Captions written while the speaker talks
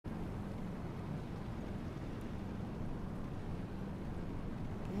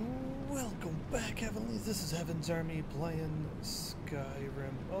Back, Heavenlies, this is Heaven's Army playing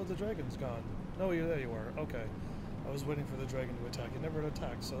Skyrim. Oh, the dragon's gone. No, there you are. Okay. I was waiting for the dragon to attack. It never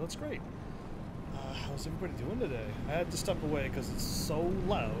attacked, so that's great. How's everybody doing today? I had to step away because it's so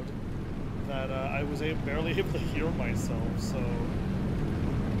loud that I was barely able to hear myself, so...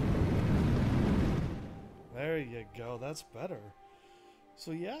 There you go, that's better.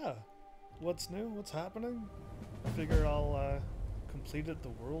 So yeah, what's new? What's happening? I figure I'll completed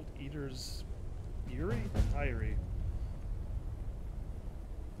the World Eater's Diary.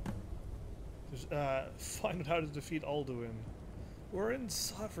 Find out how to defeat Alduin. We're in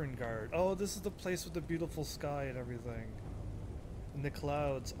Sovngarde. Oh, this is the place with the beautiful sky and everything. And the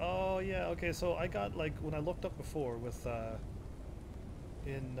clouds. Oh yeah, okay, so I got, like, when I looked up before with,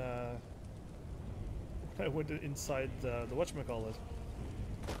 when I went inside the whatchamacallit,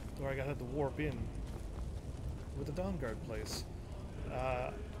 where I had to warp in with the Dawnguard place.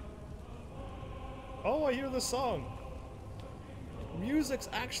 Oh, I hear the song! Music's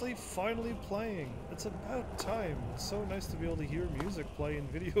actually finally playing! It's about time. It's so nice to be able to hear music play in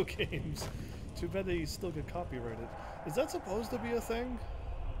video games. Too bad they still get copyrighted. Is that supposed to be a thing?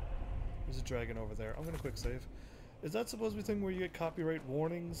 There's a dragon over there. I'm gonna quick save. Is that supposed to be a thing where you get copyright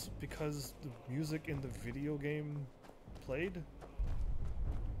warnings because the music in the video game played?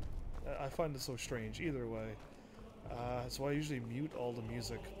 I find it so strange. Either way. So I usually mute all the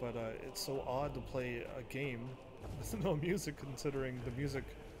music, but it's so odd to play a game with no music considering the music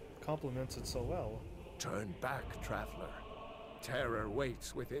complements it so well. Turn back, traveler. Terror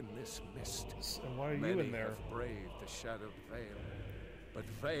waits within this mist. And why are you Many in there? have braved the shadowed veil, but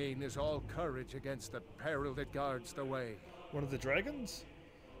vain is all courage against the peril that guards the way. One of the dragons?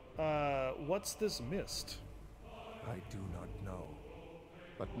 What's this mist? I do not know,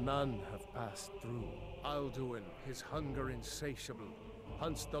 but none have passed through. Alduin, his hunger insatiable,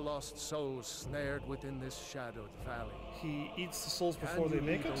 hunts the lost souls snared within this shadowed valley. He eats the souls before they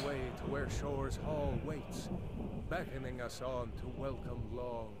make it? the way to where Shore's Hall waits, beckoning us on to welcome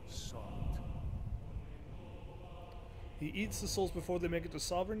long sought. He eats the souls before they make it to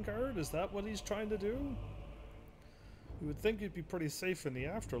Sovngarde? Is that what he's trying to do? You would think you'd be pretty safe in the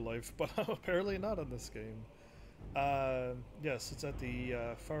afterlife, but apparently not in this game. Yes, it's at the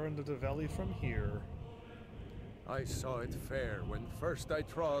far end of the valley from here. I saw it fair when first I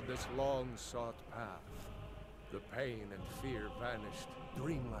trod this long-sought path. The pain and fear vanished,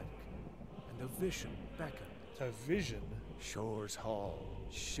 dreamlike, and a vision beckoned. A vision? Shore's Hall,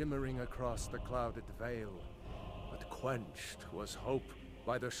 shimmering across the clouded veil, but quenched was hope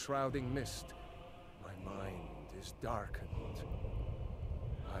by the shrouding mist. My mind is darkened.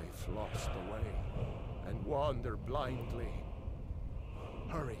 I've lost the way, and wander blindly.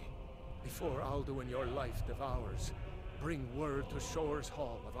 Hurry, before Alduin your life devours. Bring word to Shore's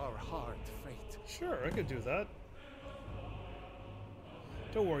Hall of our hard fate. Sure, I could do that.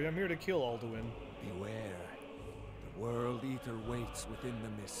 Don't worry, I'm here to kill Alduin. Beware. The World Eater waits within the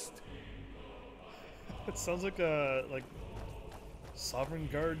mist. It sounds like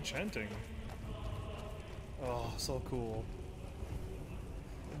Sovngarde chanting. Oh, so cool.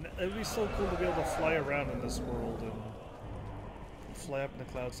 And it'd be so cool to be able to fly around in this world and fly up in the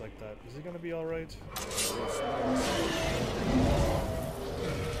clouds like that. Is he gonna be alright?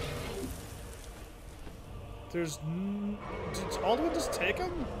 Did Alduin just take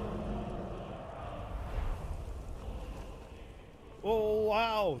him? Oh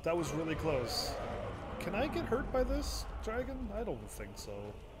wow, that was really close. Can I get hurt by this dragon? I don't think so.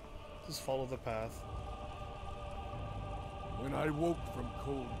 Just follow the path. When I woke from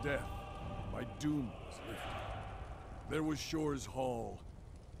cold death, my doom was lifted. There was Shore's Hall,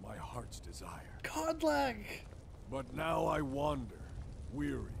 my heart's desire. Godlag! But now I wander,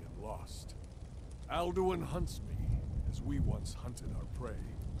 weary and lost. Alduin hunts me, as we once hunted our prey.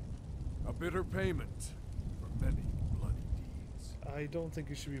 A bitter payment for many bloody deeds. I don't think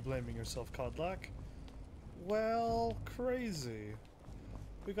you should be blaming yourself, Kodlak. Well, crazy.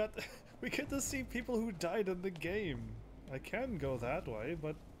 We get to see people who died in the game. I can go that way,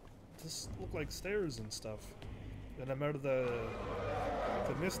 but this look like stairs and stuff. And I'm out of the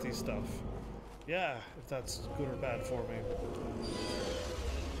misty stuff. Yeah, if that's good or bad for me.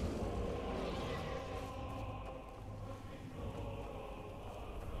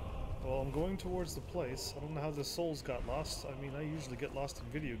 Well, I'm going towards the place. I don't know how the souls got lost. I mean, I usually get lost in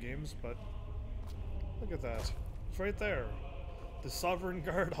video games, but look at that. It's right there. The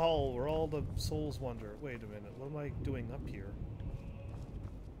Sovngarde Hall, where all the souls wander. Wait a minute, what am I doing up here?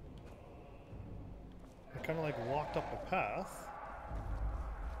 I kind of like walked up a path.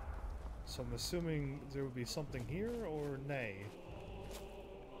 So I'm assuming there would be something here, or nay?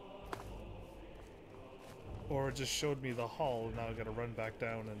 Or it just showed me the hall, and now I gotta run back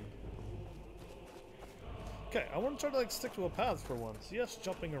down and... Okay, I want to try to like stick to a path for once. Yes,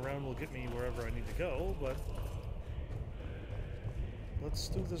 jumping around will get me wherever I need to go, but... Let's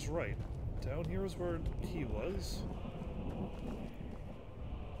do this right. Down here is where he was.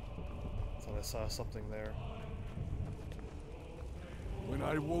 Thought I saw something there. When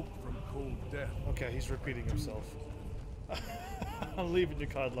I woke from cold death... Okay, he's repeating himself. I'm leaving you,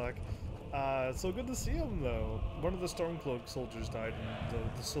 Codlock. So good to see him, though. One of the Stormcloak soldiers died in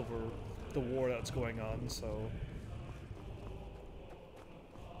the war that's going on, so...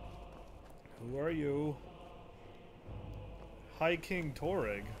 Who are you? High King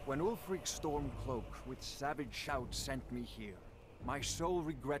Toreg. When Ulfric Stormcloak with savage shouts sent me here, my sole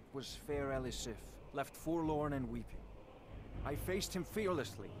regret was fair Elisif, left forlorn and weeping. I faced him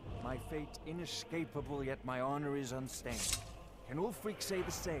fearlessly, my fate inescapable, yet my honor is unstained. Can Ulfric say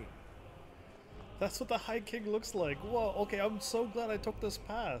the same? That's what the High King looks like. Whoa, okay, I'm so glad I took this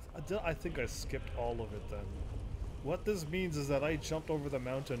path. I think I skipped all of it then. What this means is that I jumped over the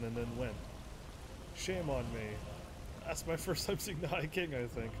mountain and then went. Shame on me. That's my first time seeing the High King, I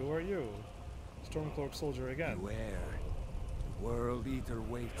think. Who are you? Stormcloak soldier again. Beware. The World Eater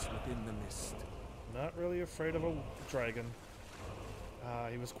waits within the mist. Not really afraid of a dragon.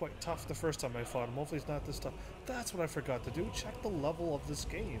 He was quite tough the first time I fought him. Hopefully he's not this tough. That's what I forgot to do. Check the level of this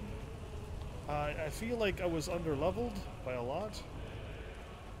game. I feel like I was under-leveled by a lot.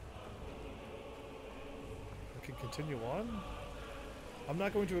 I can continue on. I'm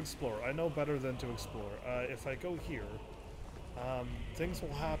not going to explore. I know better than to explore. If I go here, things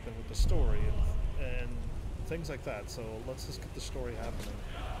will happen with the story and things like that. So let's just get the story happening.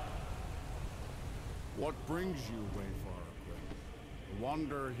 What brings you, Wayfarer Quinn? A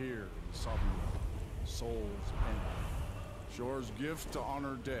wanderer here in the southern world, soul's end. Shore's gifts to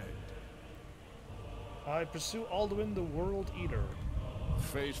honor dead. I pursue Alduin, the World Eater.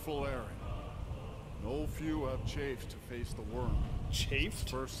 Faithful errand. No few have chafed to face the worm.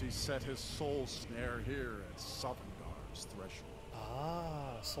 Chafed? First he set his soul snare here at Southengar's threshold.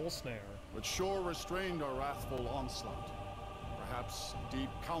 Ah, soul snare. But Shore restrained our wrathful onslaught. Perhaps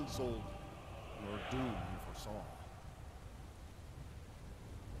deep counseled your doom he foresaw.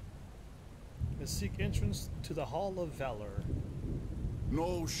 I seek entrance to the Hall of Valor.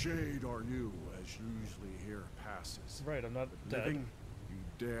 No shade are you, as usually here passes. Right, I'm not But dead. living, you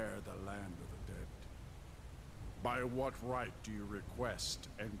dare the land of the dead. By what right do you request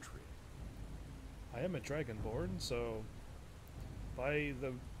entry? I am a dragonborn, so by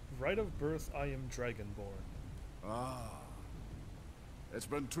the right of birth, I am dragonborn. Ah. It's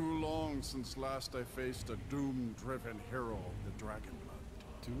been too long since last I faced a doom-driven hero of the Dragonblood.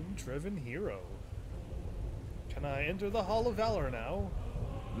 Doom-driven hero. Can I enter the Hall of Valor now?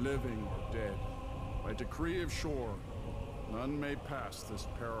 Living or dead, by decree of Shore, none may pass this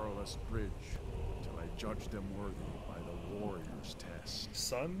perilous bridge till I judge them worthy by the warrior's test.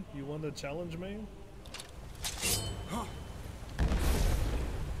 Son, you want to challenge me? Well,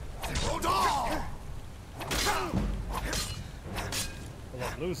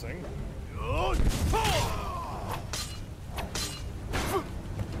 I'm losing.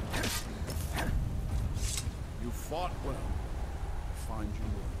 You fought well. I find you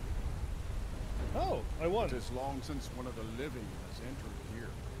worthy. Oh, I won. It is long since one of the living has entered here.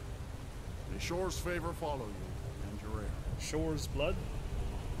 May Shore's favor follow you, and your heir. Shore's blood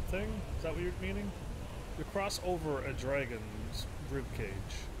thing? Is that what you're meaning? You cross over a dragon's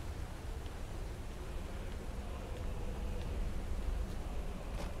ribcage.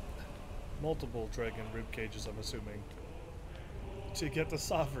 Multiple dragon rib cages, I'm assuming, to get the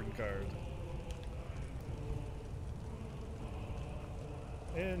sovereign card.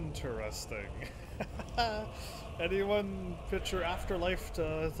 Interesting. Anyone picture Afterlife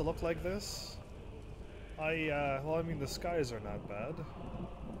to look like this? Well, I mean, the skies are not bad.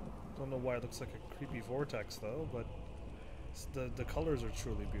 Don't know why it looks like a creepy vortex, though, but the colors are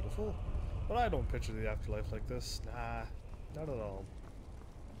truly beautiful. But I don't picture the Afterlife like this. Nah, not at all.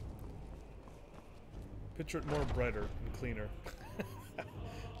 Picture it more brighter and cleaner.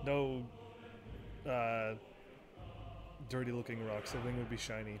 No dirty looking rocks. Everything would be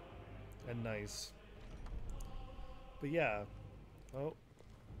shiny and nice. But yeah. Oh.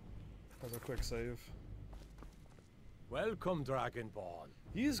 That's a quick save. Welcome, Dragonborn.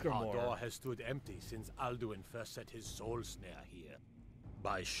 Our Ysgramor. door has stood empty since Alduin first set his soul snare here.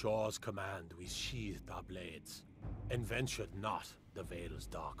 By Shore's command, we sheathed our blades, and ventured not the Vale's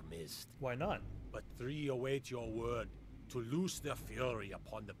dark mist. Why not? But three await your word to loose their fury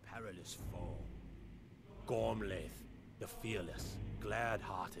upon the perilous foe. Gormlaith, the fearless,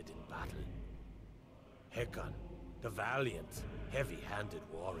 glad-hearted in battle. Hecon, the valiant, heavy-handed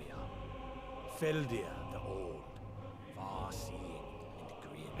warrior. Feldir, the old, far-seeing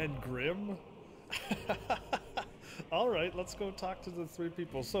and grim. And Grim? Alright, let's go talk to the 3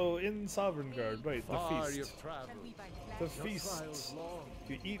 people. So, in Sovngarde, right, the Far feast. you've traveled. The Your feast. trials long.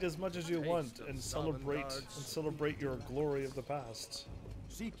 You eat as much as you want and celebrate your glory of the past.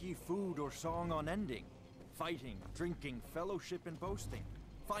 Seek ye food or song unending, fighting, drinking, fellowship, and boasting.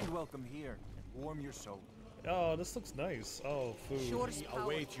 Find welcome here and warm your soul. Oh, this looks nice. Oh, food. We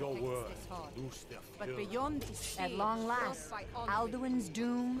await your word. Loose their But filth. beyond this, at long last, Alduin's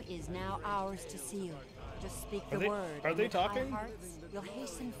doom is now ours to seal. Just speak the word. Are and they with high talking? hearts, you'll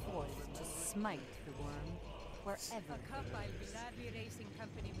hasten forth to smite the worm wherever.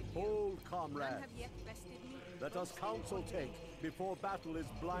 Hold, comrades. Let us counsel take before battle is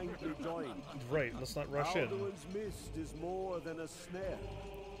blindly joined. Right, let's not rush in. Alduin's mist is more than a snare.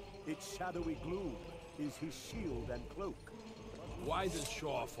 Its shadowy gloom is his shield and cloak. Why does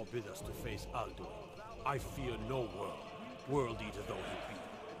Shaw forbid us to face Alduin? I fear no world eater though he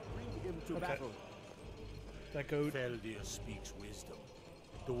Bring him to Okay. battle. That goat. be. Feldir speaks wisdom.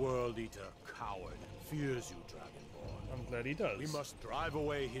 The world eater, coward, fears you, Dragonborn. I'm glad he does. We must drive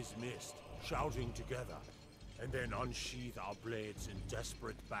away his mist, shouting together, and then unsheath our blades in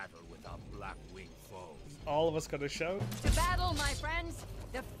desperate battle with our black-winged foes. All of us gotta shout. To battle, my friends!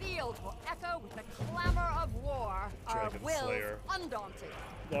 The field will echo with the clamor of war. Our Dragon wills Slayer. undaunted.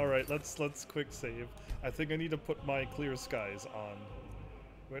 Alright, let's quick save. I think I need to put my clear skies on.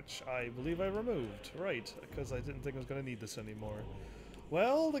 Which I believe I removed. Right, because I didn't think I was gonna need this anymore.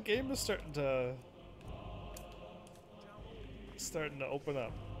 Well, the game is starting to open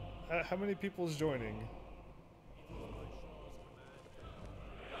up. How many people's joining?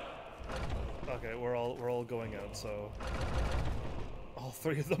 Okay, we're all going out, so all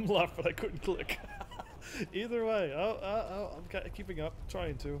 3 of them left, but I couldn't click. Either way, I'm keeping up,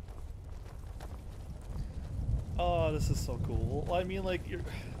 trying to. Oh, this is so cool. Well, I mean, like,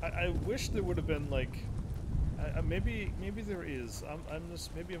 I wish there would have been like, maybe there is.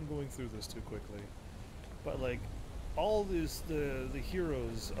 Maybe I'm going through this too quickly, but like, all these the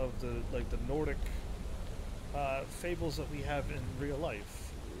heroes of the Nordic fables that we have in real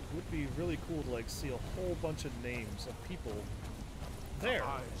life would be really cool to like see a whole bunch of names of people there. The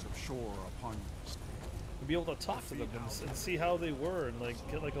eyes of shore upon you stay. To be able to talk to them and see how they were and like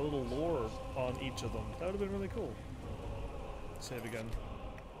get like a little lore on each of them. That would have been really cool. Save again.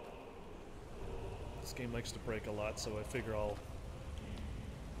 This game likes to break a lot, so I figure I'll...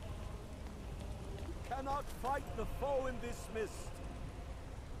 Cannot fight the foe in this mist.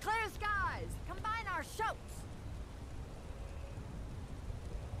 Clear skies! Combine our shouts!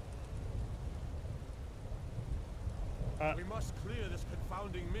 We must clear this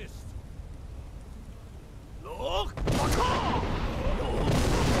confounding mist. Look!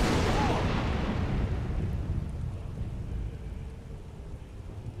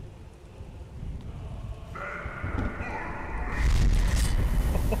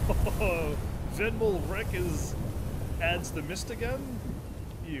 Venmol Wreck adds the mist again?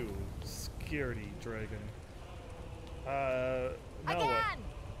 You scaredy dragon. Now Again! what?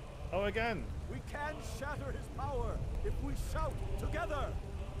 Oh, again! We can shatter his power if we shout together.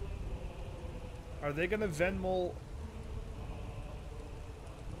 Are they gonna Venmol?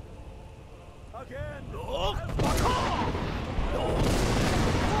 Again.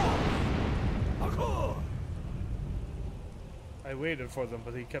 I waited for them,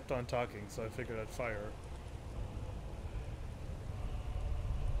 but he kept on talking, so I figured I'd fire.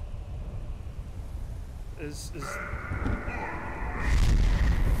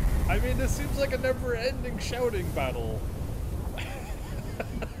 I mean, this seems like a never-ending shouting battle.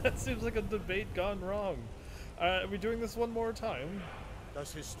 It seems like a debate gone wrong. Are we doing this one more time?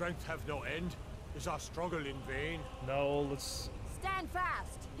 Does his strength have no end? Is our struggle in vain? No, let's... Stand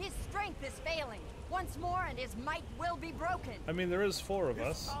fast! His strength is failing. Once more and his might will be broken. I mean, there is 4 of His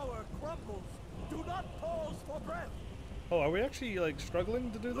us. power crumbles. Do not pause for breath. Oh, are we actually, like, struggling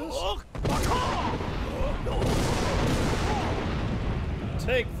to do this?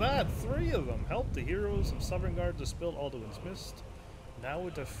 Take that! 3 of them! Help the heroes of Sovngarde dispel Alduin's mist. Now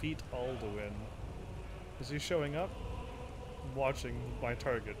defeat Alduin. Is he showing up? I'm watching my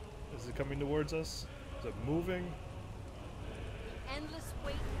target. Is it coming towards us? Is it moving? The endless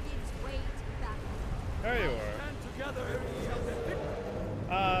weight gives way to battle. There you Stand together. Shall defeat.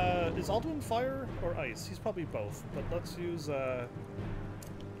 are. Is Alduin fire or ice? He's probably both, but let's use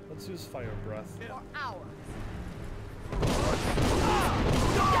fire breath. For hours.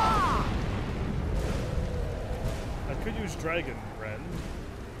 I could use Dragon Rend.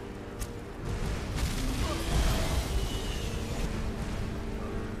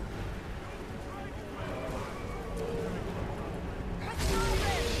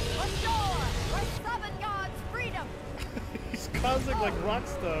 causing like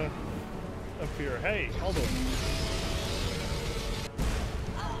rocks to appear. Hey, Alduin.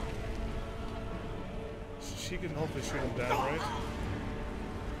 She can hopefully shoot him down, right?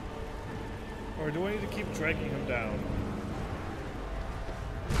 Or do I need to keep dragging him down?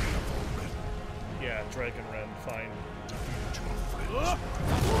 Yeah, Dragon Rend, fine.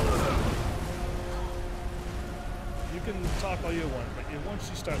 You can talk all you want, but once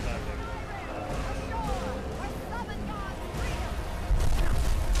you start landing.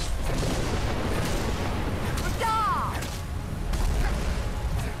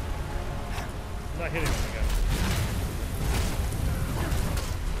 I'm not hitting him again.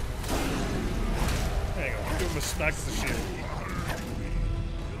 There you go. Give him a smack with the shield.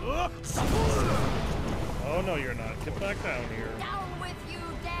 Oh no, you're not. Get back down here. Down with you,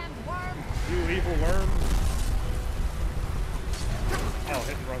 damned worm! You evil worm. Oh,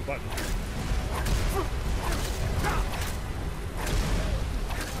 hit the wrong button.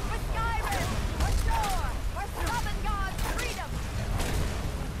 With Skyrim! Ashore! Where Southern God's freedom!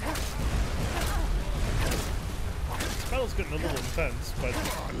 This battle's getting a little intense, but...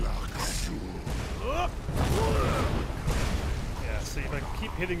 Yeah, see, if I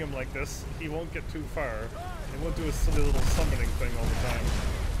keep hitting him like this, he won't get too far. He won't do a silly little summoning thing all the time.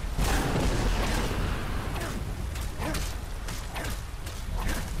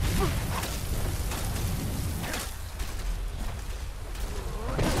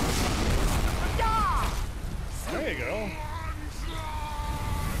 There you go.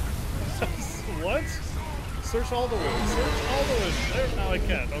 What? Search all the wood. Search all the wood. There, now I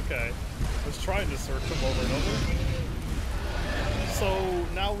can't. Okay. I was trying to search him over and over. So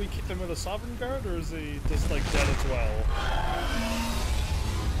now we kick him with a Sovereign Guard, or is he just like dead as well?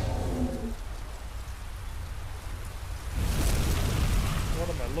 What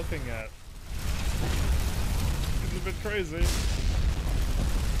am I looking at? It's a bit crazy.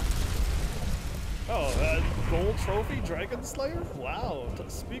 Oh, gold trophy, Dragon Slayer? Wow,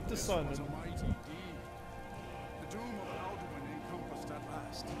 speak to Sun. This was a mighty deed. The doom of Alduin encompassed at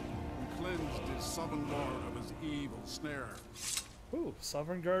last, and cleansed his southern lord of his evil snare. Ooh,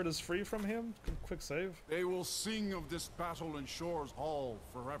 Sovereign Guard is free from him? Quick save. They will sing of this battle in Shore's Hall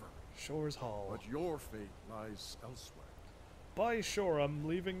forever. Shore's Hall. But your fate lies elsewhere. By shore, I'm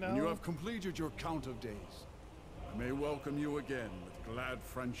leaving now? When you have completed your count of days, I may welcome you again with glad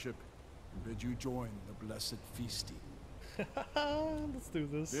friendship and bid you join the blessed feasting. Let's do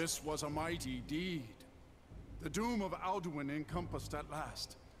this. This was a mighty deed. The doom of Alduin encompassed at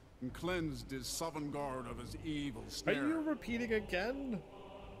last, and cleansed his southern guard of his evil Are snare. you repeating again?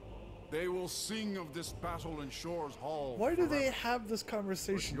 They will sing of this battle in Shore's Hall. Why do they forever. have this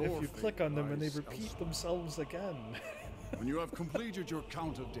conversation But if your you click fate on them and they lies repeat elsewhere. themselves again? When you have completed your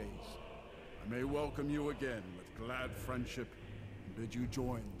count of days, I may welcome you again with glad friendship and bid you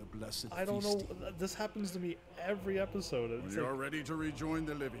join the blessed I don't know. feasting. This happens to me every episode. When It's you are like, ready to rejoin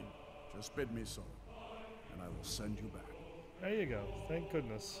the living, just bid me so, and I will send you back. there you go. Thank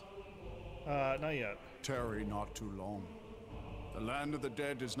goodness. Not yet. Tarry not too long. The land of the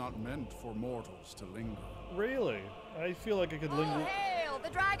dead is not meant for mortals to linger. Really? I feel like I could linger. Hail the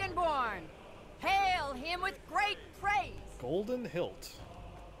Dragonborn! Hail him with great praise! Golden Hilt.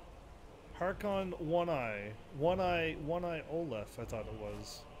 Harkon One Eye. One Eye Olaf, I thought it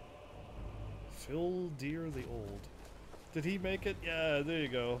was. Phil Deer the Old. Did he make it? Yeah, there you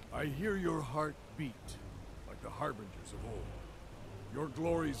go. I hear your heart beat, like the harbingers of old. Your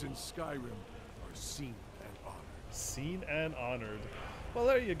glories in Skyrim are seen and honored. Seen and honored. Well,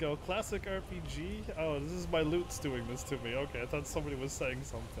 there you go. Classic RPG. Oh, this is my Loots doing this to me. Okay, I thought somebody was saying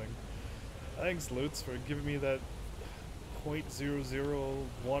something. Thanks, Loots, for giving me that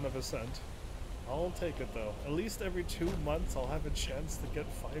 0.001 of a cent. I'll take it, though. At least every 2 months I'll have a chance to get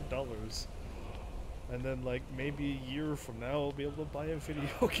 $5. And then, like, maybe a year from now I'll be able to buy a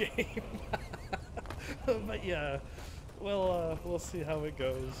video game. But yeah, well, we'll see how it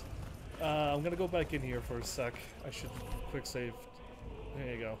goes. I'm gonna go back in here for a sec. I should quick save.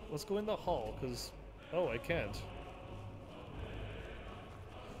 There you go. Let's go in the hall, because... Oh, I can't.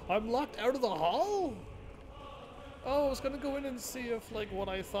 I'm locked out of the hall? Oh, I was gonna go in and see if, like, what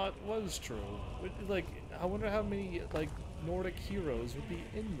I thought was true. Like, I wonder how many, like, Nordic heroes would be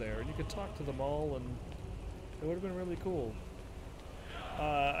in there, and you could talk to them all, and it would have been really cool.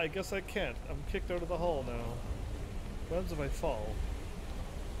 I guess I can't. I'm kicked out of the hall now. What happens if I fall?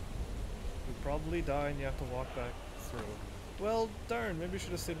 You'd probably die and you have to walk back through. Well, darn, maybe I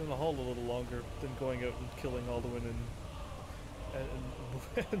should have stayed in the hall a little longer than going out and killing Alduin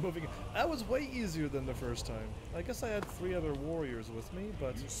and moving. That was way easier than the first time. I guess I had 3 other warriors with me,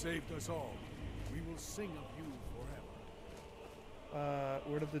 but... You saved us all. We will sing of you forever.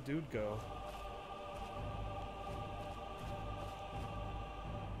 Where did the dude go?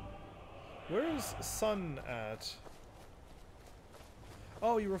 Where's Sun at?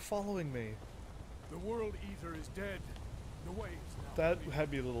 Oh, you were following me. The World Eater is dead. The way is now. That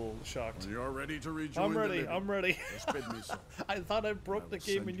had me a little shocked. When you're ready to rejoin I'm the ready, living, I'm ready. just bid me so. I thought I broke the will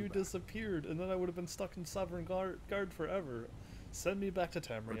game send and you you back. disappeared, and then I would have been stuck in Sovereign Guard forever. Send me back to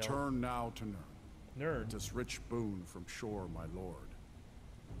Tamriel. Return now to Nern. Nerd. This rich boon from shore, my lord.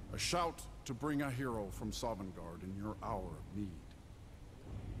 A shout to bring a hero from Sovngarde in your hour of need.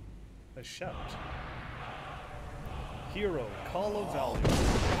 A shout. Hero, Call of Value.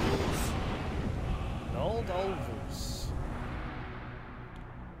 Naldalvus.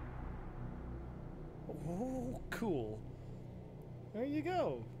 Oh, cool. There you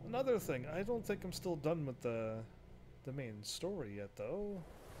go. Another thing. I don't think I'm still done with the main story yet, though.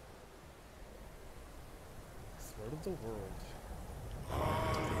 Threat of the World.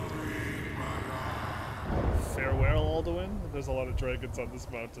 Farewell, Alduin. There's a lot of dragons on this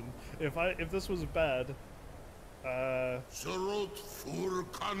mountain. If this was bad, Sarot fur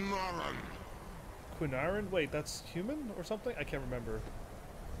Kanaran. Quinaran? Wait, that's human or something? I can't remember.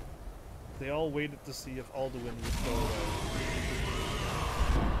 They all waited to see if Alduin would go away.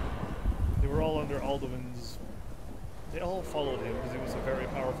 They were all under Alduin's... They all followed him because he was a very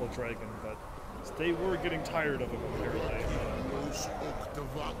powerful dragon, but they were getting tired of him, apparently.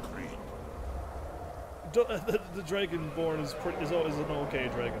 The Dragonborn is an okay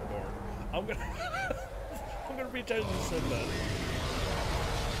Dragonborn. I'm gonna I'm gonna pretend you said that.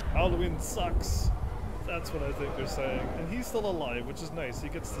 Alduin sucks. That's what I think they're saying. And he's still alive, which is nice. He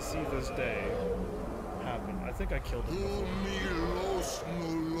gets to see this day happen. I think I killed him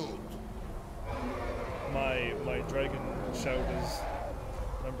before. My dragon shout is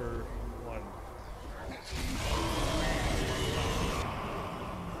number 1.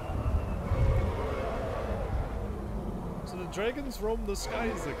 So the dragons roam the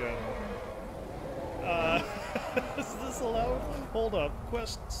skies again. Is this allowed? Hold up.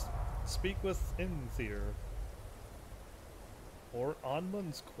 Quests. Speak with Inthier. Or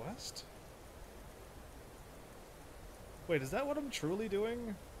Onmund's quest? Wait, is that what I'm truly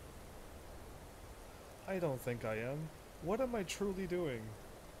doing? I don't think I am. What am I truly doing?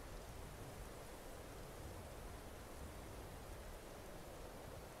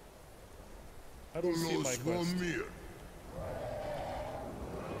 I don't see my quest.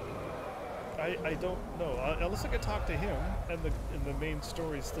 I don't know. Unless I could talk to him, and the main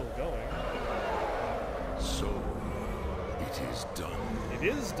story's still going. So, it is done. It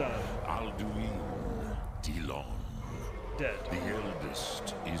is done. Alduin, Dilon. Dead. The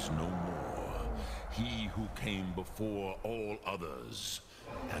eldest is no more. He who came before all others,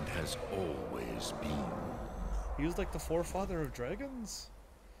 and has always been. He was like the forefather of dragons?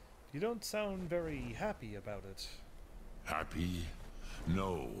 You don't sound very happy about it. Happy?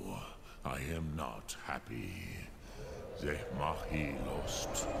 No, I am not happy. Zeh mahi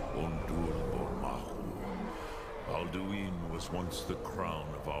lost, ondur bormahu. Alduin was once the crown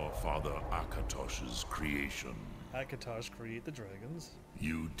of our father Akatosh's creation. Akatosh create the dragons.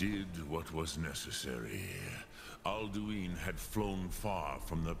 You did what was necessary. Alduin had flown far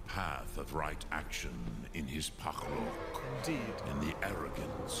from the path of right action in his Pachlok. Indeed. In the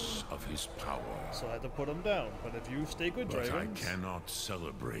arrogance of his power. So I had to put him down. But if you stay good dragons... But I cannot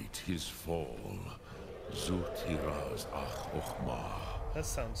celebrate his fall. Zutiraz ach ochmah. That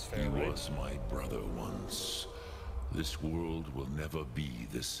sounds fair, He right? was my brother once. This world will never be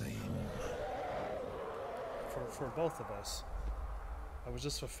the same. For both of us. I was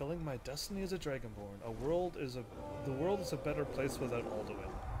just fulfilling my destiny as a Dragonborn. The world is a better place without Alduin.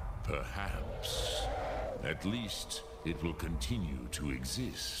 Perhaps. At least it will continue to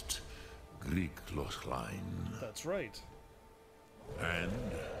exist. Grikloslein. That's right. And,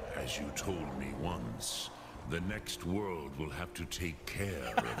 as you told me once, the next world will have to take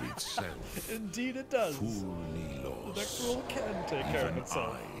care of itself. Indeed it does. Fulnilos. The next world can take care of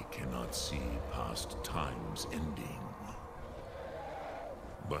itself. I cannot see past time's ending.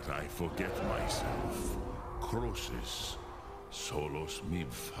 But I forget myself. Crosis. Solos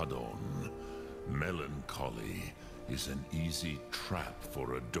mivhadon. Melancholy is an easy trap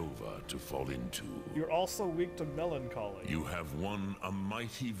for a Dova to fall into. You're also weak to melancholy. You have won a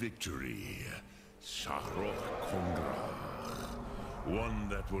mighty victory. Shahroch Kongra. One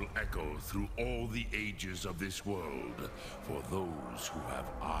that will echo through all the ages of this world for those who have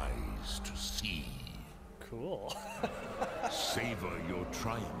eyes to see. Cool. Savor your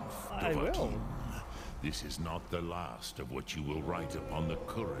triumph, I will. Dovahkiin. This is not the last of what you will write upon the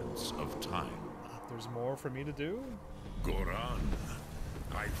currents of time. There's more for me to do? Goran,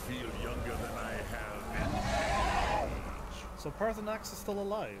 I feel younger than I have in age. So Parthenax is still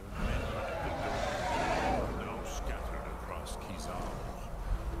alive. Now scattered across Kizal.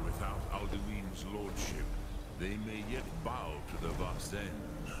 Without Alduin's lordship, they may yet bow to the Vasen,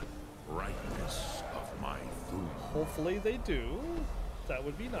 rightness of my Thum. Hopefully they do. That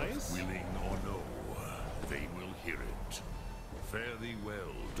would be nice. Willing or no, they will hear it. Fare thee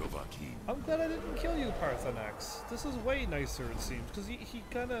well, Dovahkiin. I'm glad I didn't kill you, Parthenax. This is way nicer, it seems, because he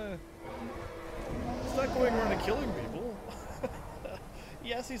kinda... He's not going around and killing people.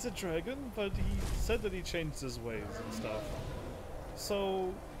 Yes, he's a dragon, but he said that he changed his ways and stuff.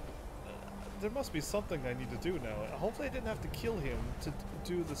 So... there must be something I need to do now. Hopefully I didn't have to kill him to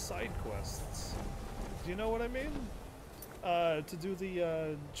do the side quests. Do you know what I mean? To do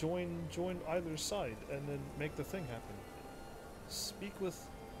the join either side and then make the thing happen. Speak with...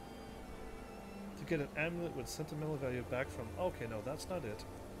 to get an amulet with sentimental value back from... Okay, no, that's not it.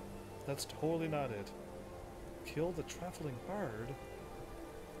 That's totally not it. Kill the traveling bard.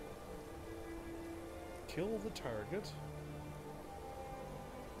 Kill the target.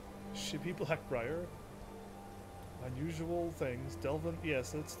 Shippy Blackbriar. Unusual things. Delvin...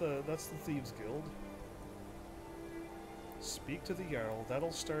 Yes, that's the Thieves Guild. Speak to the Jarl.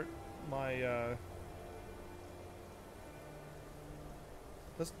 That'll start my,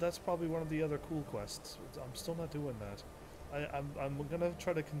 That's probably one of the other cool quests. I'm still not doing that. I'm gonna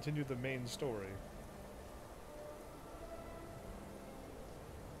try to continue the main story.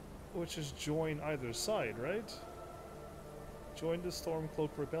 Which is join either side, right? Join the Stormcloak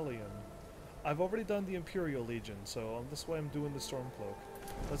Rebellion. I've already done the Imperial Legion, so this way I'm doing the Stormcloak.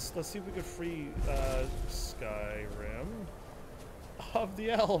 Let's see if we can free Skyrim of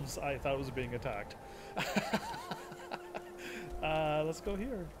the elves. I thought it was being attacked. Let's go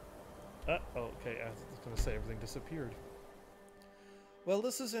here. Oh, okay, I was gonna say everything disappeared. Well,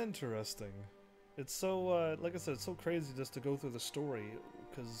 this is interesting. It's so, like I said, it's so crazy just to go through the story,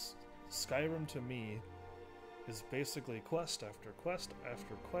 because Skyrim to me is basically quest after quest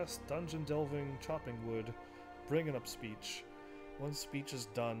after quest, dungeon delving, chopping wood, bringing up speech. Once speech is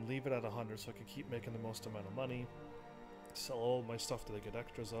done, leave it at 100 so I can keep making the most amount of money. Sell all my stuff that I get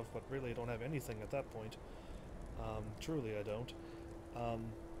extras of, but really I don't have anything at that point. Truly I don't.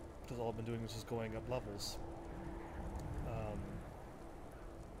 Because all I've been doing is just going up levels.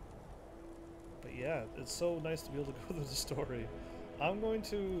 But yeah, it's so nice to be able to go through the story. I'm going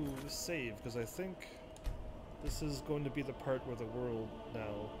to save, because I think this is going to be the part where the world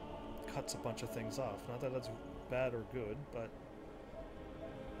now cuts a bunch of things off. Not that that's bad or good, but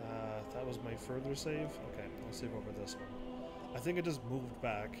that was my further save. Okay, I'll save over this one. I think it just moved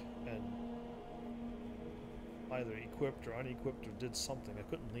back and either equipped or unequipped or did something. I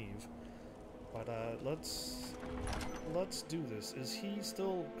couldn't leave. But let's do this. Is he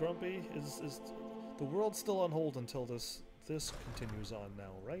still grumpy? Is the world still on hold until this continues on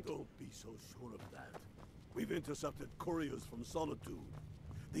now, right? Don't be so sure of that. We've intercepted couriers from Solitude.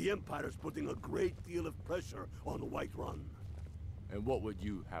 The Empire's putting a great deal of pressure on Whiterun. And what would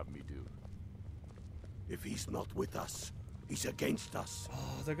you have me do? If he's not with us, he's against us.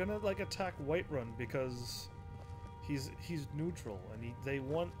 Oh, they're gonna like attack Whiterun because he's neutral, and they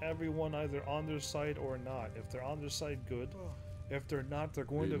want everyone either on their side or not. If they're on their side, good. If they're not, they're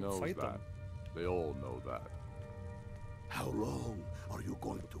going to fight them. They all know that. How long are you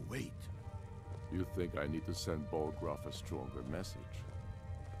going to wait? You think I need to send Bolgraf a stronger message?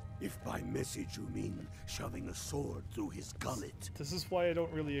 If by message you mean shoving a sword through his gullet. This is why I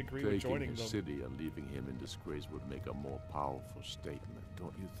don't really agree with joining them. Taking the city and leaving him in disgrace would make a more powerful statement,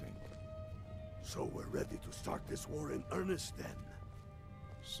 don't you think? So we're ready to start this war in earnest then?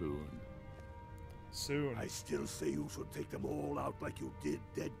 Soon. Soon. I still say you should take them all out like you did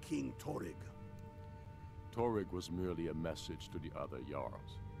dead King Torrig. Torrig was merely a message to the other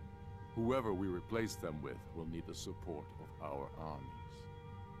Jarls. Whoever we replace them with will need the support of our armies.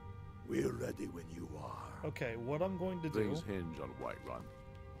 We're ready when you are. Okay, what I'm going to do... Things hinge on Whiterun.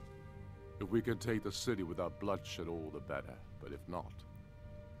 If we can take the city without bloodshed, all the better. But if not...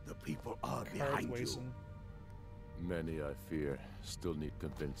 The people are behind you. Many, I fear, still need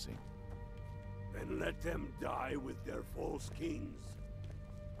convincing. Then let them die with their false kings.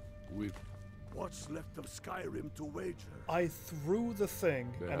 What's left of Skyrim to wager? I threw the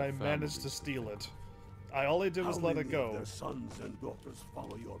thing, and I managed to steal it. All I did was let it go. Their sons and daughters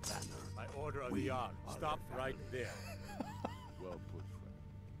follow your banner. By order of the Jarl. Stop right there. Well put, friend.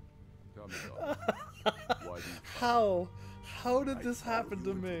 Tell me, why do you... How did this happen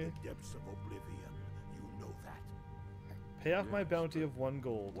to me? The depths of oblivion. You know that. Pay off my bounty of 1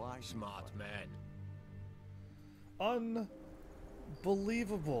 gold. Why, smart man?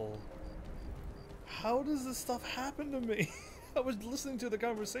 Unbelievable. How does this stuff happen to me? I was listening to the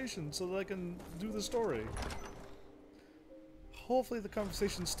conversation so that I can do the story. Hopefully the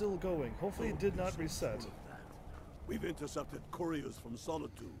conversation's still going. Hopefully it did not reset. We've intercepted couriers from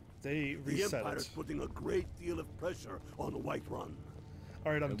Solitude. They reset The Empire's putting a great deal of pressure on the Whiterun.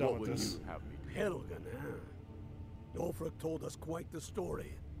 Alright, I'm done with this. Helgen, huh? Ulfric told us quite the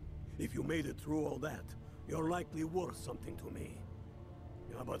story. If you made it through all that, you're likely worth something to me.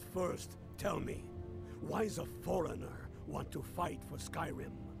 Yeah, but first, tell me, why does a foreigner want to fight for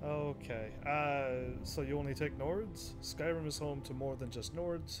Skyrim? Okay, so you only take Nords? Skyrim is home to more than just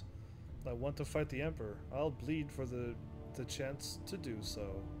Nords. I want to fight the Emperor. I'll bleed for the chance to do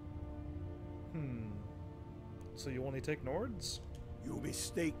so. So you only take Nords? You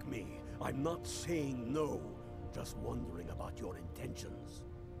mistake me. I'm not saying no, just wondering about your intentions.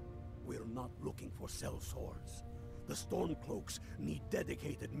 We're not looking for sellswords. The Stormcloaks need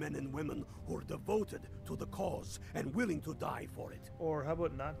dedicated men and women who are devoted to the cause and willing to die for it. Or how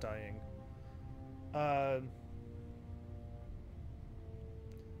about not dying?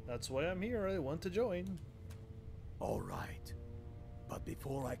 That's why I'm here. I want to join. All right. But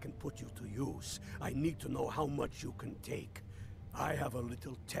before I can put you to use, I need to know how much you can take. I have a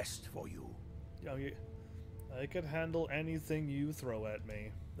little test for you. I can handle anything you throw at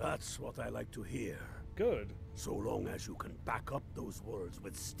me. That's what I like to hear. Good. So long as you can back up those words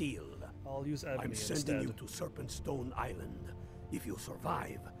with steel. I'll use ebony I'm instead. sending you to Serpentstone Island. If you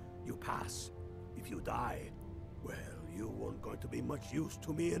survive, you pass. If you die, well, you weren't going to be much use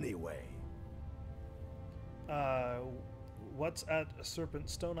to me anyway. What's at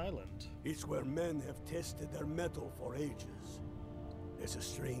Serpentstone Island? It's where men have tested their metal for ages. There's a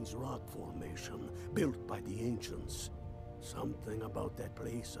strange rock formation built by the ancients. Something about that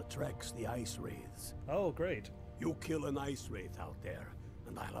place attracts the ice wraiths. Oh, great. You kill an ice wraith out there,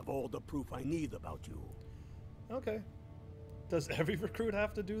 and I'll have all the proof I need about you. Okay. Does every recruit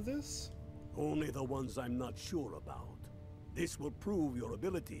have to do this? Only the ones I'm not sure about. This will prove your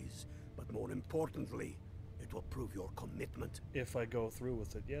abilities, but more importantly, it will prove your commitment. If I go through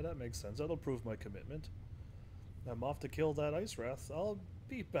with it. Yeah, that makes sense. That'll prove my commitment. I'm off to kill that ice wraith. I'll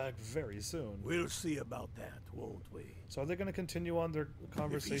be back very soon. We'll see about that, won't we? So are they going to continue on their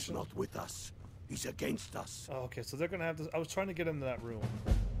conversation? If he's not with us, he's against us. Oh, okay, so they're going to have to... I was trying to get into that room.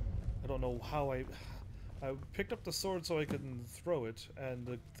 I don't know how I picked up the sword so I could throw it and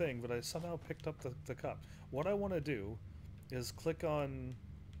the thing, but I somehow picked up the cup. What I want to do is click on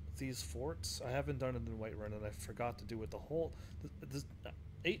these forts. I haven't done it in Whiterun, and I forgot to do it the whole...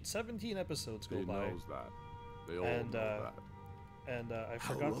 17 episodes go by. He knows that. They all know that. And I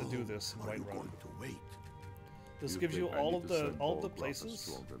forgot to do this in Whiterun. Whiterun. To wait? This gives you all of the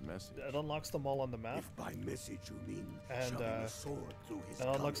places. It unlocks them all on the map. If by message you mean and shoving a sword through his it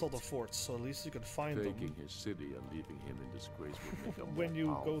unlocks all the gullet. forts, so at least you can find them. Taking his city and leaving him in disgrace would make a when you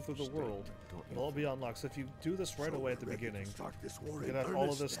more go through the powerful world. statement, don't It'll all be unlocked. So if you do this right So away at the we're ready to beginning, start this war you in can have all of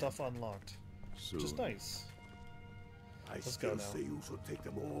earnest this then. stuff unlocked. Soon. Which is nice. I Let's still go now. say you should take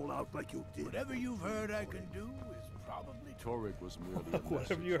them all out like you did. Whatever you've heard I can do is probably Torek was merely a Whatever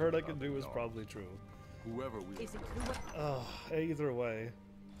message you heard I from can do is God. probably true. Whoever we Is it true? Either way.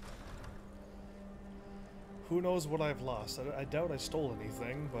 Who knows what I've lost? I doubt I stole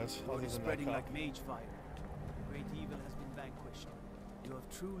anything, but Word other is than that spreading cup. like mage fire. The great evil has been vanquished. You have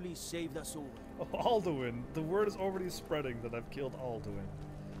truly saved us all. Alduin! The word is already spreading that I've killed Alduin.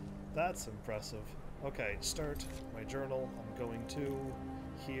 That's impressive. Okay, start my journal. I'm going to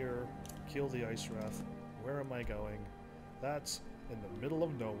here, kill the ice wrath. Where am I going? That's in the middle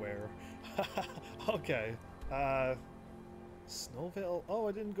of nowhere. Okay. Snowvale. Oh,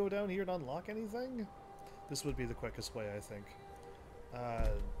 I didn't go down here to unlock anything? This would be the quickest way, I think.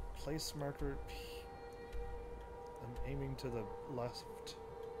 Place marker. I'm aiming to the left.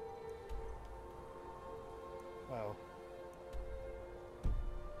 Wow.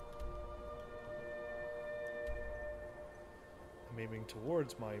 I'm aiming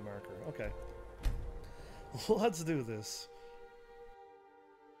towards my marker. Okay. Let's do this.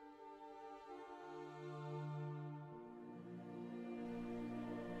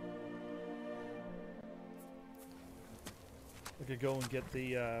 I could go and get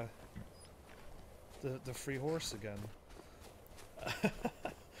the free horse again.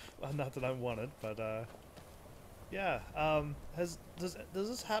 Well, not that I want it, but yeah. Does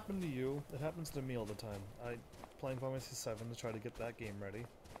this happen to you? It happens to me all the time. I playing Final Fantasy 7 to try to get that game ready,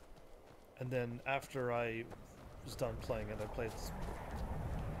 and then after I was done playing it, I played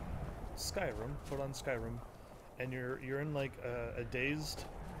Skyrim. Put on Skyrim, and you're in like a dazed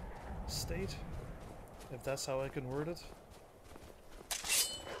state. if that's how I can word it.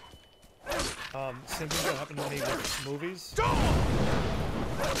 Same thing that happened to me with movies.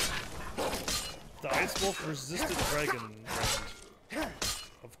 The Ice Wolf resisted Dragon Rend.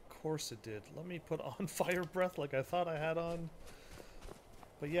 Of course it did. Let me put on Fire Breath like I thought I had on.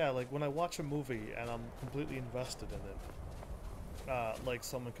 But yeah, like when I watch a movie and I'm completely invested in it, like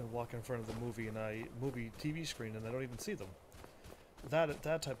someone can walk in front of the movie TV screen and I don't even see them. That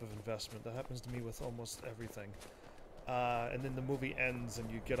type of investment, that happens to me with almost everything. And then the movie ends and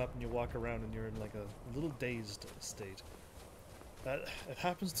you get up and you walk around and you're in like a little dazed state. It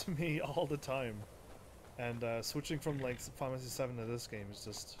happens to me all the time. And switching from like Final Fantasy 7 to this game is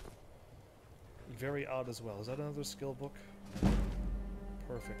just very odd as well. Is that another skill book?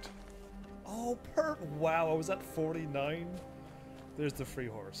 Perfect. Oh, wow, I was at 49? There's the free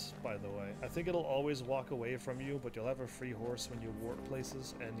horse, by the way. I think it'll always walk away from you, but you'll have a free horse when you warp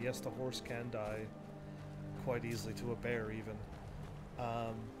places. And yes, the horse can die quite easily, to a bear even.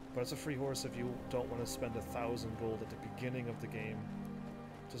 But it's a free horse if you don't want to spend 1,000 gold at the beginning of the game.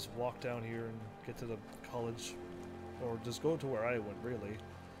 Just walk down here and get to the college. Or just go to where I went, really.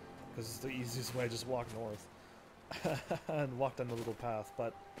 Because it's the easiest way, just walk north. And walk down the little path,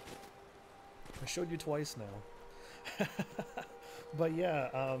 but I showed you twice now. But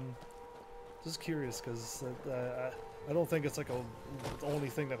yeah, just curious, because I don't think it's like the only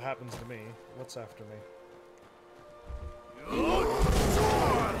thing that happens to me. What's after me?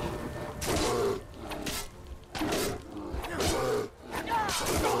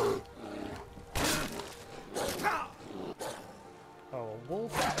 Oh, a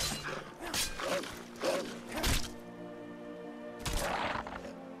wolf?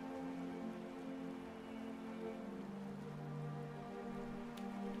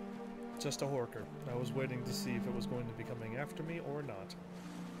 Just a horker. I was waiting to see if it was going to be coming after me or not.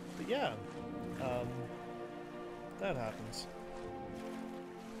 But yeah, that happens.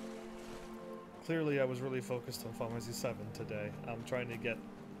 Clearly I was really focused on Final Fantasy 7 today. I'm trying to get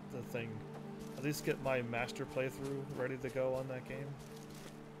the thing, at least get my master playthrough ready to go on that game.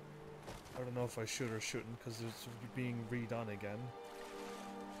 I don't know if I should or shouldn't, because it's being redone again.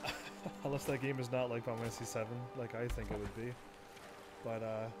 Unless that game is not like Final Fantasy 7, like I think it would be. But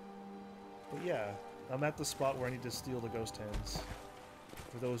yeah, I'm at the spot where I need to steal the ghost hands.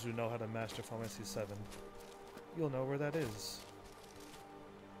 For those who know how to master Final Fantasy 7, you'll know where that is.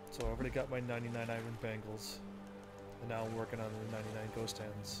 So I already got my 99 iron bangles, and now I'm working on the 99 ghost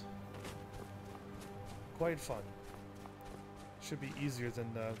hands. Quite fun. Should be easier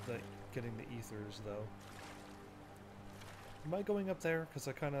than getting the ethers, though. Am I going up there? Because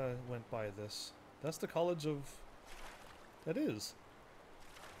I kind of went by this. That's the College of... That is.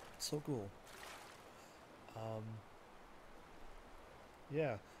 So cool.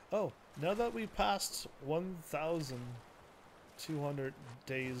 Yeah. Oh, now that we've passed 1,200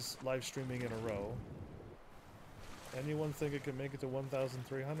 days live streaming in a row, anyone think it could make it to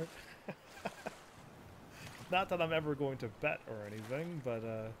 1,300? Not that I'm ever going to bet or anything, but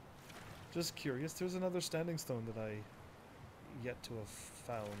just curious. There's another standing stone that I yet to have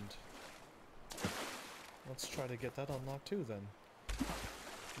found. Let's try to get that unlocked too then.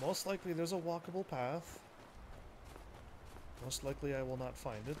 Most likely there's a walkable path. Most likely I will not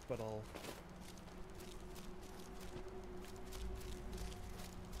find it, but I'll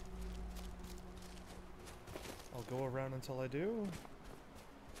go around until I do.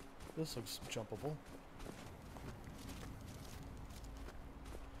 This looks jumpable.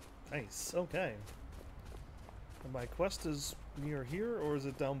 Nice, okay. And my quest is near here, or is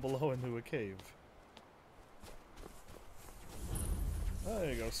it down below into a cave? Oh,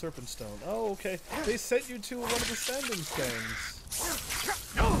 there you go, Serpent Stone. Oh, okay. They sent you to one of the standing stones.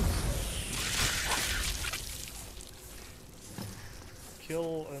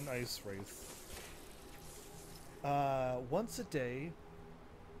 Kill an ice wraith. Once a day,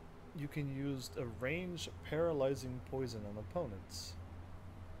 you can use a range paralyzing poison on opponents.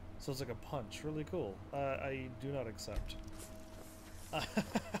 So it's like a punch. Really cool. I do not accept.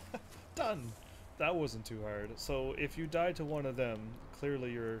 Done! That wasn't too hard. So if you die to one of them,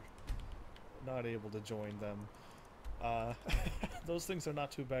 clearly you're not able to join them. Those things are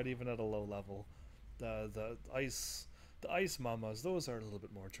not too bad even at a low level. The ice mamas, those are a little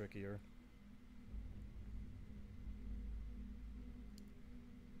bit more trickier.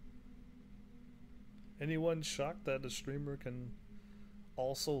 Anyone shocked that a streamer can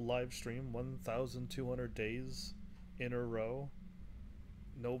also live stream 1,200 days in a row?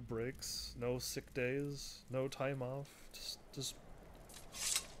 No breaks, no sick days, no time off, just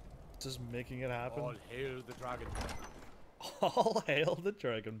making it happen. All hail the Dragonborn. All hail the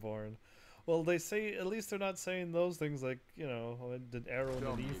Dragonborn. Well, they say, at least they're not saying those things like, you know, the arrow in the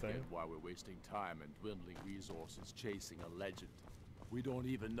Tell me knee thing. again why we're wasting time and dwindling resources chasing a legend. We don't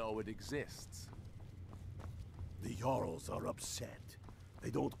even know it exists. The Jarls are upset. They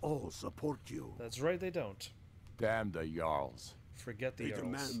don't all support you. That's right, they don't. Damn the Jarls. Forget the They arrows.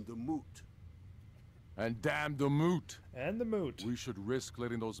 demand the moot. And damn the moot. And the moot. We should risk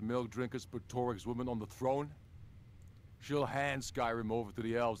letting those milk drinkers put Toryg's woman on the throne? She'll hand Skyrim over to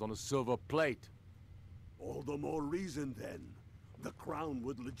the elves on a silver plate. All the more reason, then. The crown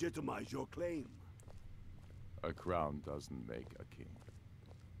would legitimize your claim. A crown doesn't make a king.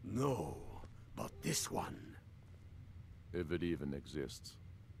 No, but this one. If it even exists.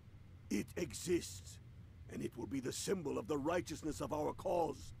 It exists, and it will be the symbol of the righteousness of our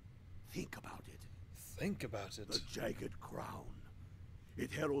cause. Think about it. Think about it. The jagged crown.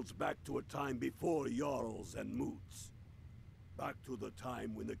 It heralds back to a time before Jarls and Moots. Back to the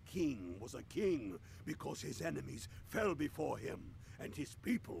time when the king was a king because his enemies fell before him, and his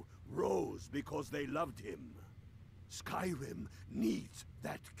people rose because they loved him. Skyrim needs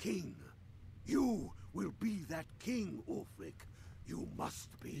that king. You will be that king, Ulfric. You must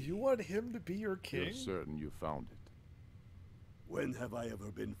be. You want him to be your king? You're certain you found it? When have I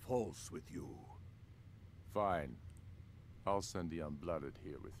ever been false with you? Fine. I'll send the Unblooded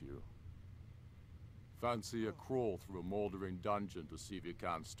here with you. Fancy a crawl through a moldering dungeon to see if you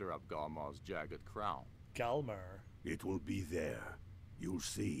can't stir up Galmar's jagged crown. Galmar. It will be there. You'll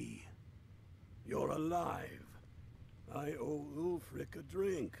see. You're alive. I owe Ulfric a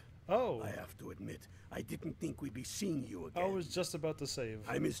drink. Oh. I have to admit, I didn't think we'd be seeing you again. I was just about to save.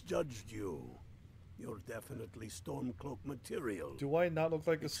 I misjudged you. You're definitely Stormcloak material. Do I not look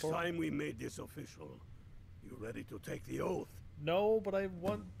like a It's storm? time we made this official. You ready to take the oath? No, but I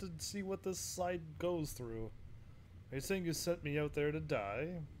want to see what this side goes through. Are you saying you sent me out there to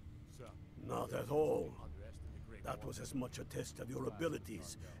die? Not at all. That was as much a test of your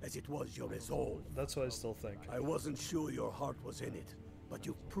abilities as it was your resolve. That's what I still think. I wasn't sure your heart was in it, but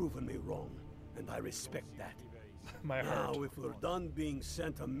you've proven me wrong, and I respect that. My heart. Now, if we're done being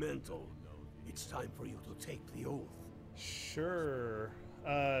sentimental, it's time for you to take the oath. Sure.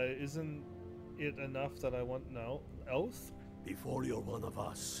 Isn't it enough that I want no oath? Before you're one of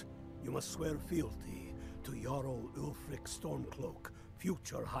us, you must swear fealty to Jarl Ulfric Stormcloak,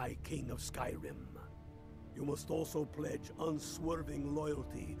 future High King of Skyrim. You must also pledge unswerving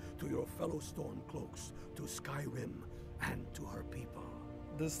loyalty to your fellow Stormcloaks, to Skyrim, and to her people.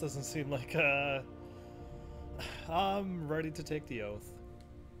 This doesn't seem like I'm ready to take the oath.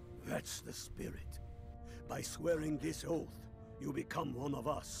 That's the spirit. By swearing this oath, you become one of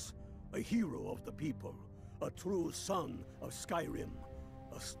us, a hero of the people, a true son of Skyrim,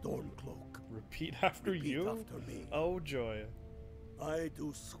 a Stormcloak. Repeat after Repeat you? after me. Oh joy. I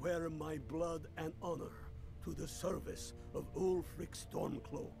do swear my blood and honor to the service of Ulfric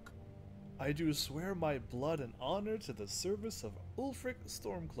Stormcloak. I do swear my blood and honor to the service of Ulfric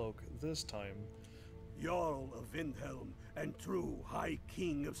Stormcloak this time. Jarl of Windhelm and true High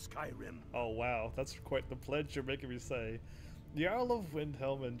King of Skyrim. Oh wow, that's quite the pledge you're making me say. Jarl of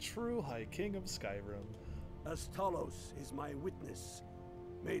Windhelm and true High King of Skyrim. As Talos is my witness,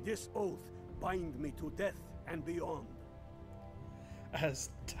 may this oath bind me to death and beyond.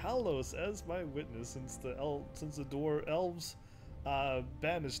 As Talos as my witness, since the elves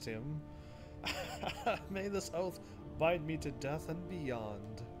banished him, may this oath bind me to death and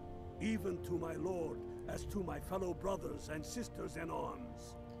beyond. Even to my lord, as to my fellow brothers and sisters in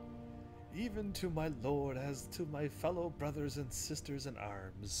arms. Even to my lord, as to my fellow brothers and sisters in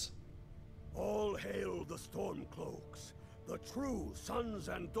arms. All hail the Stormcloaks, the true sons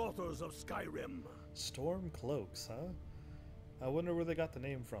and daughters of Skyrim. Stormcloaks, huh? I wonder where they got the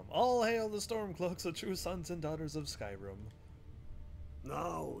name from. All hail the Stormcloaks, the true sons and daughters of Skyrim.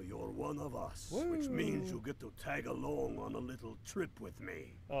 Now you're one of us, Woo. which means you get to tag along on a little trip with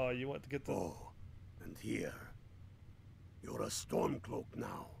me. Oh, you want to get the... Oh, and here. You're a Stormcloak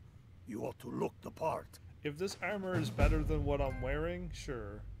now. You ought to look the part. If this armor is better than what I'm wearing,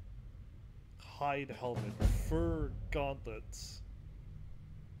 sure. Hide helmet, fur gauntlets.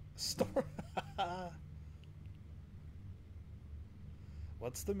 Storm...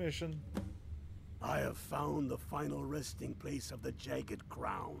 What's the mission? I have found the final resting place of the Jagged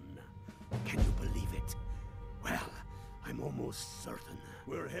Crown. Can you believe it? Well, I'm almost certain.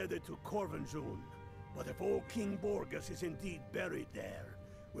 We're headed to Corvinjun, but if old King Borgus is indeed buried there,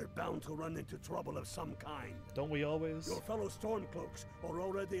 we're bound to run into trouble of some kind. Don't we always? Your fellow Stormcloaks are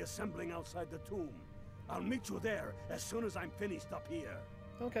already assembling outside the tomb. I'll meet you there as soon as I'm finished up here.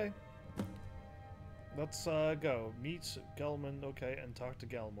 Okay. Let's go. Meet Gelman, okay, and talk to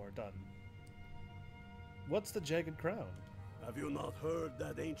Galmor. Done. What's the jagged crown? Have you not heard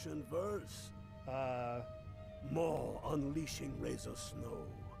that ancient verse? Maw unleashing rays of snow,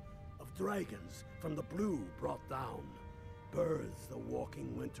 of dragons from the blue brought down, births the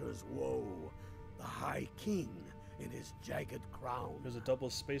walking winter's woe, the High King in his jagged crown. There's a double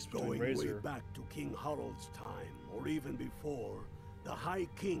space between Going Razor. way back to King Harald's time, or even before, the High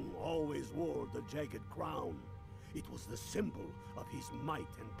King always wore the jagged crown. It was the symbol of his might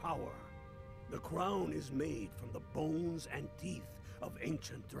and power. The crown is made from the bones and teeth of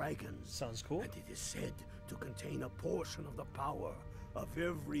ancient dragons. Sounds cool. And it is said to contain a portion of the power of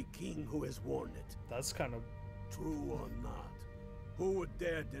every king who has worn it. That's kind of true or not. Who would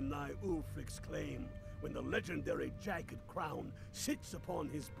dare deny Ulfric's claim when the legendary jagged crown sits upon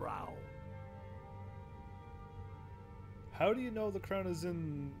his brow? How do you know the crown is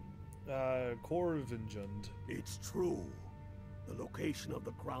in Corvinjund? It's true. The location of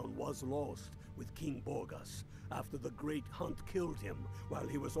the crown was lost with King Borgas after the Great Hunt killed him while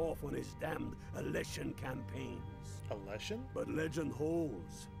he was off on his damned Alessian campaigns. Alessian? But legend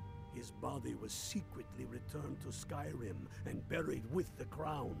holds his body was secretly returned to Skyrim and buried with the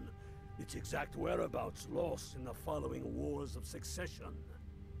crown, its exact whereabouts lost in the following Wars of Succession.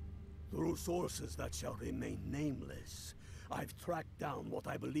 Through sources that shall remain nameless, I've tracked down what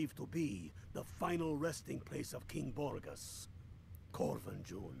I believe to be the final resting place of King Borgas,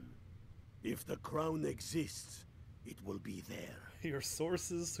 Corvinjund. If the crown exists, it will be there. Your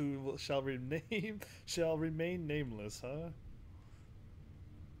sources who shall remain nameless, huh?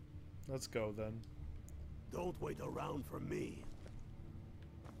 Let's go then. Don't wait around for me.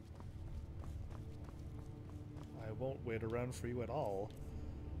 I won't wait around for you at all.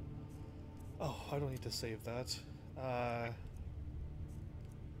 Oh, I don't need to save that.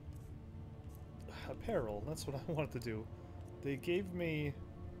 Apparel, that's what I wanted to do. They gave me...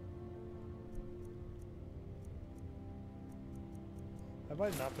 Have I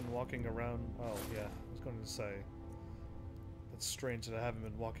not been walking around? Oh, yeah, I was going to say. That's strange that I haven't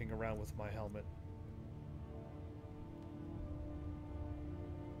been walking around with my helmet.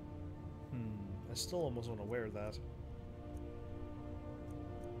 I still almost want to wear that.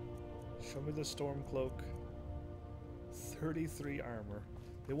 Show me the storm cloak. 33 armor.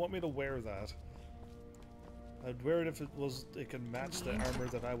 They want me to wear that. I'd wear it if it can match the armor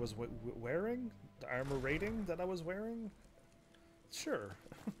that I was wearing? The armor rating that I was wearing? Sure,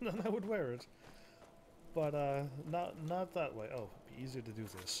 then I would wear it. But, not that way. Oh, it'd be easier to do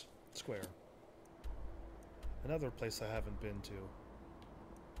this. Square. Another place I haven't been to.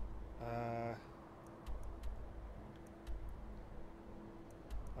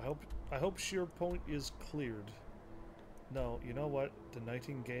 I hope Sheer Point is cleared. No, you know what? The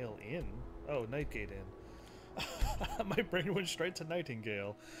Nightingale Inn? Oh, Nightgate Inn. My brain went straight to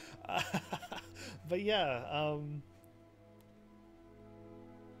Nightingale. But yeah,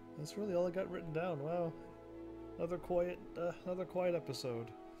 that's really all I got written down. Wow. Another quiet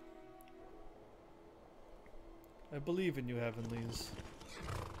episode. I believe in you, Heavenlies.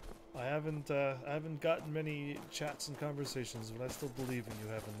 I haven't gotten many chats and conversations, but I still believe in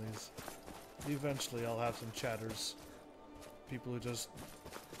you, Heavenlies. Eventually, I'll have some chatters. People who just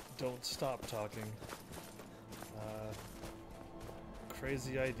don't stop talking.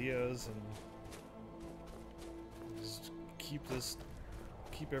 Crazy ideas and just keep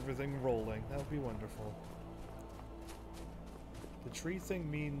everything rolling. That would be wonderful. The tree thing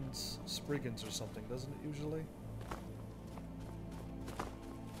means Spriggans or something, doesn't it usually?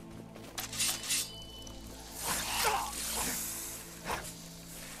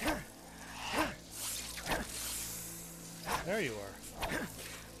 There you are.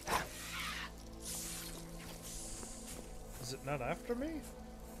 Is it not after me?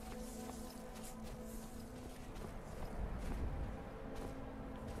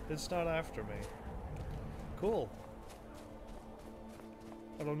 It's not after me. Cool.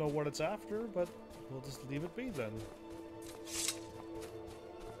 I don't know what it's after, but we'll just leave it be then.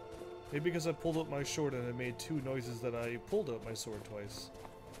 Maybe because I pulled out my sword and it made two noises that I pulled out my sword twice.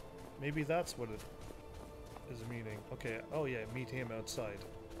 Maybe that's what it is meaning. Okay, oh yeah, meet him outside.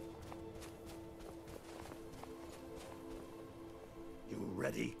 You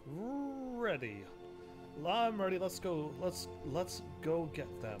ready? Ready. I'm ready. Let's go. Let's go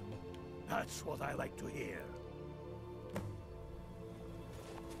get them. That's what I like to hear.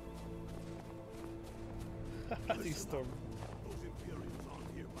 These Those Imperials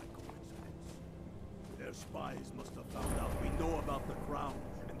aren't here by coincidence. Their spies must have found out we know about the crown,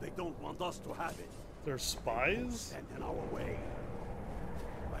 and they don't want us to have it. They're spies? Stand in our way.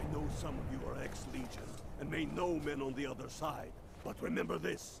 I know some of you are ex-Legion, and may know men on the other side. But remember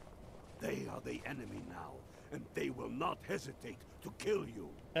this. They are the enemy now, and they will not hesitate to kill you.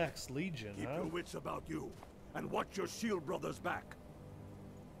 Ex-Legion, Keep huh? your wits about you, and watch your shield brothers back.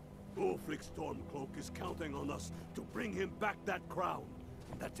 Ulfric Stormcloak is counting on us to bring him back that crown.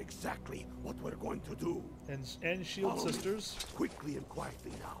 And that's exactly what we're going to do. And Shield Follow me, Sisters. quickly and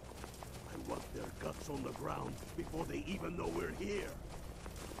quietly now. I want their guts on the ground before they even know we're here.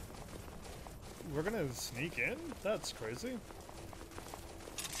 We're gonna sneak in? That's crazy.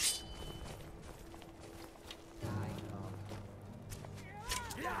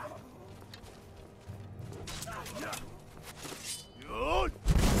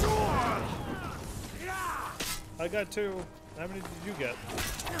 I got 2. How many did you get?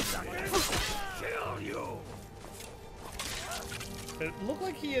 Kill you! It looked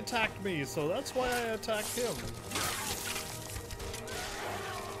like he attacked me, so that's why I attacked him.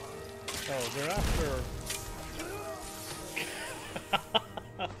 Oh, they're after...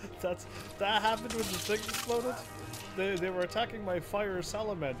 that happened when the thing exploded? They were attacking my fire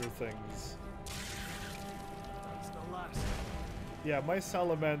salamander things. That's the last. Yeah, my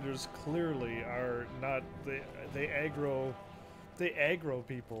salamanders clearly are not... They aggro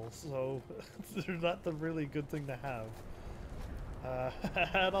people, so they're not the really good thing to have.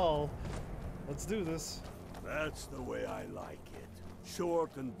 At all. Let's do this. That's the way I like it.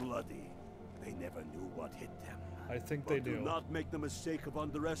 Short and bloody. They never knew what hit them. I think they do. Do not make the mistake of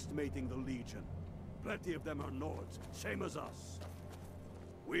underestimating the Legion. Plenty of them are Nords, same as us.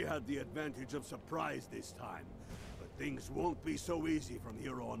 We had the advantage of surprise this time, but things won't be so easy from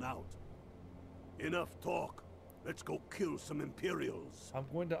here on out. Enough talk. Let's go kill some Imperials. I'm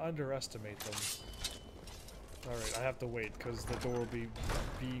going to underestimate them. Alright, I have to wait, because the door will be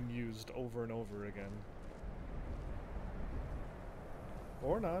being used over and over again.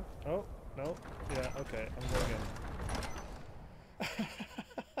 Or not. Oh, no. Yeah, okay, I'm going in.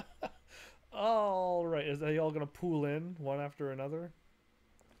 Alright, is they all gonna pool in, one after another?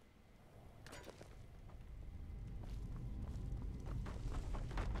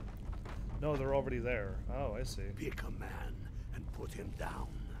 No, they're already there. Oh, I see. Pick a man and put him down.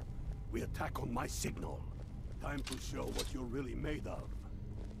 We attack on my signal. Time to show what you're really made of.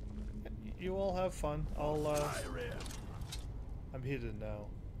 You all have fun. Skyrim. I'm hidden now.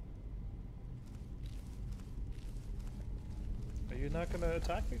 Are you not gonna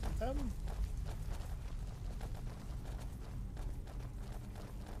attack them? Found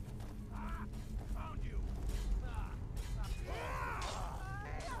you.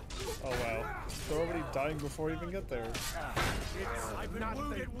 Oh wow. They're already dying before we even get there. I've been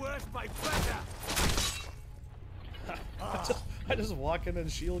wounded worse by pressure. I just walk in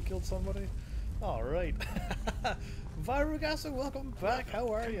and shield killed somebody? Alright. Virugasa, welcome back. How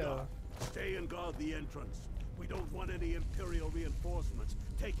are you? Stay and guard the entrance. We don't want any Imperial reinforcements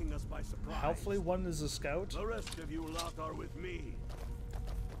taking us by surprise. Hopefully one is a scout. The rest of you lot are with me.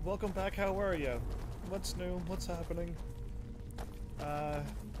 Welcome back. How are you? What's new? What's happening? I'm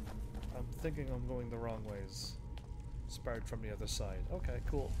thinking I'm going the wrong ways. Sparred from the other side. Okay,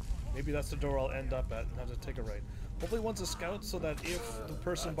 cool. Maybe that's the door I'll end up at and have to take a right. Hopefully one's a scout so that if the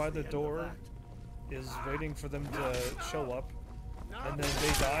person by the door is waiting for them to show up and then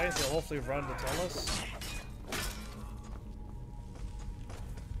they die, they'll hopefully run to tell us.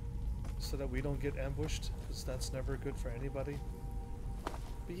 So that we don't get ambushed, because that's never good for anybody.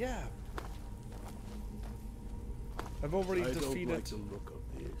 But yeah. I've already defeated... I don't like the look of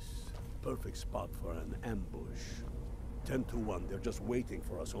this. Perfect spot for an ambush. 10 to 1, they're just waiting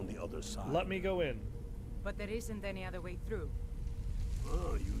for us on the other side. Let me go in. But there isn't any other way through.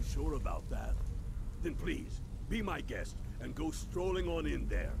 Oh, you sure about that? Then please, be my guest and go strolling on in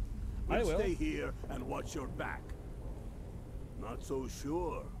there. I will. Stay here and watch your back. Not so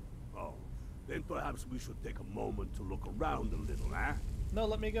sure. Oh, then perhaps we should take a moment to look around a little, eh? No,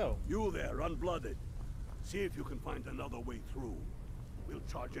 let me go. You there, unblooded. See if you can find another way through. We'll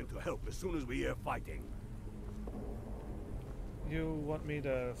charge in to help as soon as we hear fighting. You want me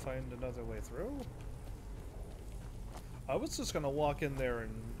to find another way through? I was just gonna walk in there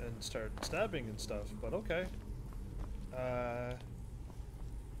and start stabbing and stuff, but okay. I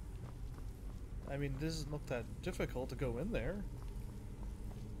mean, this doesn't look that difficult to go in there.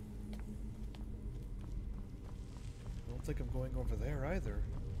 I don't think I'm going over there either.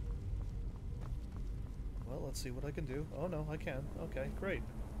 Well, let's see what I can do. Oh no, I can. Okay, great.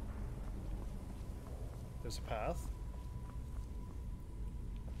 There's a path.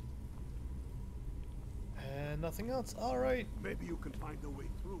 And nothing else. Alright. Maybe you can find a way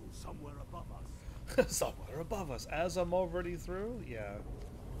through somewhere above us. Somewhere above us. As I'm already through? Yeah.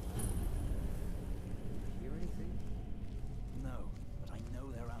 Hear anything? No, but I know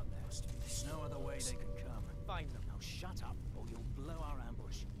they're out there. shut up, or you'll blow our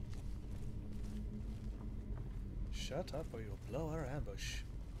ambush. Shut up or you'll blow our ambush.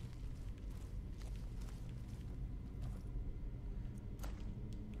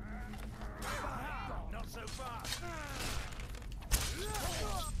 Not so fast.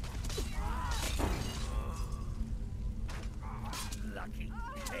 Lucky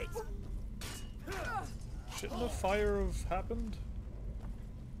pig. Shouldn't a fire have happened?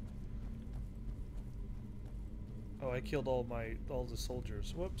 Oh, I killed all the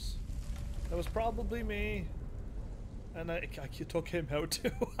soldiers. Whoops. That was probably me. And I took him out too.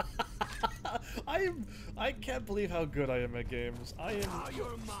 I can't believe how good I am at games.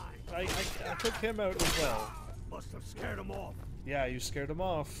 You're mine. I took him out as well. Must have scared him off. Yeah, you scared him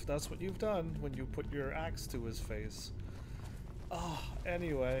off. That's what you've done when you put your axe to his face. Oh,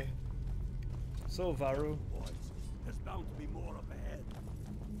 anyway. So, Varu. Boys, there's bound to be more up ahead.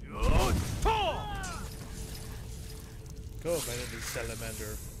 Go, my little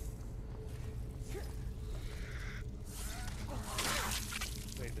salamander.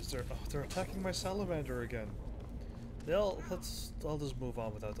 Wait, is there... Oh, they're attacking my salamander again. I'll just move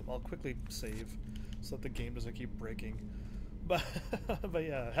on without them. I'll quickly save so that the game doesn't keep breaking. But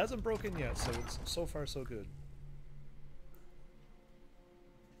yeah, it hasn't broken yet, so it's so far so good.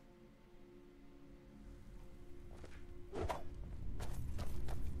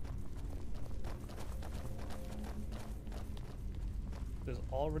 There's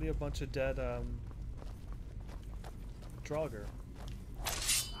already a bunch of dead Draugr.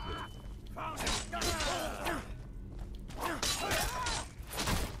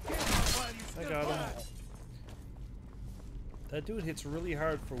 I got him. That dude hits really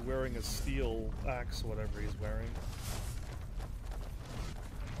hard for wearing a steel axe, whatever he's wearing.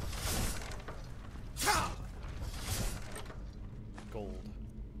 Gold.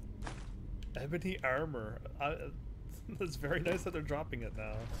 Ebony armor. It's very nice that they're dropping it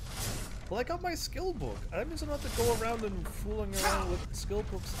now. Well, I got my skill book. That means I don't have to go around and fooling around with skill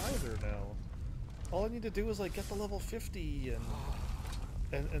books either now. All I need to do is like get the level 50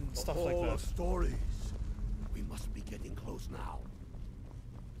 and stuff like that. Stories. We must be getting close now.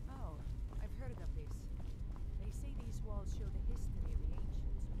 Oh, I've heard of this. They say these walls show the history of the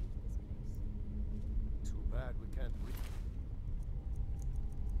ancients who lived this place. Too bad we can't read.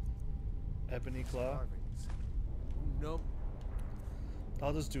 Ebony claw. Carvings. No.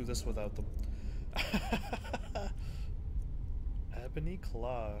 I'll just do this without them. Ebony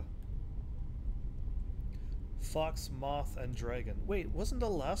claw. Fox, moth, and dragon. Wait, wasn't the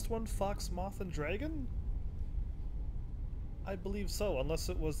last one fox, moth, and dragon? I believe so, unless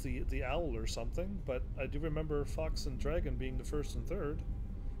it was the owl or something, but I do remember fox and dragon being the first and third.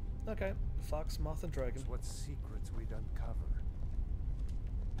 Okay, fox, moth, and dragon. What secrets we'd uncover.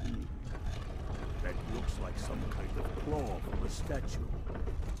 That looks like some kind of claw from a statue.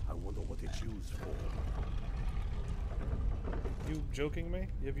 I wonder what it's used for. You joking me?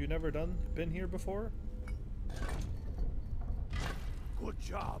 Have you never been here before? Good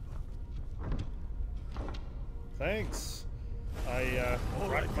job. Thanks. I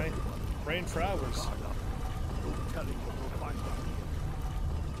racked my brain for hours. No telling what we'll find out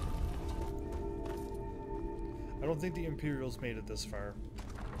here. I don't think the Imperials made it this far.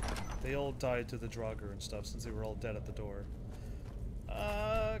 They all died to the Draugr and stuff since they were all dead at the door.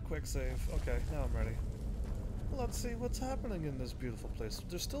 Quick save. Okay, now I'm ready. Let's see what's happening in this beautiful place.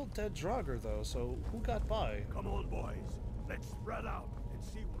 There's still dead Draugr though, so who got by? Come on, boys. Let's spread out and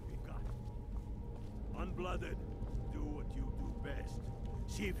see what we've got. Unblooded, do what you do best.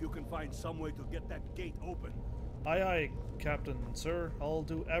 See if you can find some way to get that gate open. Aye aye, Captain, sir. I'll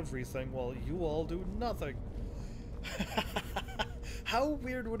do everything while you all do nothing. How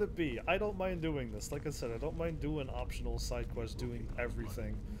weird would it be? I don't mind doing this. Like I said, I don't mind doing optional side quests, doing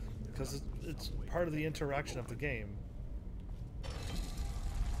everything. Because it's part of the interaction of the game.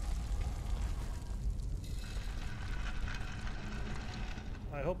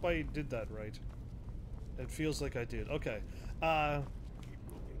 I hope I did that right. It feels like I did. Okay.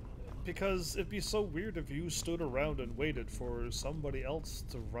 Because it'd be so weird if you stood around and waited for somebody else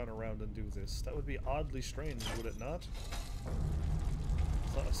to run around and do this. That would be oddly strange, would it not?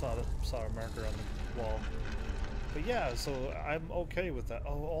 I saw a marker on the wall. But yeah, so I'm okay with that.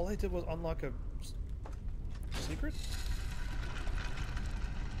 Oh, all I did was unlock a secret?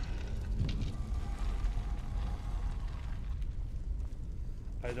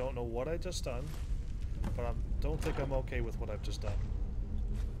 I don't know what I just done, but I don't think I'm okay with what I've just done.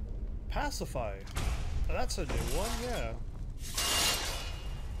 Pacify. That's a new one, yeah.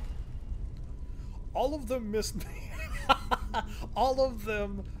 All of them missed me. All of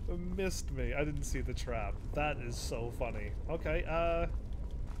them missed me. I didn't see the trap. That is so funny. Okay,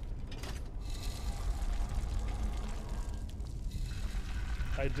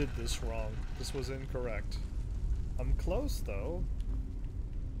 I did this wrong. This was incorrect. I'm close, though,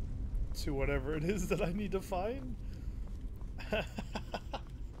 to whatever it is that I need to find.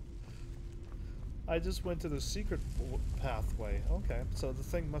 I just went to the secret pathway. Okay, so the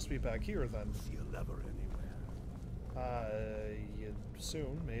thing must be back here then. See a lever anywhere?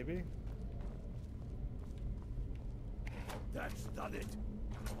 Soon, maybe. That's done it.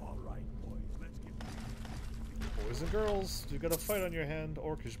 All right, boys, let's get. Boys and girls, you got a fight on your hand.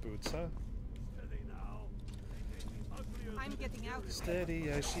 Orcish boots, huh? Steady now. I'm getting out. Steady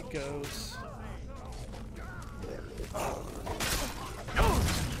as she goes.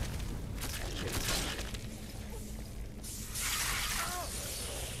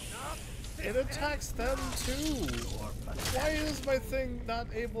 It attacks them too! Why is my thing not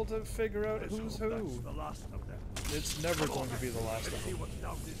able to figure out who's who? It's never going to be the last of them.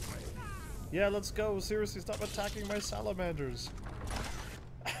 Yeah, let's go. Seriously, stop attacking my salamanders.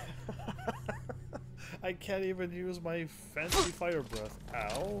 I can't even use my fancy fire breath.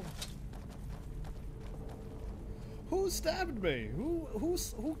 Ow. Who stabbed me?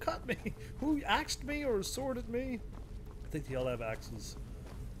 Who cut me? Who axed me or sworded me? I think they all have axes.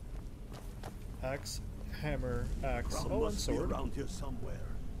 Axe, hammer, axe, oh, and sword. Be around here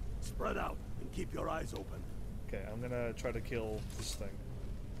somewhere. Spread out and keep your eyes open. Okay, I'm gonna try to kill this thing.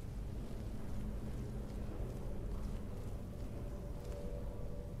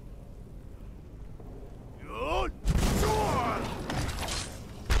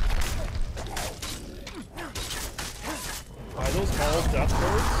 Are those all death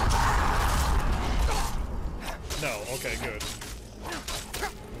birds? No, okay, good.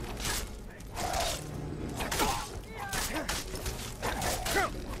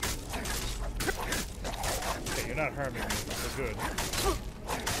 Okay, you're not harming me, so good.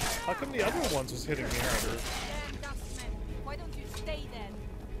 How come the other ones was hitting me harder? Why don't you stay then?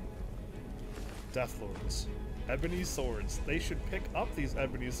 Deathlords. Ebony swords. They should pick up these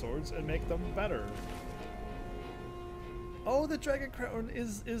ebony swords and make them better. Oh, the dragon crown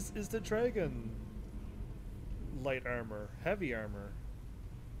is the dragon. Light armor. Heavy armor.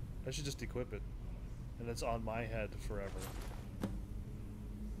 I should just equip it. And it's on my head forever.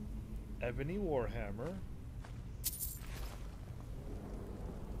 Ebony warhammer.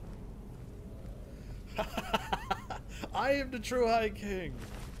 I am the true High King.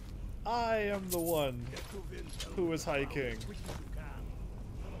 I am the one who is High King.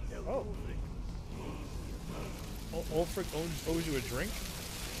 Oh. Ulfric owes you a drink?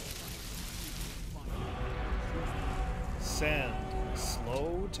 Sand.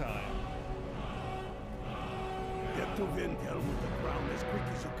 Slow time. Get to Vindel with the crown as quick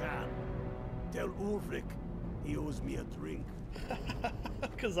as you can. Tell Ulfric he owes me a drink.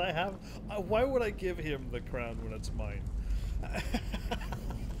 Because I have... why would I give him the crown when it's mine?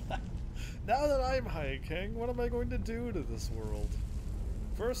 Now that I'm High King, what am I going to do to this world?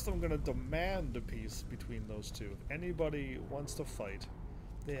 First, I'm going to demand a peace between those two. If anybody wants to fight,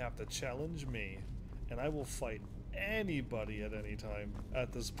 they have to challenge me. And I will fight anybody at any time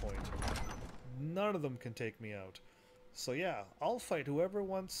at this point. None of them can take me out. So yeah, I'll fight whoever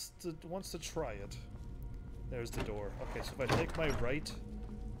wants to try it. There's the door. Okay, so if I take my right,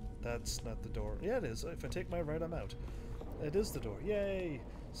 that's not the door. Yeah, it is. If I take my right, I'm out. It is the door. Yay!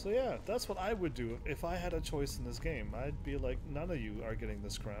 So yeah, that's what I would do if I had a choice in this game. I'd be like, none of you are getting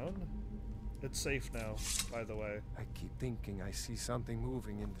this crown. It's safe now, by the way. I keep thinking I see something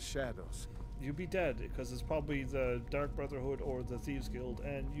moving in the shadows. You'd be dead, because it's probably the Dark Brotherhood or the Thieves Guild,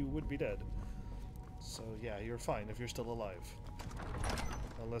 and you would be dead. So yeah, you're fine if you're still alive.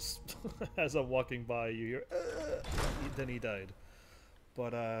 Unless, as I'm walking by, you hear, then he died.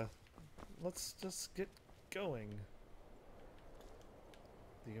 But, let's just get going.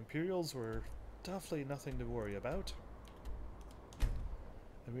 The Imperials were definitely nothing to worry about.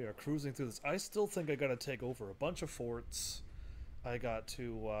 And we are cruising through this. I still think I gotta take over a bunch of forts. I got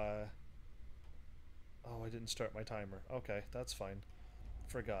to, oh, I didn't start my timer. Okay, that's fine.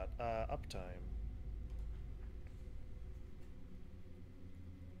 Forgot. Uptime.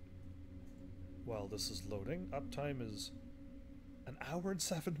 While this is loading, uptime is an hour and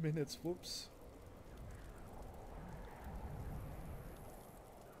 7 minutes. Whoops.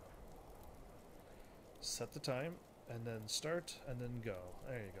 Set the time, and then start, and then go.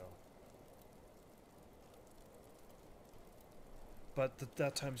 There you go. But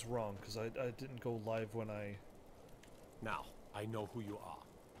that time's wrong, because I didn't go live when I... Now, I know who you are,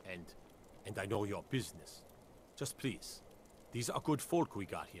 and I know your business. Just please, These are good folk we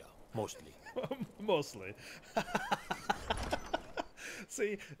got here, mostly. Mostly.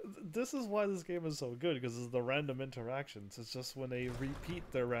 See, this is why this game is so good, because it's the random interactions. It's just when they repeat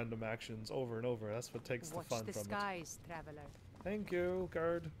their random actions over and over. That's what takes the fun Watch the from skies, traveler. Thank you,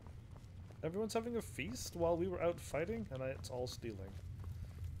 guard. Everyone's having a feast while we were out fighting, and it's all stealing.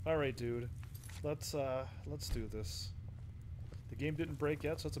 Alright, dude. Let's do this. The game didn't break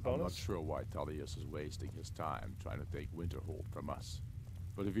yet, so it's a bonus. I'm not sure why Tullius is wasting his time trying to take Winterhold from us.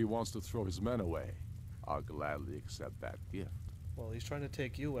 But if he wants to throw his men away, I'll gladly accept that gift. Well, he's trying to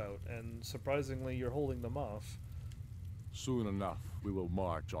take you out, and surprisingly, you're holding them off. Soon enough, we will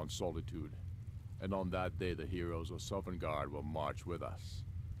march on Solitude. And on that day, the heroes of Sovngarde will march with us.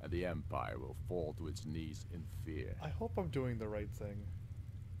 And the Empire will fall to its knees in fear. I hope I'm doing the right thing.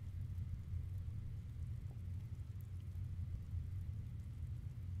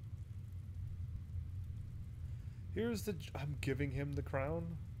 Here's the... I'm giving him the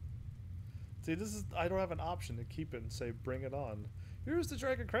crown. See, this is... I don't have an option to keep it and say, bring it on. Here's the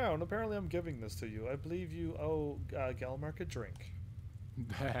dragon crown. Apparently I'm giving this to you. I believe you owe Galmark a drink.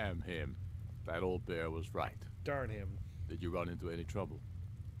 Damn him. That old bear was right. Darn him. Did you run into any trouble?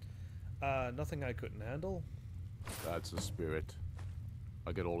 Nothing I couldn't handle. That's the spirit.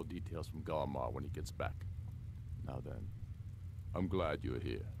 I'll get all the details from Galmar when he gets back. Now then, I'm glad you're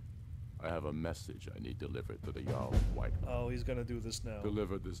here. I have a message I need delivered to the Jarl of White. Oh, he's gonna do this now.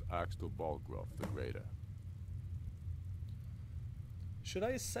 Deliver this axe to Balgruf the Greater. Should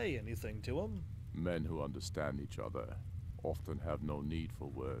I say anything to him? Men who understand each other often have no need for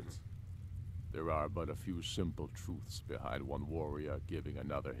words. There are but a few simple truths behind one warrior giving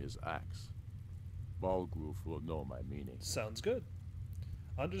another his axe. Balgruf will know my meaning. Sounds good.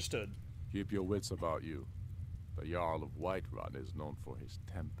 Understood. Keep your wits about you. The Jarl of Whiterun is known for his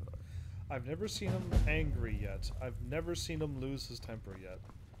temper. I've never seen him angry yet. I've never seen him lose his temper yet.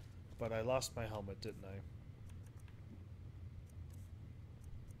 But I lost my helmet, didn't I?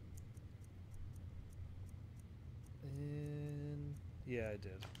 And... yeah, I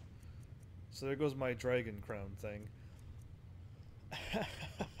did. So there goes my dragon crown thing.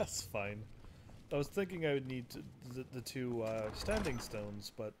 That's fine. I was thinking I would need the two standing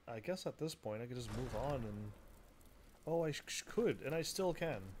stones, but I guess at this point I could just move on and... oh, I could, and I still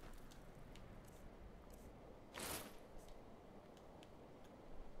can.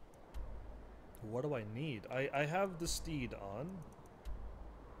 What do I need? I have the steed on.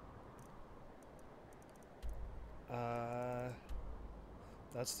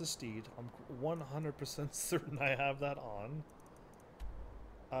 That's the steed. I'm 100% certain I have that on.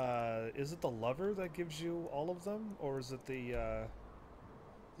 Is it the lover that gives you all of them, or is it the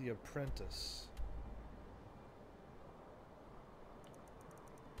apprentice?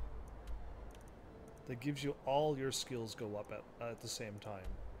 That gives you all your skills go up at the same time.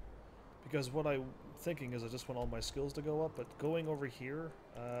 Because what I'm thinking is I just want all my skills to go up, but going over here,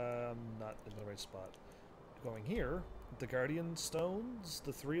 I'm not in the right spot. Going here, the Guardian Stones,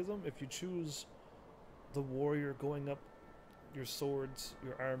 the 3 of them, if you choose the warrior, going up, your swords,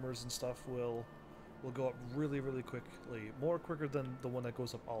 your armors and stuff will go up really, really quickly. More quicker than the one that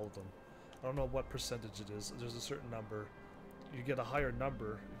goes up all of them. I don't know what percentage it is. There's a certain number. You get a higher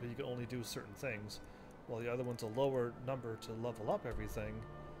number, but you can only do certain things. While the other one's a lower number to level up everything.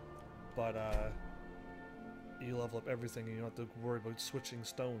 But you level up everything and you don't have to worry about switching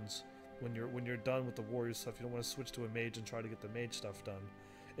stones. When you're done with the warrior stuff, you don't want to switch to a mage and try to get the mage stuff done.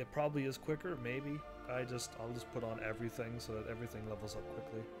 It probably is quicker, maybe. I'll just put on everything so that everything levels up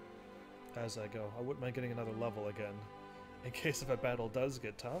quickly as I go. I wouldn't mind getting another level again, in case if a battle does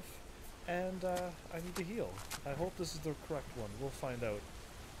get tough, and I need to heal. I hope this is the correct one. We'll find out.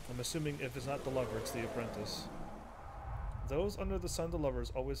 I'm assuming if it's not the lover, it's the apprentice. Those under the sun, the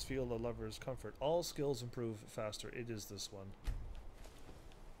lovers, always feel the lover's comfort. All skills improve faster. It is this one.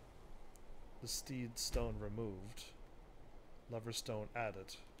 The steed stone removed. Lover stone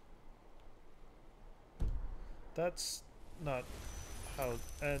added. That's not how...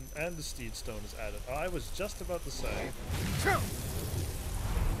 and the steed stone is added. I was just about to say...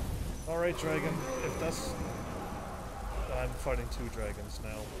 Alright, dragon. If that's... I'm fighting 2 dragons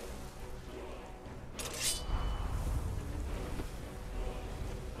now.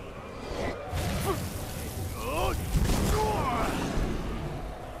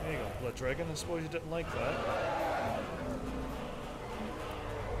 There you go, Blood Dragon. I suppose you didn't like that.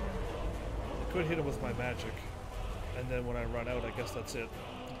 I could hit him with my magic. And then when I run out, I guess that's it.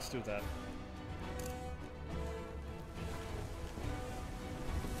 Let's do that.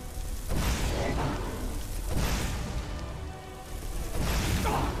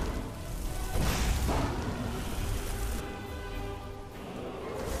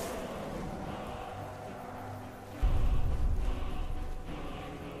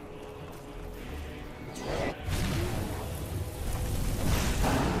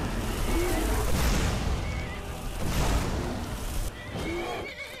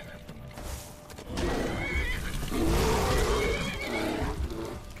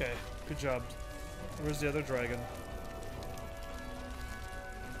 job. Where's the other dragon?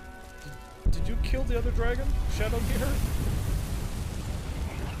 Did you kill the other dragon, Shadowgear?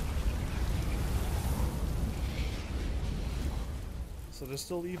 So there's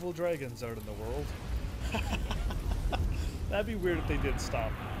still evil dragons out in the world. That'd be weird if they did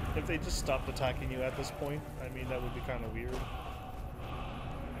stop. If they just stopped attacking you at this point, I mean, that would be kind of weird.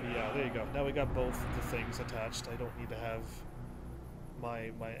 But yeah, there you go. Now we got both the things attached. I don't need to have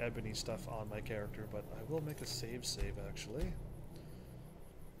my ebony stuff on my character, but I will make a save actually.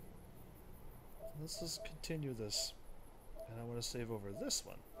 Let's just continue this. And I want to save over this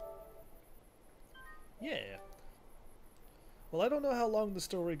one. Yeah. Well, I don't know how long the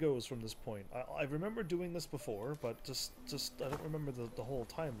story goes from this point. I remember doing this before, but just I don't remember the whole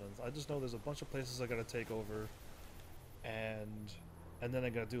time length. I just know there's a bunch of places I gotta take over, and then I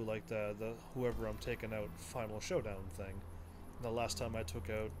gotta do like the whoever I'm taking out final showdown thing. And the last time I took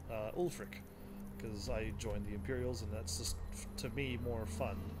out Ulfric, because I joined the Imperials, and that's just to me more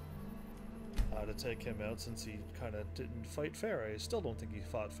fun to take him out since he kind of didn't fight fair. I still don't think he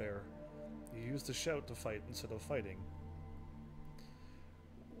fought fair. He used the shout to fight instead of fighting.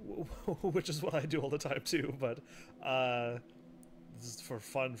 Which is what I do all the time too, but this is for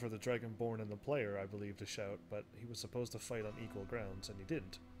fun for the Dragonborn and the player, I believe, to shout, but he was supposed to fight on equal grounds, and he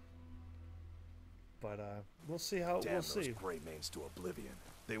didn't. But we'll see how Damn we'll see. Those Greymanes to oblivion.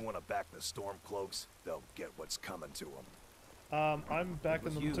 They want to back the Stormcloaks, they'll get what's coming to them. I'm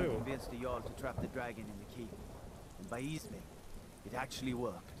backing them You too. convinced the Jarl to trap the dragon in the keep. And by Ysmir, it actually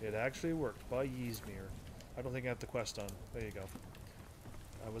worked. It actually worked by Ysmir. I don't think I have the quest on. There you go.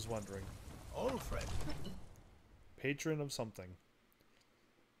 I was wondering. Ulfric! Patron of something.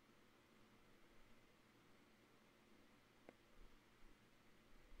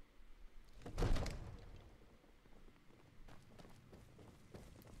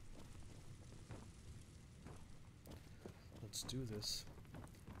 Let's do this.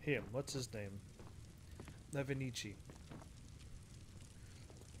 Him, what's his name? Nevenici.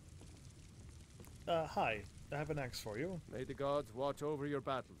 Hi. I have an axe for you. May the gods watch over your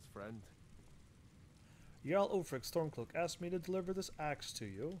battles, friend. Jarl Ulfric Stormcloak asked me to deliver this axe to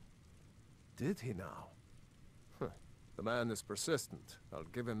you. Did he now? The man is persistent. I'll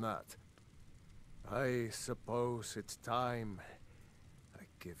give him that. I suppose it's time I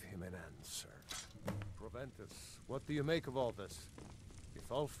give him an answer. Proventus, what do you make of all this? If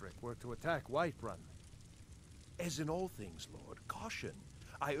Ulfric were to attack Whiterun... As in all things, Lord, caution.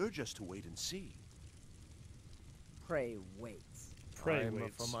 I urge us to wait and see. Prey waits. Prey I'm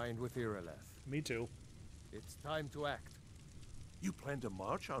waits. of a mind with Irileth. Me too. It's time to act. You plan to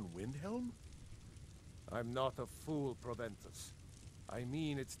march on Windhelm? I'm not a fool, Proventus. I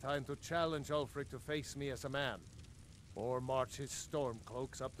mean it's time to challenge Ulfric to face me as a man. Or march his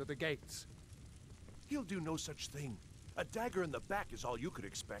Stormcloaks up to the gates. He'll do no such thing. A dagger in the back is all you could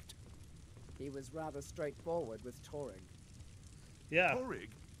expect. He was rather straightforward with Torrig. Yeah. Torrig?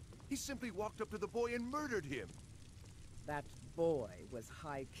 He simply walked up to the boy and murdered him. That boy was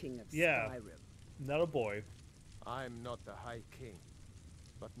High King of Yeah. Skyrim. Not a boy. I'm not the High King.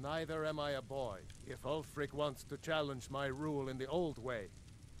 But neither am I a boy. If Ulfric wants to challenge my rule in the old way,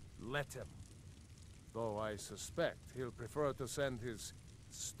 let him. Though I suspect he'll prefer to send his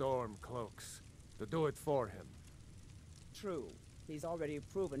Stormcloaks to do it for him. True. He's already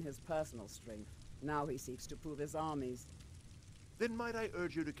proven his personal strength. Now he seeks to prove his armies. Then might I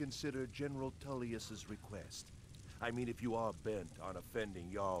urge you to consider General Tullius's request? I mean, if you are bent on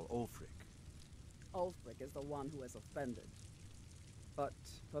offending Jarl Ulfric. Ulfric is the one who has offended. But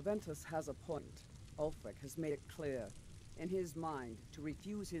Proventus has a point. Ulfric has made it clear. In his mind, to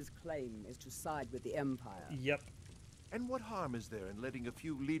refuse his claim is to side with the Empire. Yep. And what harm is there in letting a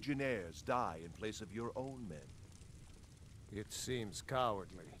few legionnaires die in place of your own men? It seems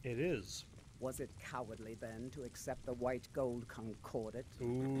cowardly. It is. Was it cowardly then to accept the white gold concordat?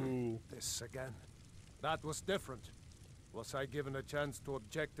 Ooh. This again. That was different. Was I given a chance to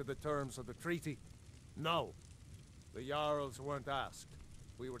object to the terms of the treaty? No. The Jarls weren't asked.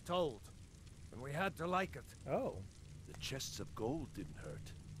 We were told. And we had to like it. Oh. The chests of gold didn't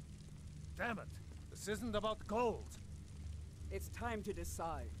hurt. Damn it. This isn't about gold. It's time to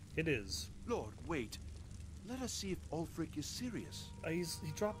decide. It is. Lord, wait. Let us see if Ulfric is serious.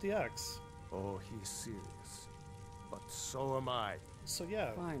 He dropped the axe. Oh, he's serious. But so am I. So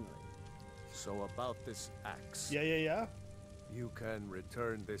yeah. Finally. So about this axe. Yeah. You can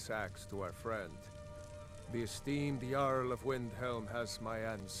return this axe to our friend. The esteemed Jarl of Windhelm has my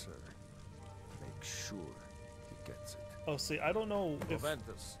answer. Make sure he gets it. Oh, see, I don't know if...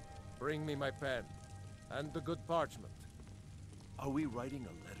 Proventus, bring me my pen. And the good parchment. Are we writing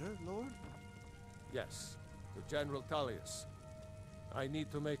a letter? letter, Lord? Yes, to General Tullius. I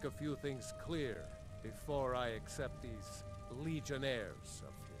need to make a few things clear before I accept these legionnaires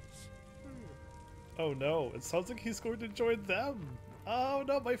of his. Oh no, it sounds like he's going to join them. Oh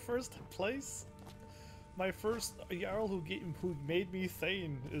no, my first place. My first Jarl who made me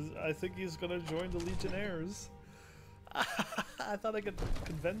Thane is. I think he's gonna join the Legionnaires. I thought I could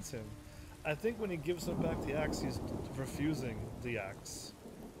convince him. I think when he gives him back the axe, he's refusing the axe.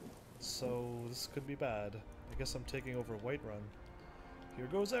 So this could be bad. I guess I'm taking over Whiterun. Here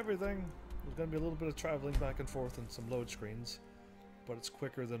goes everything. There's gonna be a little bit of traveling back and forth and some load screens, but it's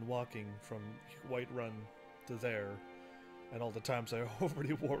quicker than walking from Whiterun to there. And all the times I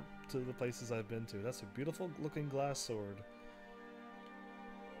already warped to the places I've been to. That's a beautiful looking glass sword.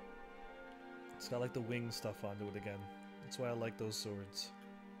 It's got like the wing stuff onto it again. That's why I like those swords.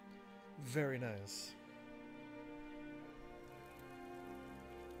 Very nice.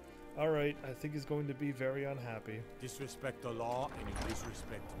 Alright, I think he's going to be very unhappy. Disrespect the law and you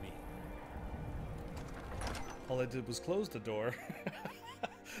disrespect me. All I did was close the door.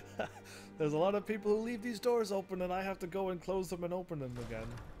 There's a lot of people who leave these doors open and I have to go and close them and open them again.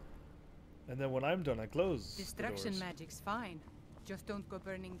 And then when I'm done, I close Destruction the doors. magic's fine. Just don't go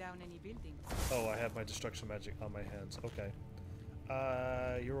burning down any buildings. Oh, I have my destruction magic on my hands. Okay.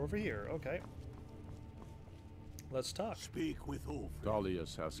 You're over here. Okay. Let's talk. Speak with Ulfric.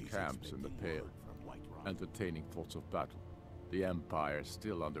 Tullius has camps in the Pale, entertaining thoughts of battle. The Empire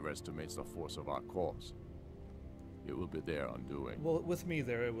still underestimates the force of our cause. It will be their undoing. Well, with me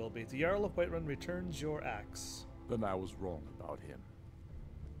there it will be. The Jarl of Whiterun returns your axe. Then I was wrong about him.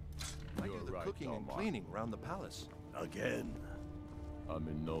 I do the cooking and cleaning around the palace. Again. I'm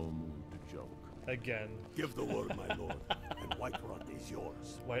in no mood to joke. Again. Give the word, my lord, and Whiterun is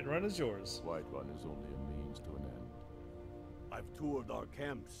yours. Whiterun is yours. Whiterun is only a means to an end. I've toured our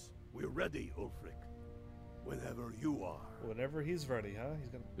camps. We're ready, Ulfric. Whenever you are. Whenever he's ready, huh? He's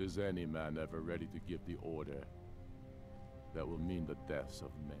gonna... Is any man ever ready to give the order that will mean the deaths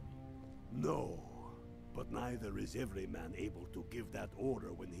of many? No, but neither is every man able to give that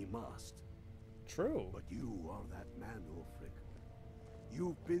order when he must. True. But you are that man, Ulfric.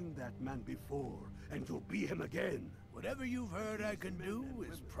 You've been that man before, and you'll be him again. Whatever you've heard I can do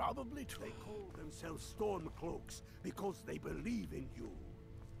is probably true. They call themselves Stormcloaks because they believe in you.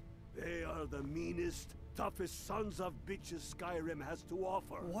 They are the meanest, toughest sons of bitches Skyrim has to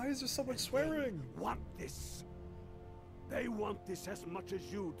offer. Why is there so much swearing? They want this. They want this as much as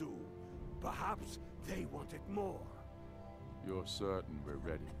you do. Perhaps they want it more. You're certain we're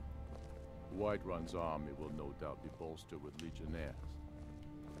ready? Whiterun's army will no doubt be bolstered with legionnaires.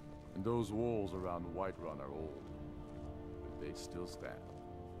 And those walls around Whiterun are old, but they still stand.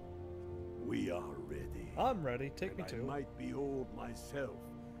 We are ready. I'm ready. Take me I to. might be old myself,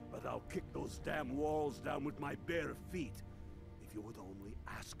 but I'll kick those damn walls down with my bare feet. If you would only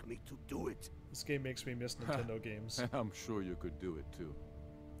ask me to do it. This game makes me miss Nintendo games. I'm sure you could do it too.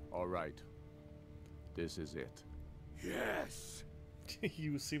 All right. This is it. Yes.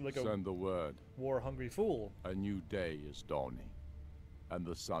 You seem like Send the word. War-hungry fool. A new day is dawning, and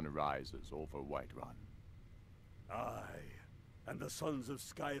the sun rises over Whiterun. Aye, and the sons of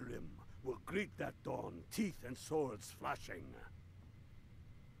Skyrim will greet that dawn, teeth and swords flashing.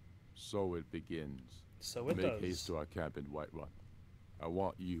 So it begins. So it Make does. haste to our camp in Whiterun. I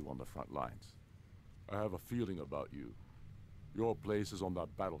want you on the front lines. I have a feeling about you. Your place is on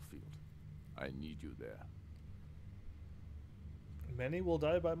that battlefield. I need you there. Many will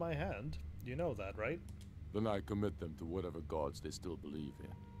die by my hand. You know that, right? Then I commit them to whatever gods they still believe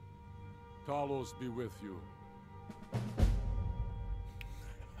in. Talos be with you.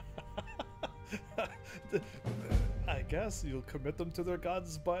 I guess you'll commit them to their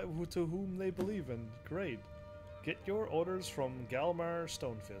gods to whom they believe in. Great. Get your orders from Galmar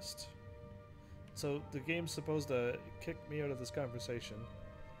Stonefist. So the game's supposed to kick me out of this conversation.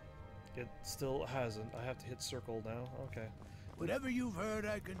 It still hasn't. I have to hit circle now. Okay. Whatever you've heard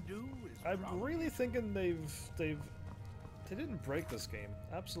I can do is I'm really thinking they didn't break this game.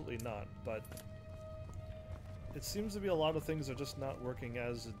 Absolutely not. But it seems to be a lot of things are just not working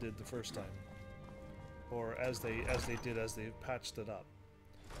as it did the first time, or as they patched it up.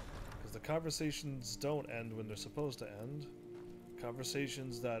 Because the conversations don't end when they're supposed to end.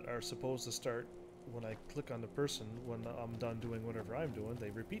 Conversations that are supposed to start when I click on the person when I'm done doing whatever I'm doing,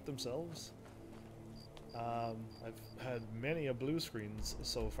 they repeat themselves. I've had many a blue screens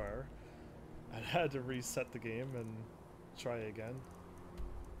so far. I had to reset the game and try again.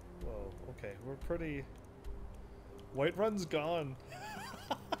 Whoa, okay, we're pretty... Whiterun's gone.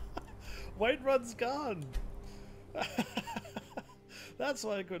 Whiterun's gone. That's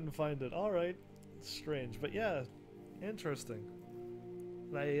why I couldn't find it. Alright. Strange. But yeah, interesting.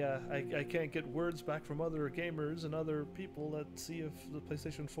 I can't get words back from other gamers and other people that see if the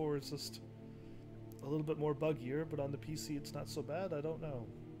PlayStation 4 is just a little bit more buggier, but on the PC it's not so bad. I don't know.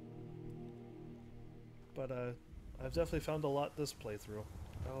 But I've definitely found a lot this playthrough.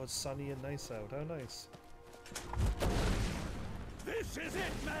 Oh, it's sunny and nice out. How nice. This is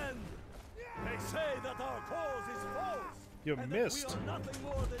it, men! They say that our cause is false. You and missed. That we are nothing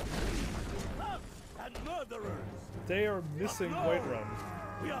more than thieves, thugs, and murderers. They are missing no, Whiterun.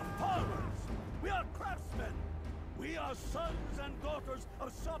 We are farmers. We are craftsmen. We are sons and daughters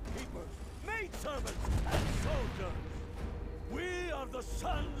of shopkeepers, maidservants, and soldiers. We are the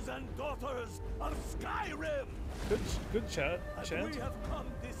sons and daughters of Skyrim. Good chant. And we have come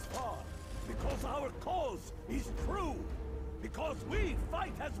this far because our cause is true, because we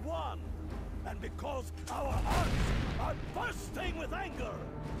fight as one, and because our hearts are bursting with anger.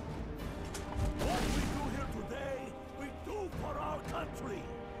 What we do here today, we do for our country,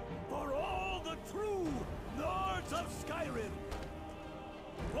 for all the true Lords of Skyrim.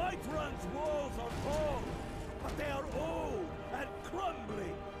 Whiterun's walls are tall, but they are old and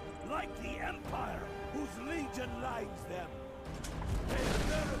crumbling, like the Empire whose legion lines them. They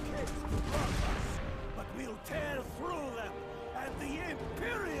barricades to block us, but we'll tear through them, and the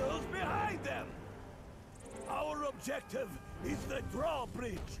Imperials behind them. Our objective is the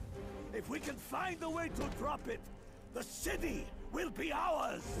drawbridge. If we can find a way to drop it, the city will be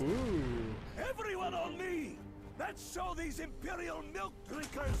ours. Ooh. Everyone on me! Let's show these Imperial milk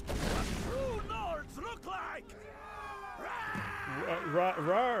drinkers what true Lords look like!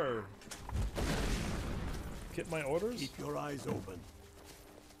 Rawr! Get my orders? Keep your eyes open.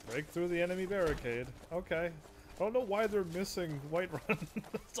 Break through the enemy barricade. Okay. I don't know why they're missing Whiterun.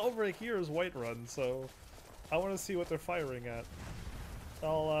 It's over here is Whiterun, so I want to see what they're firing at.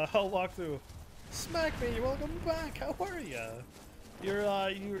 I'll walk through. Smack me! Welcome back. How are ya?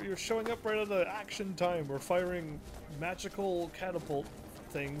 You're showing up right at the action time. We're firing magical catapult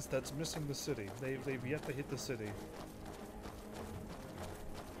things that's missing the city. They've yet to hit the city.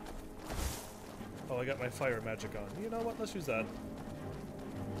 Oh, I got my fire magic on. You know what? Let's use that.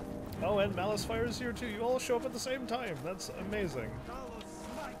 Oh, and Malice Fire is here too. You all show up at the same time. That's amazing.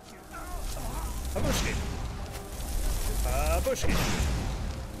 Abushki. Abushki.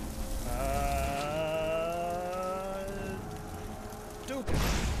 Dukin.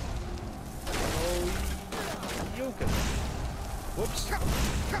 Oh, Yukin. Whoops.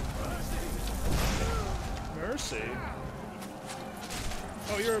 Mercy.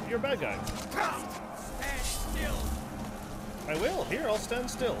 Oh, you're a bad guy. Stand still. I will. Here, I'll stand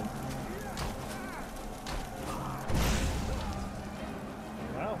still.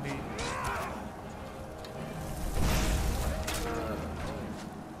 Wow, he...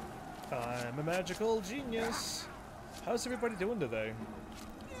 I'm a magical genius. How's everybody doing today?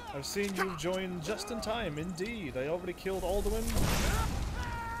 I've seen you've joined just in time, indeed. I already killed Alduin.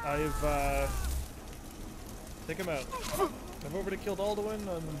 Take him out. I've already killed Alduin.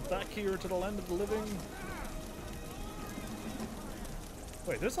 I'm back here to the land of the living.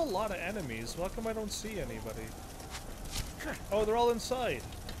 Wait, there's a lot of enemies. How come I don't see anybody? Oh, they're all inside.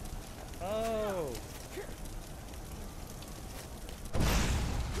 Oh.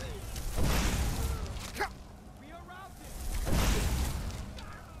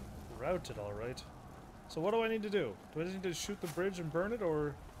 Routed, alright. So what do I need to do? Do I just need to shoot the bridge and burn it,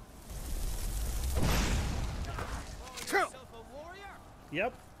 or...?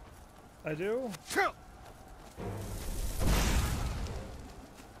 Yep. I do.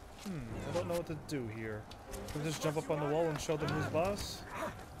 I don't know what to do here. Can I just jump up on the wall and show them who's boss?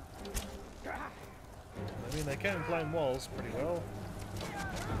 I mean, I can climb walls pretty well.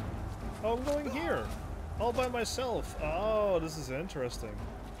 Oh, I'm going here! All by myself! Oh, this is interesting.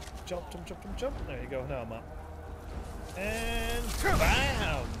 Jump, jump, jump, jump, jump. There you go, now I'm up. And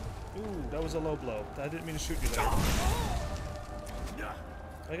BAM! Ooh, that was a low blow. I didn't mean to shoot you there.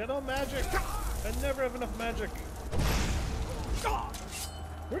 I got no magic! I never have enough magic.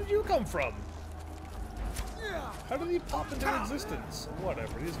 Where did you come from? How did he pop into existence?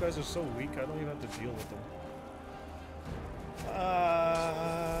 Whatever, these guys are so weak, I don't even have to deal with them.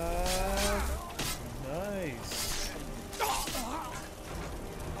 Nice.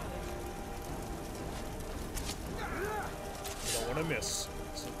 Don't want to miss.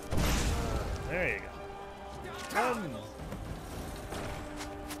 There you go. Done.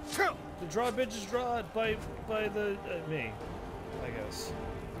 The drawbridge is drawn by the me, I guess.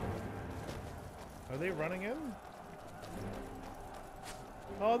 Are they running in?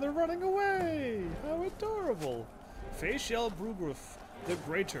 Oh, they're running away! How adorable! Facial Brugruf. The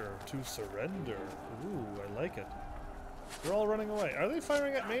greater to surrender. Ooh, I like it. They're all running away. Are they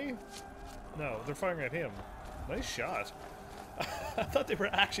firing at me? No, they're firing at him. Nice shot. I thought they were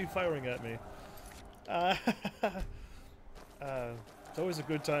actually firing at me. It's always a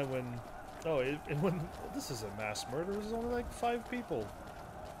good time when... Oh, when this is a mass murder. There's only like 5 people.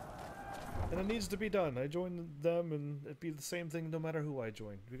 And it needs to be done. I join them and it'd be the same thing no matter who I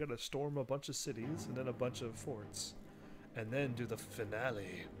join. We gotta storm a bunch of cities and then a bunch of forts. And then do the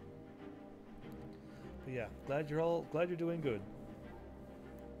finale. But yeah, glad you're doing good.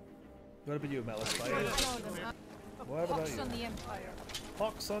 What about you, Malice Fire? What about you? Hawks on the Empire.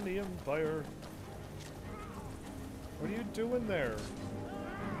 Hawks on the Empire. What are you doing there?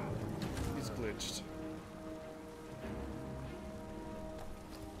 He's glitched.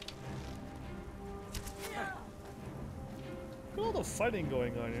 Look at all the fighting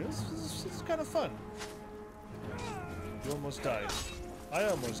going on here. This is kind of fun. You almost died. I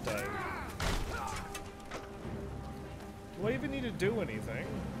almost died. Do I even need to do anything?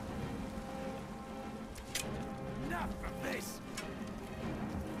 Enough of this!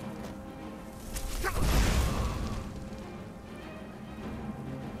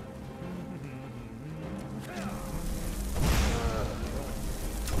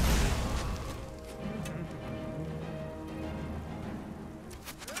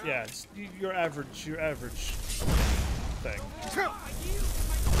 Yeah, it's your average thing.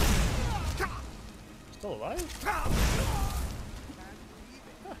 Still alive? Huh.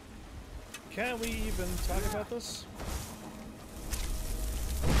 Can we even talk about this?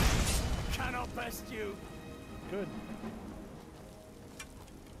 Cannot best you. Good.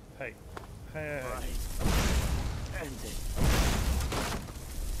 Hey. Hey. Right. End it.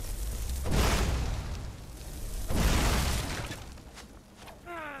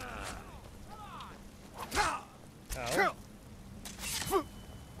 Ow.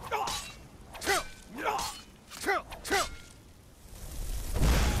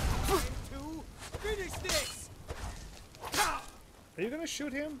 Finish this. Are you gonna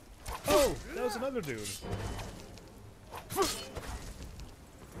shoot him? Oh, that was another dude.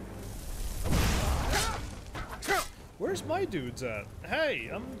 Where's my dudes at? Hey,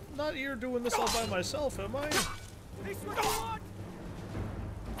 I'm not here doing this all by myself, am I? This what you want?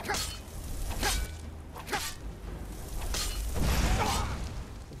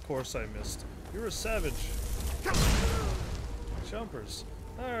 Of course I missed. You're a savage. Jumpers.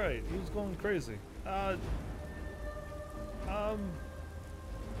 Alright, he was going crazy.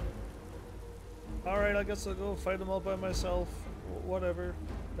 Alright, I guess I'll go fight them all by myself. Whatever.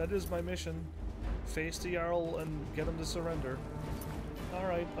 That is my mission. Face the Jarl and get him to surrender.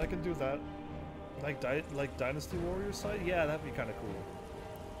 Alright, I can do that. Like Dynasty Warriors side? Yeah, that'd be kind of cool.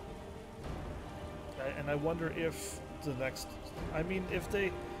 And I wonder if the next... I mean, if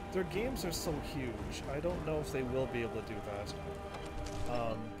they... Their games are so huge, I don't know if they will be able to do that.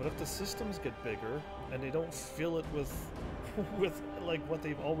 But if the systems get bigger, and they don't fill it with... with, like, what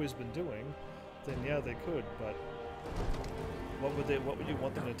they've always been doing, then yeah, they could, but... What would you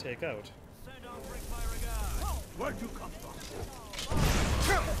want them to take out? Send Ulfric my regards. Where'd you come from?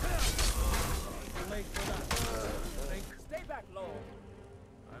 Late for that. Think. Stay back, Lord.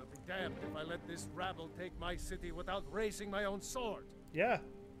 I'll be damned if I let this rabble take my city without raising my own sword. Yeah.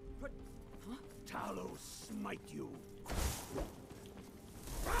 But Talos smite you.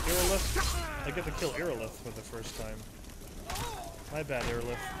 Irilith. I get to kill Irilith for the first time. My bad,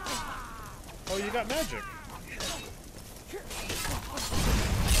 Irilith. Oh, you got magic.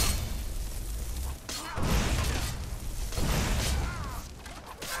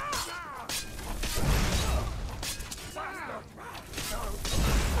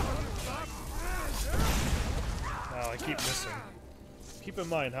 Oh, I keep missing. Keep in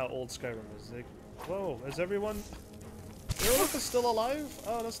mind how old Skyrim is. Like, whoa, is everyone... Irilith is still alive?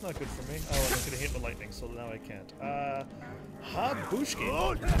 Oh, that's not good for me. Oh, and I'm gonna hit with lightning, so now I can't. Habushki.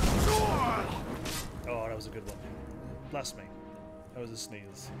 Oh, that was a good one. Bless me. That was a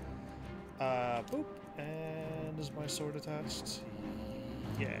sneeze. Boop. And is my sword attached?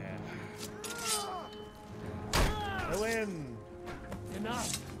 Yeah. I win!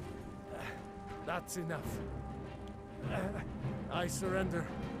 Enough. That's enough. I surrender.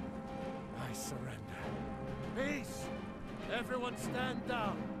 I surrender. Peace! Everyone stand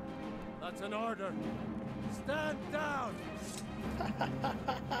down. That's an order. Stand down!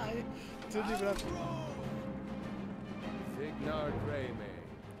 I didn't even have to... Vignar Greymane.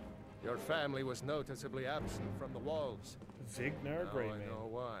 Your family was noticeably absent from the walls. Vignar Now Greymane. I know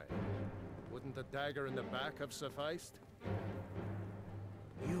why. Wouldn't the dagger in the back have sufficed?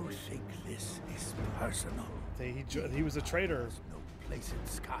 You think this is personal? He was a traitor. No place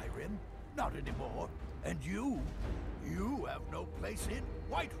in Skyrim. Not anymore. And you have no place in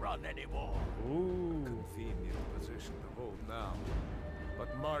Whiterun anymore. Ooh. Convenient position to hold now.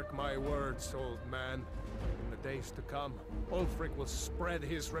 But mark my words, old man. In the days to come, Ulfric will spread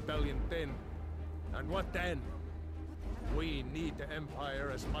his rebellion thin. And what then? We need the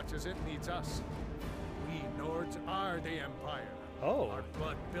Empire as much as it needs us. We Nords are the Empire. Oh. Our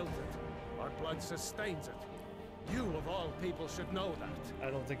blood built it. Our blood sustains it. You, of all people, should know that. I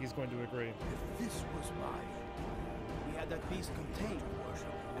don't think he's going to agree. If this was my We had that beast contained,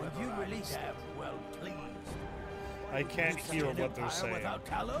 and you released it. Well pleased. I can't hear what they're saying. Without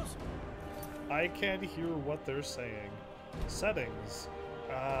Talos? I can't hear what they're saying. Settings.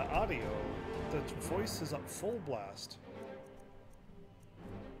 Audio. The voice is up full blast.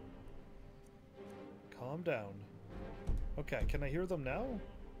 Calm down. Okay, can I hear them now?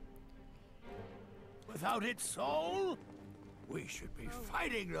 Without its soul? We should be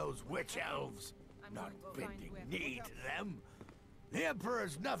fighting those witch elves, not bending knee to them. The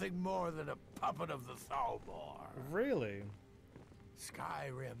Emperor's nothing more than a puppet of the Thalmor. Really?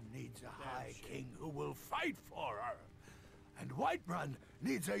 Skyrim needs a High King who will fight for her. And Whiterun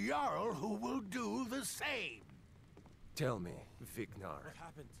needs a Jarl who will do the same. Tell me, Vignar. What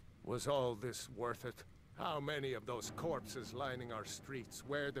happened? Was all this worth it? How many of those corpses lining our streets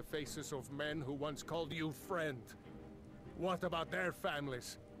wear the faces of men who once called you friend? What about their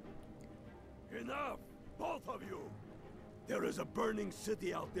families? Enough! Both of you! There is a burning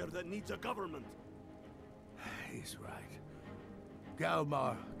city out there that needs a government. He's right.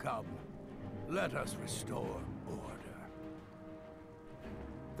 Galmar, come. Let us restore order.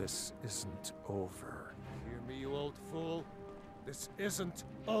 This isn't over. Hear me, you old fool? This isn't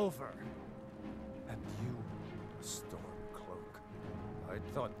over. And you, Stormcloak, I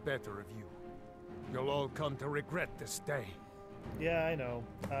thought better of you. You'll all come to regret this day. Yeah, I know.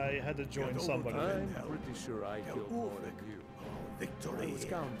 I had to join somebody. I'm pretty sure I killed more than you. Victory. I was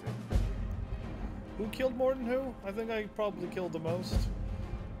counting. Who killed more than who? I think I probably killed the most.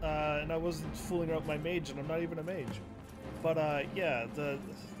 And I wasn't fooling around my mage, and I'm not even a mage. But yeah,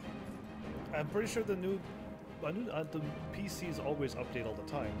 I'm pretty sure the PCs always update all the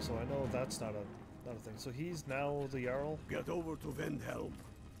time, so I know that's not a thing. So he's now the Jarl? Get over to Windhelm.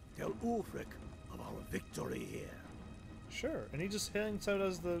 Tell Ulfric of our victory here. Sure, and he just hangs out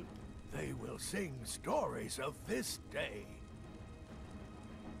as the... They will sing stories of this day.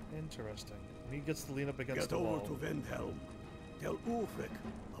 Interesting. And he gets to lean up against the Get wall. over to Windhelm. Tell Ulfric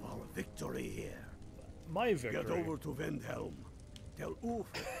of our victory here. My victory? Get over to Windhelm. Tell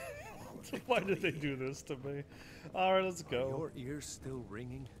Ulfric. Why did they do this to me? Alright, let's go. Are your ears still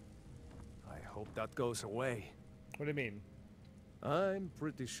ringing? I hope that goes away. What do you mean? I'm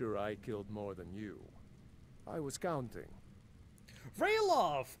pretty sure I killed more than you. I was counting.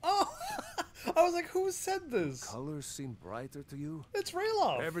 Ralof! Oh! I was like, who said this? Colors seem brighter to you? It's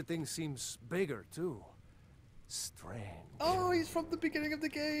Ralof! Everything seems bigger, too. Strange. Oh, he's from the beginning of the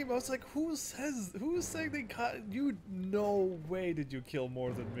game. I was like, who's saying they got you? No way did you kill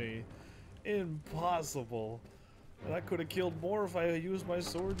more than me. Impossible. And I could have killed more if I used my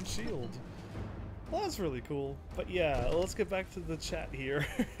sword and shield. Well, that's really cool. But yeah, let's get back to the chat here.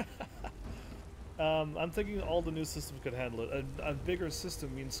 I'm thinking all the new systems could handle it. A bigger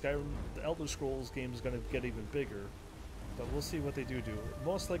system means Skyrim, the Elder Scrolls game is going to get even bigger. But we'll see what they do.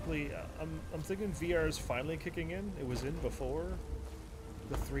 Most likely, I'm thinking VR is finally kicking in. It was in before.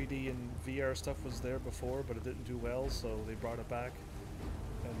 The 3D and VR stuff was there before, but it didn't do well, so they brought it back.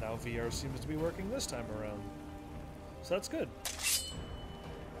 And now VR seems to be working this time around. So that's good.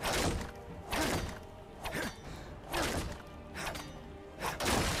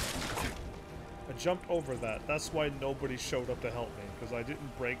 I jumped over that. That's why nobody showed up to help me, because I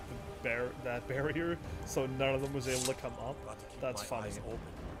didn't break that barrier, so none of them was able to come up. That's funny.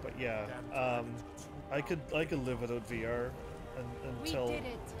 But yeah, I could live without VR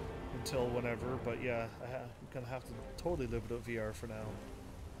until whenever. But yeah, I'm gonna have to totally live without VR for now.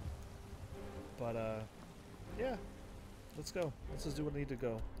 But yeah, let's go. Let's just do what I need to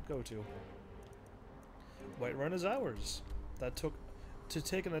go to. Whiterun is ours. To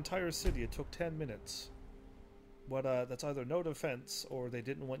take an entire city, it took 10 minutes. That's either no defense, or they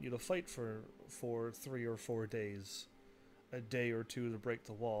didn't want you to fight for 3 or 4 days. A day or two to break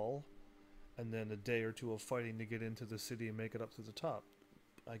the wall, and then a day or two of fighting to get into the city and make it up to the top.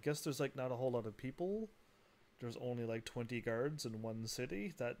 I guess there's like not a whole lot of people. There's only like 20 guards in one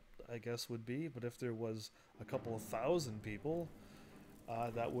city, that I guess would be, but if there was a couple of thousand people,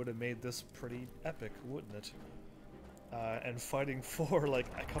 that would have made this pretty epic, wouldn't it? and fighting for like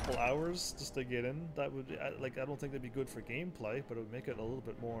a couple hours just to get in, that would like, I don't think that'd be good for gameplay, but it would make it a little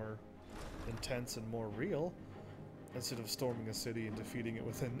bit more intense and more real instead of storming a city and defeating it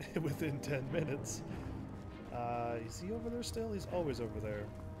within 10 minutes. Is he over there still? He's always over there.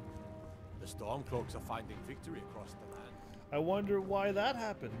 The Stormcloaks are finding victory across the land. I wonder why that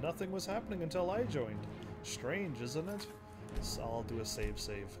happened. Nothing was happening until I joined. Strange, isn't it? So I'll do a save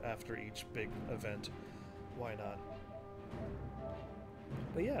after each big event. Why not?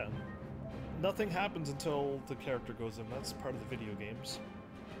 But yeah, nothing happens until the character goes in. That's part of the video games.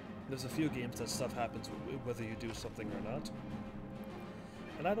 There's a few games that stuff happens whether you do something or not.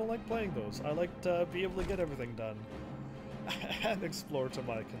 And I don't like playing those. I like to be able to get everything done and explore to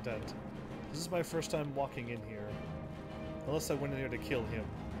my content. This is my first time walking in here. Unless I went in here to kill him.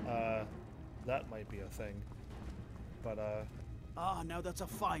 That might be a thing. But, Ah, now that's a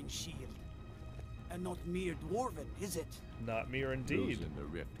fine shield. And not mere dwarven, is it? Not mere indeed. Losing the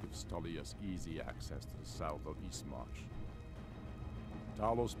rift gives Tullius easy access to the south of Eastmarch.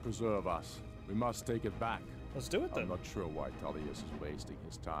 Talos preserve us. We must take it back. Let's do it then. I'm not sure why Tullius is wasting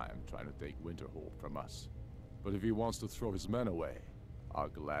his time trying to take Winterhold from us. But if he wants to throw his men away, I'll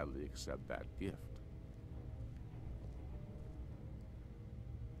gladly accept that gift.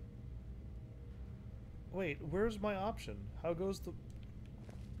 Wait, where's my option? How goes the...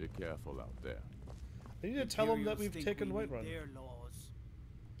 Be careful out there. I need to tell him that we've taken Whiterun.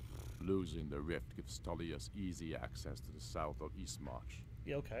 Losing the rift gives Tullius easy access to the south of Eastmarch.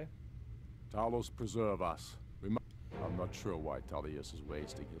 Yeah, okay. Talos preserve us. I'm not sure why Tullius is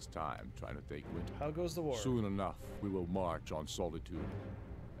wasting his time trying to take Winter. How goes the war? Soon enough, we will march on Solitude.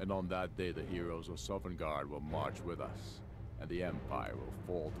 And on that day, the heroes of Sovngarde will march with us. And the Empire will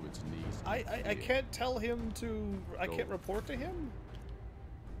fall to its knees. I can't tell him to... I can't report to him?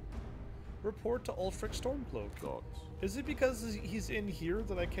 Report to Ulfric Stormcloak. Is it because he's in here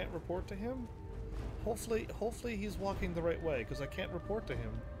that I can't report to him? Hopefully he's walking the right way, because I can't report to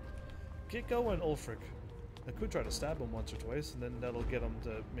him. Get going, Ulfric. I could try to stab him once or twice, and then that'll get him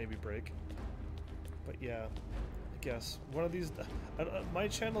to maybe break. But yeah, I guess. One of these... my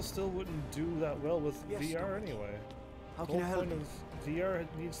channel still wouldn't do that well with VR anyway. How The can I whole help? point of VR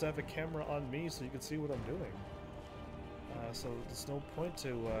needs to have a camera on me so you can see what I'm doing. So there's no point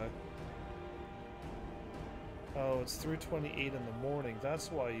to... Oh, it's 3:28 in the morning. That's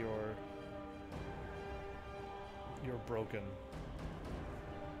why you're broken.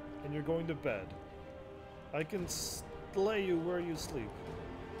 And you're going to bed. I can lay you where you sleep.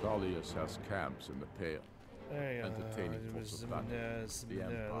 Tullius has camps in the Pale. Entertaining force of battle. The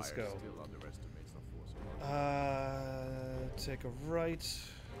Empire let's go. still underestimates the force of Take a right.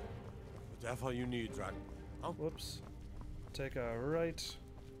 Whatever you need, Dragon. Oh. Whoops. Take a right.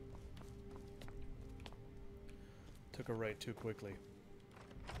 Took a right too quickly.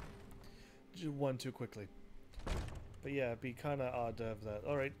 One too quickly. But yeah, it'd be kind of odd to have that.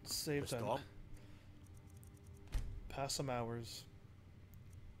 Alright, save time. Pass some hours.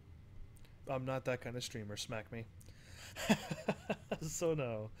 I'm not that kind of streamer, smack me. So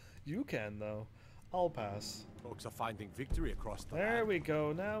no. You can, though. I'll pass. Folks are finding victory across the land. There we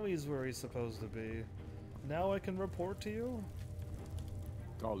go. Now he's where he's supposed to be. Now I can report to you?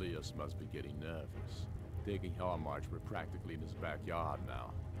 Tullius must be getting nervous. Taking Hellmarch, we're practically in his backyard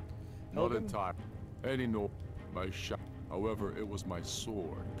now. Not in time. Any no, my shot. However, it was my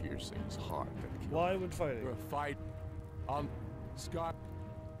sword piercing his heart that killed. Why would fighting? We're fighting on Sky.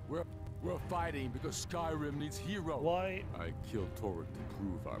 We're fighting because Skyrim needs heroes. Why? I killed Torrik to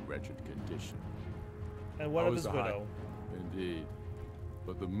prove our wretched condition. And what of his widow? Indeed,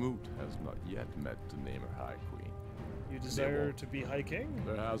 but the moot has not yet met to name her High Queen. You desire to be High King?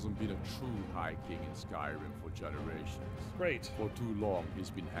 There hasn't been a true High King in Skyrim for generations. Great. For too long, he's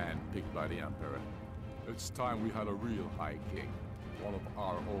been handpicked by the Emperor. It's time we had a real High King. One of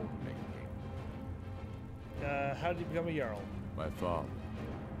our own making. How did you become a Jarl? My father,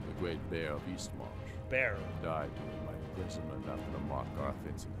 the Great Bear of Eastmarch. Bear? Died during my imprisonment after the Markarth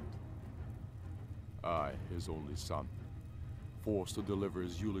incident. I, his only son, forced to deliver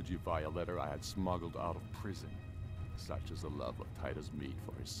his eulogy via letter I had smuggled out of prison. Such is the love of Titus meat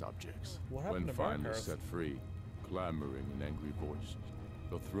for his subjects. What happened when to finally Markarth? set free, clamoring in angry voices,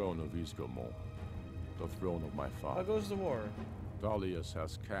 the throne of Ysgramor, the throne of my father. How goes the war? Tullius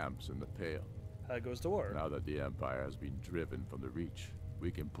has camps in the Pale. How goes the war? Now that the Empire has been driven from the Reach,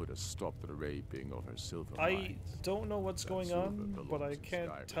 we can put a stop to the raping of her silver I mines. don't know what's going silver on, but belongs I to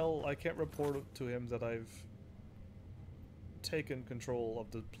can't Skyrim. I can't report to him that I've taken control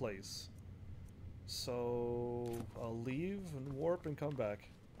of the place. So I'll leave and warp and come back.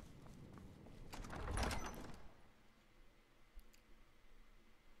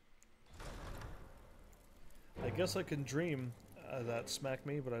 guess I can dream that smack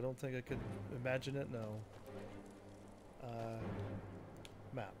me, but I don't think I could imagine it, no.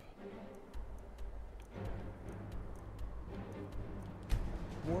 Map.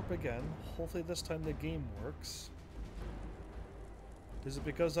 Warp again. Hopefully this time the game works. Is it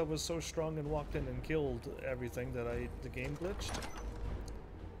because I was so strong and walked in and killed everything that the game glitched?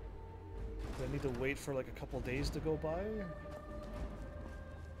 Do I need to wait for like a couple days to go by?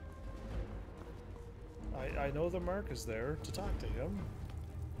 I know the Mark is there to talk to him.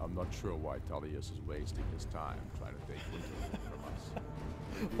 I'm not sure why Tullius is wasting his time trying to take Winterhold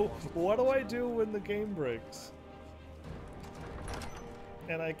from us. What do I do when the game breaks?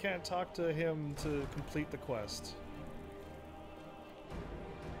 And I can't talk to him to complete the quest.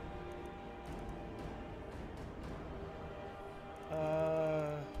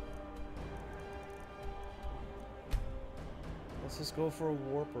 Let's just go for a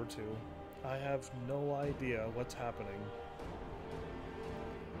warp or two. I have no idea what's happening.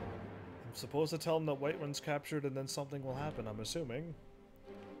 I'm supposed to tell him that Whiterun's captured and then something will happen, I'm assuming.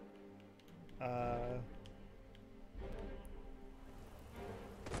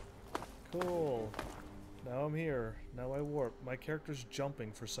 Cool. Now I'm here. Now I warp. My character's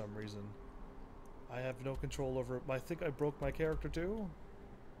jumping for some reason. I have no control over it. I think I broke my character too?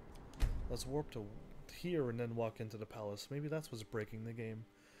 Let's warp to here and then walk into the palace. Maybe that's what's breaking the game.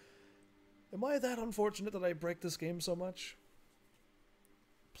 Am I that unfortunate that I break this game so much?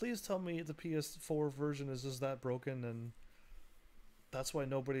 Please tell me the PS4 version is just that broken and that's why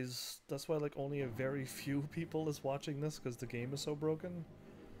like only a very few people is watching this because the game is so broken?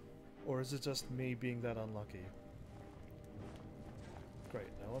 Or is it just me being that unlucky?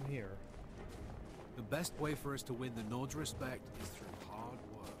 Great, now I'm here. The best way for us to win the Nord's respect is through hard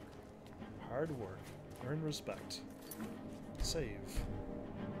work. Hard work. Earn respect. Save.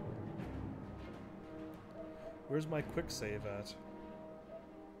 Where's my quick save at?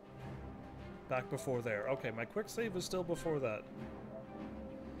 Back before there. Okay, my quick save is still before that.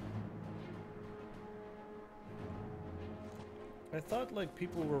 I thought like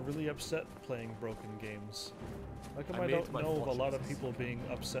people were really upset playing broken games. How come I don't know of a lot of people being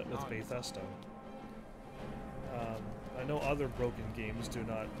upset with Bethesda? I know other broken games do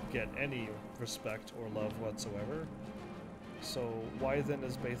not get any respect or love whatsoever. So why then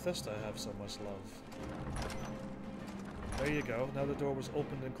does Bethesda have so much love? There you go. Now the door was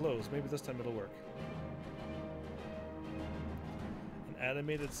opened and closed. Maybe this time it'll work. An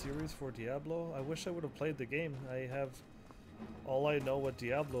animated series for Diablo? I wish I would have played the game. All I know what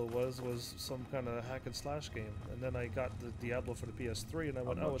Diablo was some kind of hack and slash game. And then I got the Diablo for the PS3 and I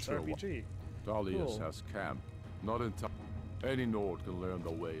went, oh, it's sure RPG. Tullius has camp. Not in time. Any Nord can learn the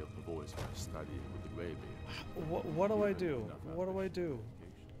way of the voice by studying with the Greybeard. What do I do? What do I do?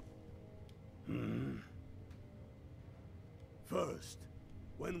 First,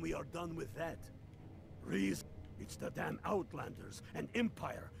 when we are done with that, it's the damn Outlanders and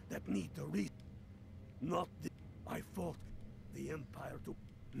Empire that need the reason. Not the... I fought the Empire to...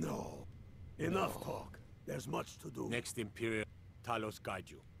 No. Enough talk. There's much to do. Next Imperial, Talos guide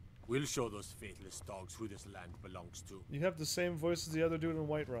you. We'll show those faithless dogs who this land belongs to. You have the same voice as the other dude in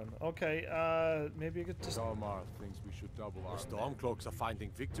Whiterun. Okay, maybe I could just... Dalmar thinks we should double our... The Stormcloaks are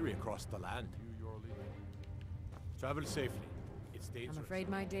finding victory across the land. Travel safely. It's dangerous. I'm afraid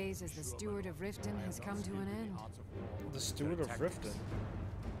my days as the Steward of Riften has come to an end. The Steward of Riften?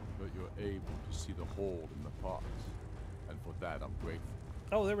 But you're able to see the hold in the parts. And for that, I'm grateful.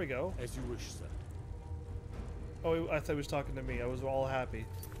 Oh, there we go. As you wish, sir. Oh, I thought he was talking to me. I was all happy.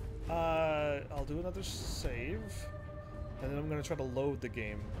 I'll do another save. And then I'm going to try to load the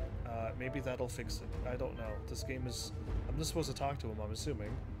game. Maybe that'll fix it. I don't know. This game is... I'm just supposed to talk to him, I'm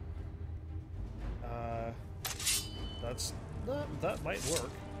assuming. That might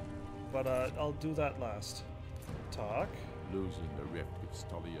work. But I'll do that last. Talk. Losing the rift gives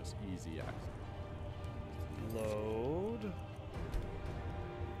Tullius easy access. Load.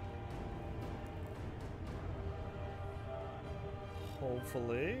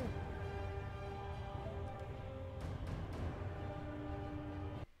 Hopefully.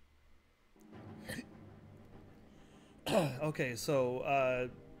 Okay, so,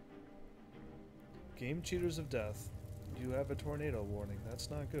 Game Cheaters of Death. You have a tornado warning.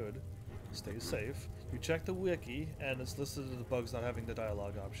 That's not good. Stay safe. You check the wiki, and it's listed as the bugs not having the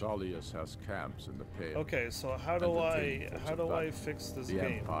dialogue option. Tullius has camps in the Pale. Okay, so how do I fix this game? The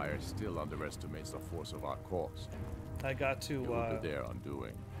Empire still underestimates the force of our cause. I got to, It will be their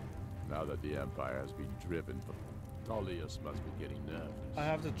undoing. Now that the Empire has been driven, Tullius must be getting nervous. I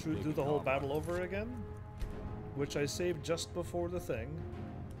have to do the whole battle over again? Which I saved just before the thing.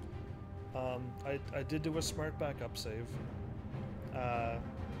 I did do a smart backup save.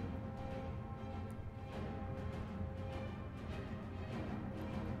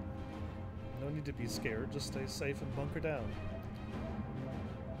 No need to be scared, just stay safe and bunker down.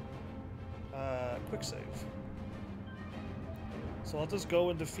 Quick save. So I'll just go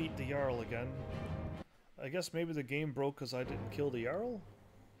and defeat the Jarl again. I guess maybe the game broke because I didn't kill the Jarl?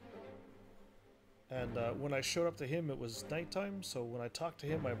 And when I showed up to him it was nighttime, so when I talked to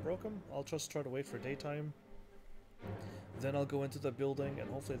him I broke him. I'll just try to wait for daytime. Then I'll go into the building and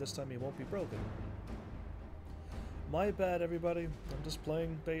hopefully this time he won't be broken. My bad, everybody. I'm just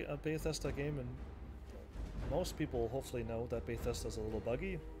playing a Bethesda game, and most people hopefully know that Bethesda's a little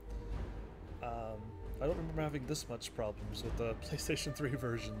buggy. I don't remember having this much problems with the PlayStation 3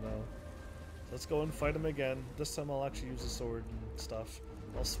 version, though. So let's go and fight him again. This time I'll actually use a sword and stuff.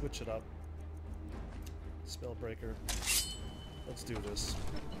 I'll switch it up. Spellbreaker. Let's do this.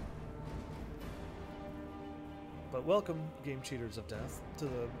 But welcome, Game Cheaters of Death, to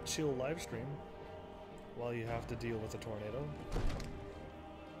the chill livestream. While you have to deal with a tornado.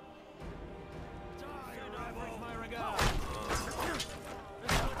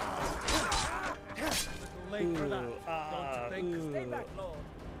 Late for that, don't you think? Stay back,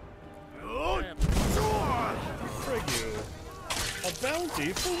 Lord. Frig you. A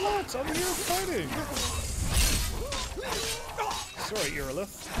bounty? For what? I'm here fighting! Sorry,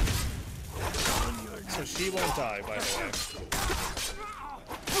 Irilith. So she won't die, by the way.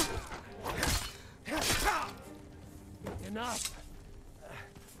 Enough!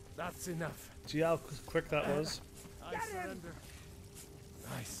 That's enough. See how quick that was? I surrender.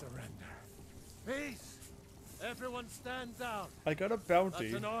 I surrender. Peace! Everyone stand down. I got a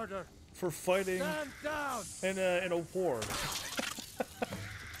bounty. That's an order. For fighting stand down. in a war.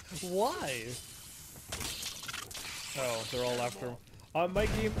 Why? Oh, they're all after him. My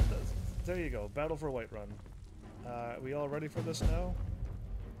game... There you go. Battle for Whiterun. We all ready for this now?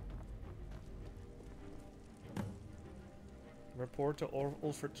 Report to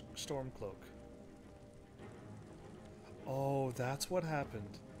Ulfric Stormcloak. Oh, that's what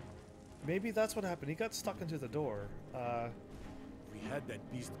happened. Maybe that's what happened. He got stuck into the door. We had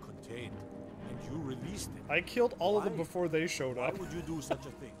that beast contained, and you released it. I killed all of them before they showed up. Why would you do such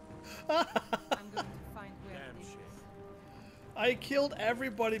a thing? I'm going to find where Damn shame. I killed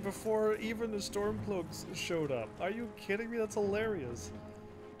everybody before even the Stormcloaks showed up. Are you kidding me? That's hilarious.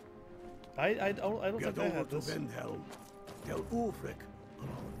 I don't think I had this. Tell Ulfric of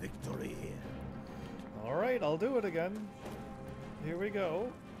our victory here. Alright, I'll do it again. Here we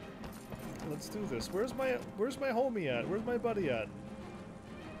go. Let's do this. Where's my homie at? Where's my buddy at?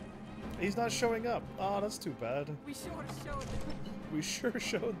 He's not showing up. Oh, that's too bad. We sure showed them. We sure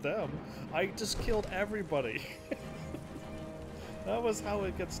showed them. I just killed everybody. That was how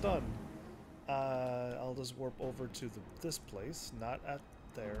it gets done. I'll just warp over to this place, not at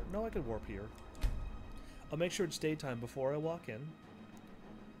there. No, I could warp here. I'll make sure it's daytime before I walk in,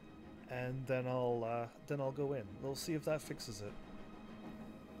 and then I'll go in. We'll see if that fixes it.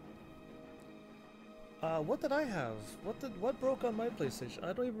 What did I have? What broke on my PlayStation?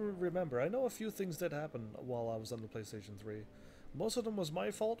 I don't even remember. I know a few things did happen while I was on the PlayStation 3. Most of them was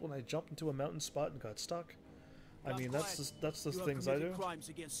my fault when I jumped into a mountain spot and got stuck. I mean, that's the things I do. Crimes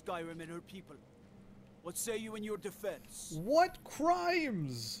against Skyrim and her people. What say you in your defense? What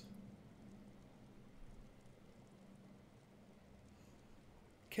crimes?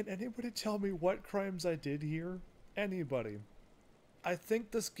 Can anybody tell me what crimes I did here? Anybody? I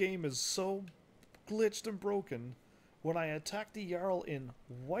think this game is so glitched and broken. When I attacked the Jarl in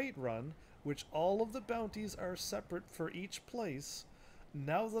Whiterun, which all of the bounties are separate for each place,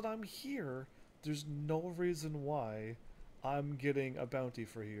 now that I'm here, there's no reason why I'm getting a bounty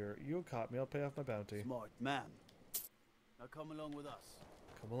for here. You caught me, I'll pay off my bounty. Smart man. Now come along with us.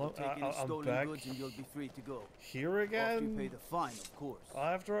 Come along, We'll take in the I'm stolen back goods and you'll be free to go. here again. After you pay the fine, of course.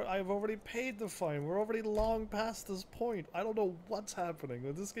 I've already paid the fine. We're already long past this point. I don't know what's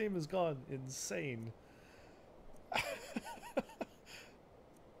happening. This game has gone insane.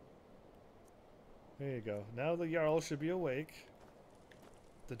 There you go. Now the Jarl should be awake.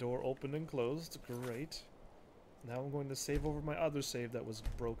 The door opened and closed. Great. Now I'm going to save over my other save that was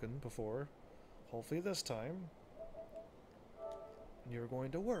broken before. Hopefully this time you're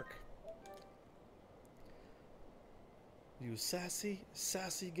going to work. You sassy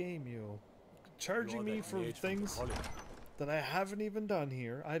game, you. Charging me for things that I haven't even done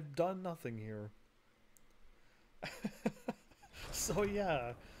here. I've done nothing here. So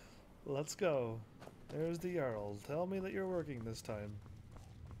yeah, let's go. There's the Jarl. Tell me that you're working this time.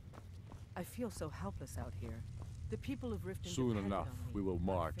 I feel so helpless out here. The people of Riften Soon depended enough, on me. we will I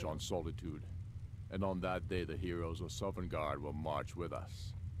march failed. on Solitude. And on that day, the heroes of Sovngarde will march with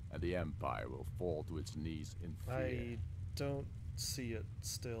us. And the Empire will fall to its knees in fear. I don't see it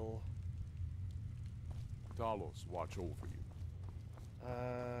still. Talos, watch over you.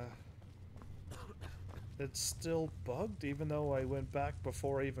 It's still bugged, even though I went back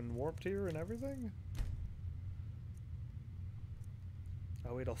before I even warped here and everything?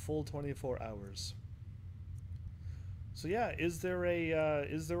 I wait a full 24 hours. So yeah, is there a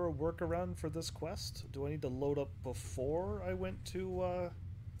workaround for this quest? Do I need to load up before I went to a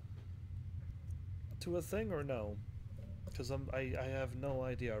thing or no? Because I have no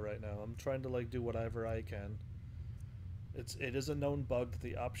idea right now. I'm trying to like do whatever I can. It is a known bug.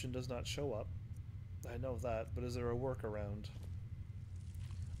 The option does not show up. I know that, but is there a workaround?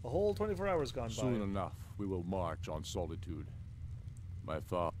 A whole 24 hours gone by. Soon enough, we will march on Solitude. My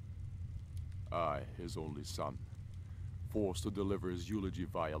father, I, his only son, forced to deliver his eulogy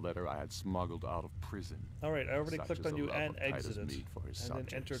via letter I had smuggled out of prison. Alright, I already Such clicked is on the you love and of Titus exited. meat for his And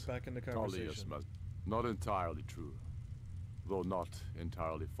subjects. then entered back in the conversation. Tullius must... Not entirely true, though not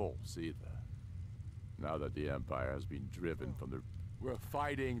entirely false either. Now that the Empire has been driven from the... We're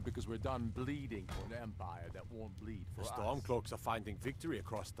fighting because we're done bleeding for an Empire that won't bleed for The us. Stormcloaks are finding victory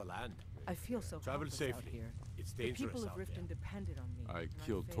across the land. I feel so Travel helpless safely. out here. It's The dangerous people of out Riften depended on me. I and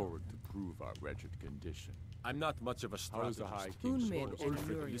killed failed Torrid them. to prove our wretched condition. I'm not much of a How is strategist. the High King Unmid supposed and to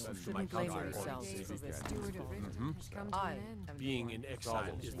Muriel listen to my shouldn't blame counsel? themselves If for he this. can't Steward of inform Riften me? has come to an end. Being in exile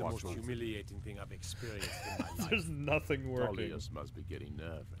Talos, is the watch most over. humiliating thing I've experienced in my life. There's nothing working. Tullius must be getting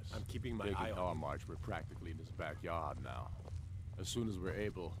nervous. I'm keeping my Taking eye our on you. march, we're practically in his backyard now. As soon as we're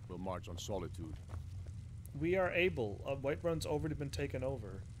able, we'll march on Solitude. We are able. Whiterun's already been taken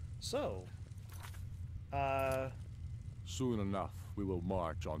over. So, Soon enough, we will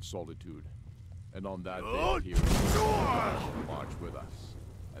march on Solitude. And on that Good day, heroes will march with us.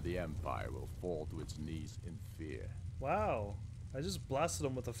 And the Empire will fall to its knees in fear. wow. I just blasted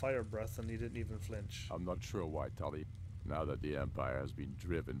him with a fire breath and he didn't even flinch. I'm not sure why, Tully. Now that the Empire has been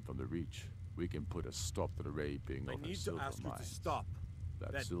driven from the Reach, we can put a stop to the raping I of her need to silver ask you to mines. stop.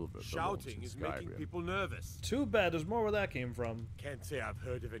 That silver belongs shouting in is Skyrim. making people nervous. Too bad, there's more where that came from. Can't say I've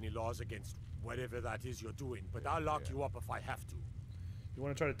heard of any laws against whatever that is you're doing, but I'll lock you up if I have to. You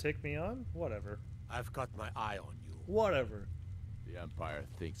want to try to take me on? Whatever. I've got my eye on you. Whatever. The Empire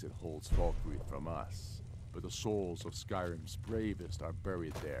thinks it holds Falkreath from us, but the souls of Skyrim's bravest are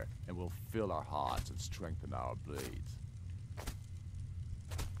buried there and will fill our hearts and strengthen our blades.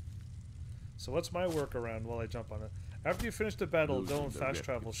 So what's my workaround while I jump on it? After you finish the battle, Losing don't the fast rift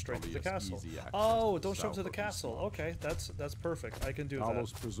travel gives straight to the Tullius castle. easy access Oh, to don't jump to the south of castle. Eastmarch. Okay, that's perfect. I can do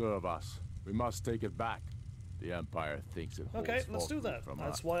Talos that. preserve us. We must take it back. The Empire thinks it holds Okay, let's do Falkreath that. from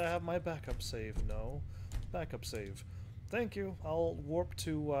That's us. why I have my backup save. No, backup save. Thank you. I'll warp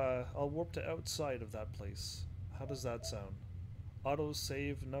to outside of that place. How does that sound? Auto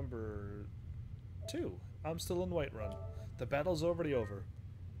save number 2. I'm still in Whiterun. The battle's already over.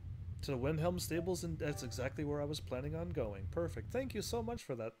 To the Windhelm stables, and that's exactly where I was planning on going. Perfect. Thank you so much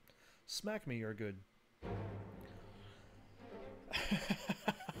for that. Smack me, you're good.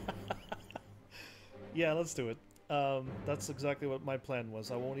 Yeah, let's do it. That's exactly what my plan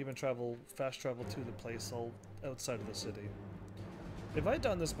was. I won't even fast travel to the place. I'll outside of the city. If I'd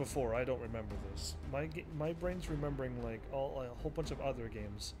done this before, I don't remember this. My brain's remembering like a whole bunch of other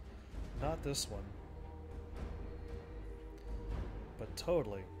games, not this one. But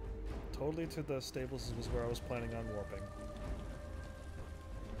totally to the stables was where I was planning on warping.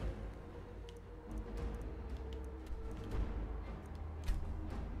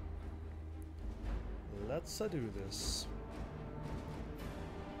 Let's do this.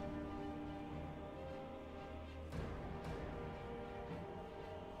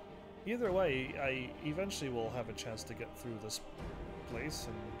 Either way, I eventually will have a chance to get through this place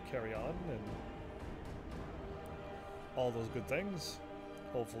and carry on and all those good things,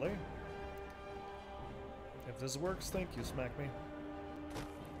 hopefully. If this works, thank you, Smack Me.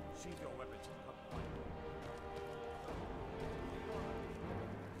 Sheathe your weapons and come find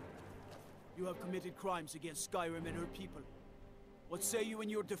You have committed crimes against Skyrim and her people. What say you in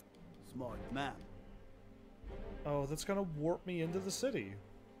your Smart man. Oh, that's gonna warp me into the city.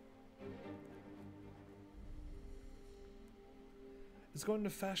 It's going to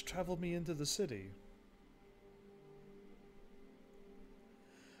fast travel me into the city.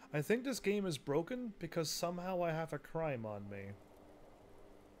 I think this game is broken because somehow I have a crime on me.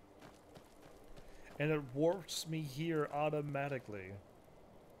 And it warps me here automatically.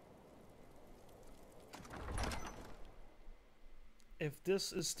 if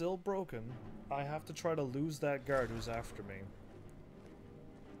this is still broken, I have to try to lose that guard who's after me.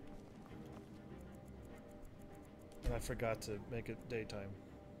 And I forgot to make it daytime.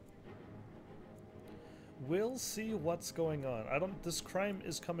 We'll see what's going on. This crime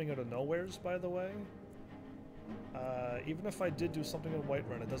is coming out of nowheres, by the way. Even if I did do something in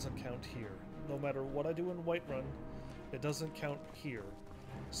Whiterun, it doesn't count here. No matter what I do in Whiterun, it doesn't count here.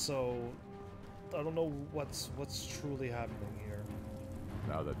 So, I don't know what's truly happening here.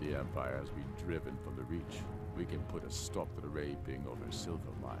 Now that the Empire has been driven from the Reach, we can put a stop to the raping of her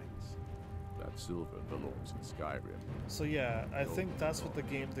silver mines. That silver belongs in Skyrim. So yeah, I think that's what the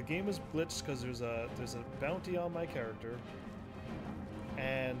game is glitched because there's a bounty on my character,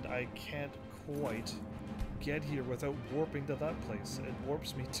 and I can't quite get here without warping to that place. It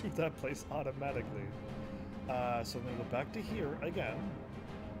warps me to that place automatically. So I'm gonna go back to here again.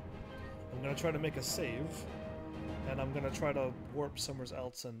 I'm gonna try to make a save, and I'm gonna try to warp somewhere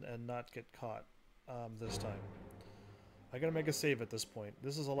else and not get caught this time. I gotta make a save at this point.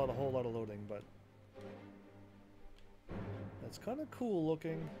 This is a whole lot of loading, but that's kind of cool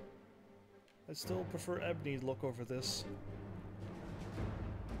looking. I still prefer Ebony look over this.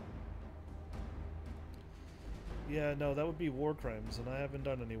 Yeah, no, that would be war crimes, and I haven't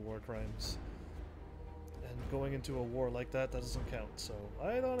done any war crimes. And going into a war like that doesn't count, so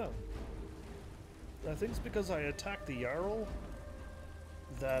I don't know. I think it's because I attacked the Jarl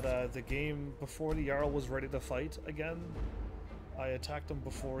that the game, before the Jarl was ready to fight again, I attacked him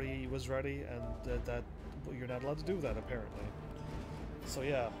before he was ready, and that you're not allowed to do that, apparently. So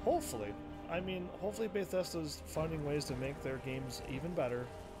yeah, hopefully. I mean, hopefully Bethesda's finding ways to make their games even better,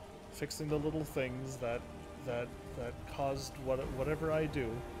 fixing the little things that caused whatever I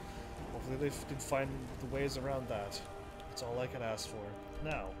do. Hopefully they can find the ways around that. That's all I can ask for.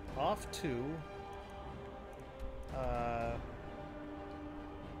 Now, off to...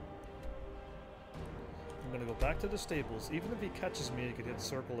 I'm gonna go back to the stables. Even if he catches me, I could hit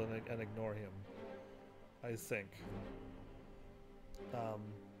circle and ignore him, I think.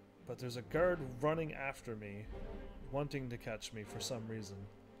 But there's a guard running after me, wanting to catch me for some reason.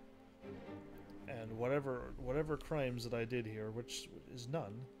 And whatever crimes that I did here, which is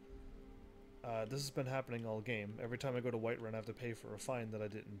none, this has been happening all game. Every time I go to Whiterun, I have to pay for a fine that I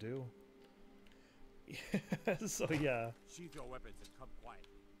didn't do. So yeah. Sheath your weapons and come quiet.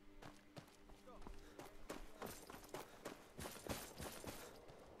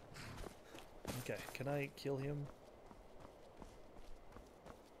 Okay, can I kill him?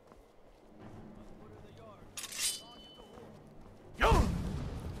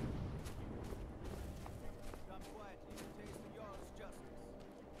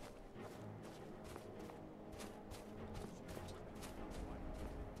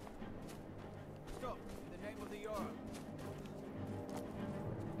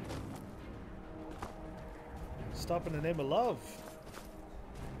 Stop in the name of love.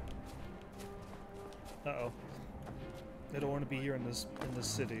 Uh-oh. I don't want to be here in this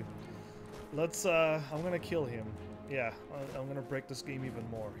city. Let's I'm gonna kill him. Yeah, I'm gonna break this game even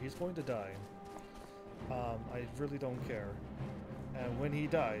more. He's going to die. I really don't care. And when he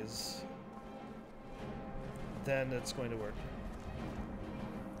dies, then it's going to work.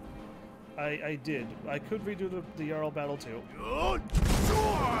 I did. I could redo the Jarl battle too.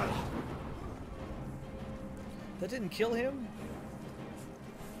 That didn't kill him?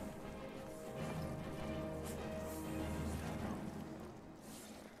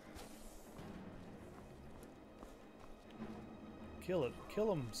 Kill it.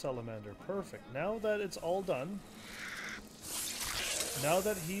 Kill him, Salamander. Perfect. Now that it's all done, now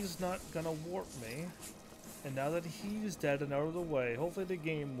that he's not gonna warp me, and now that he's dead and out of the way, hopefully the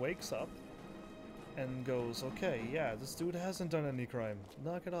game wakes up and goes, okay, yeah, this dude hasn't done any crime.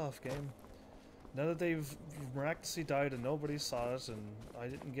 Knock it off, game. Now that they've miraculously died and nobody saw it, and I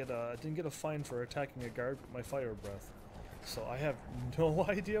didn't get a fine for attacking a guard with my fire breath, so I have no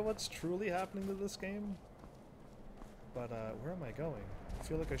idea what's truly happening to this game. But where am I going? I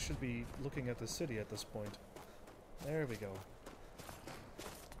feel like I should be looking at the city at this point. There we go.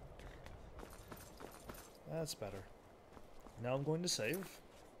 That's better. Now I'm going to save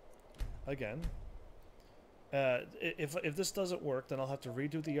again. If this doesn't work, then I'll have to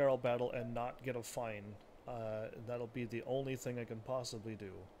redo the Jarl battle and not get a fine. That'll be the only thing I can possibly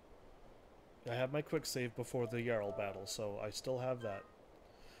do. I have my quick save before the Jarl battle, so I still have that.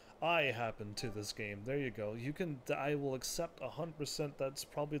 I happen to this game. There you go. You can. I will accept 100%. That's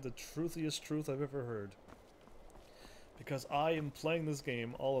probably the truthiest truth I've ever heard. Because I am playing this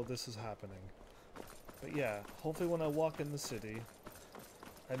game, all of this is happening. But yeah, hopefully when I walk in the city,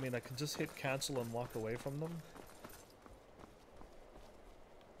 I mean, I can just hit cancel and walk away from them.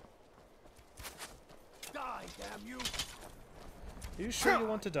 Damn you! Are you sure you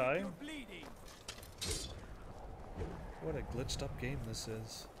want to die? What a glitched up game this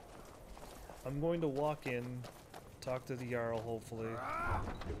is. I'm going to walk in, talk to the Jarl hopefully,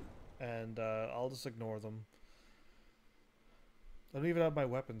 and I'll just ignore them. I don't even have my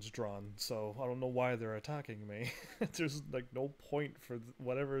weapons drawn, so I don't know why they're attacking me. There's like no point for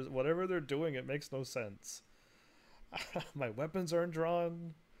whatever they're doing. It makes no sense. My weapons aren't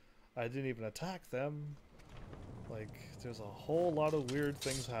drawn. I didn't even attack them. Like, there's a whole lot of weird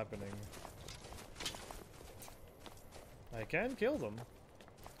things happening. I can kill them.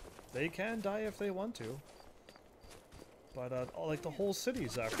 They can die if they want to. But, like, the whole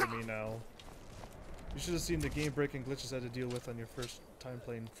city's after me now. You should have seen the game-breaking glitches I had to deal with on your first time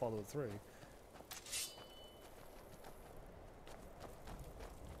playing Fallout 3.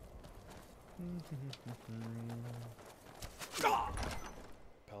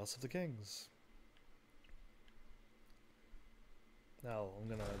 Palace of the Kings. Now, I'm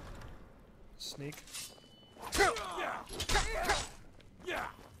gonna sneak.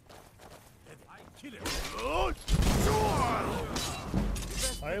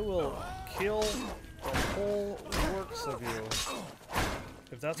 I will kill the whole works of you,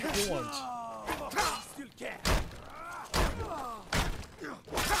 if that's what you want.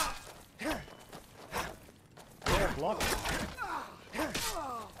 Yeah, block it.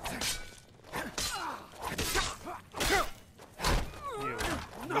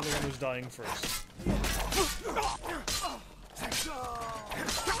 You're the one who's dying first.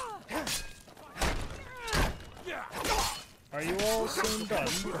 Are you all soon done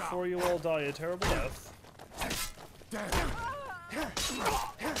before you all die a terrible death?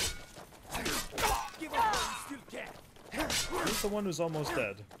 Who's the one who's almost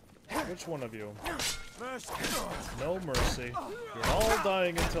dead? Which one of you? No mercy. You're all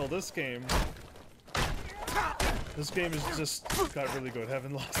dying until this game. This game has just got really good.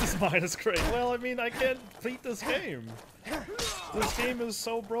 Haven't lost his mind. It's great. Well, I mean, I can't beat this game. This game is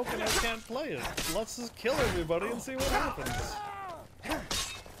so broken I can't play it. Let's just kill everybody and see what happens.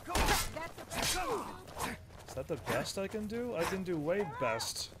 Is that the best I can do? I can do way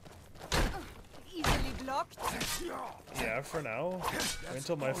best. Easily blocked. Yeah, for now. Wait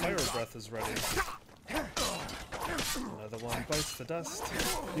until my fire breath is ready. Another one bites the dust.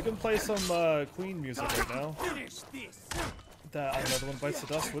 You can play some Queen music right now. That another one bites the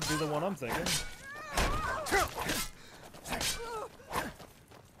dust would be the one I'm thinking.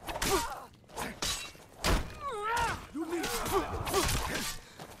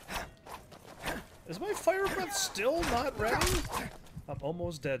 Is my fire breath still not ready? I'm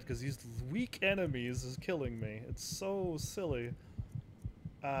almost dead because these weak enemies is killing me. It's so silly.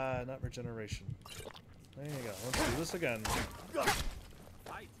 Not regeneration. There you go. Let's do this again.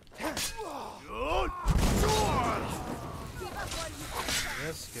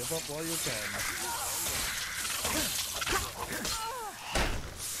 Yes, give up while you can.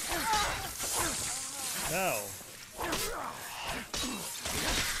 Now.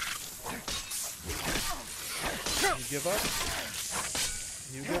 You give up?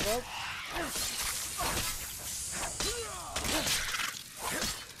 You give up?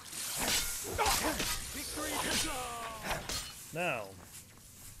 Now,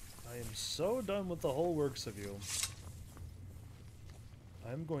 I am so done with the whole works of you.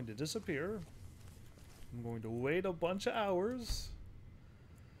 I'm going to disappear. I'm going to wait a bunch of hours.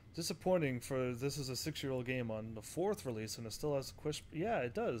 Disappointing for this is a 6-year-old game on the 4th release and it still has yeah,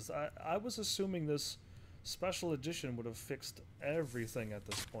 it does. I was assuming this special edition would have fixed everything at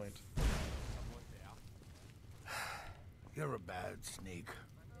this point. You're a bad sneak.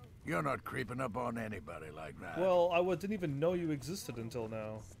 You're not creeping up on anybody like that. Well, I didn't even know you existed until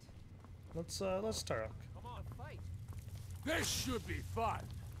now. Let's talk. This should be fun.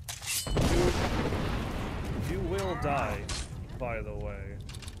 You will die, by the way.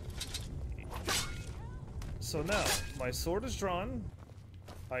 So now, my sword is drawn.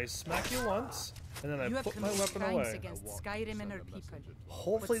 I smack you once, and then I put my weapon away. Against Skyrim and her people.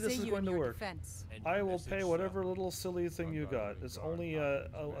 Hopefully this is going to work. I will pay whatever little silly thing you got. It's only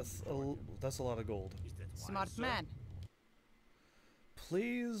that's a lot of gold. Smart man.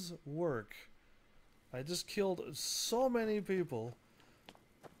 Please work. I just killed so many people.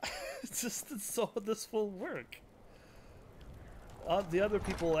 It's just so this will work. The other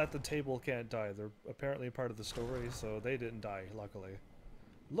people at the table can't die. They're apparently part of the story, so they didn't die, luckily.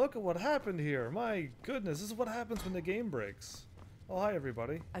 Look at what happened here. My goodness, this is what happens when the game breaks. Oh, hi,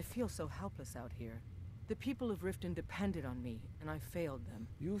 everybody. I feel so helpless out here. The people of Riften depended on me, and I failed them.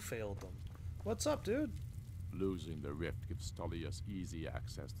 You failed them. What's up, dude? Losing the rift gives Tullius easy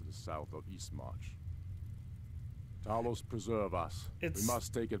access to the south of Eastmarch. Talos preserve us. We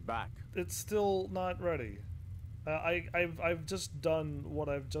must take it back. It's still not ready. I've just done what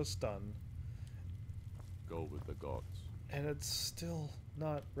I've just done. Go with the gods. And it's still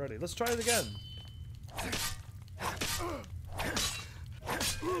not ready. Let's try it again.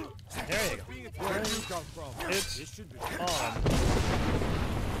 There you go. Where did you come from? It's on.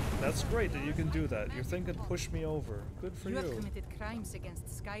 That's great that you can do that. You're thinking push me over. Good for you. You have committed crimes against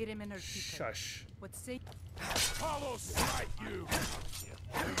Skyrim and her people. Shush. What say? Talos smite you!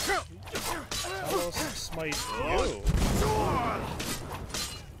 Talos smite you?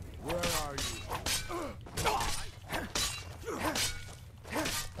 Where are you?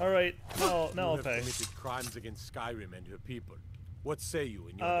 Alright, now I'll have pay. committed crimes against Skyrim and her people. What say you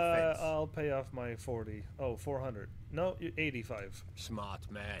in your defense? I'll pay off my 40. Oh, 400. No, 85. Smart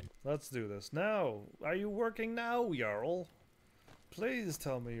man. Let's do this. Now, are you working now, Jarl? Please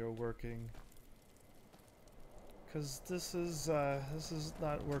tell me you're working. Because this is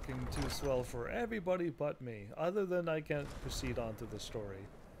not working too swell for everybody but me. Other than I can't proceed on to the story.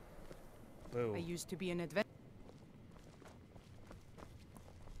 Boo. I used to be an adventurer.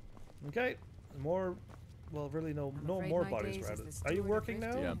 Okay, more. Well, really, no more bodies were added. Are you working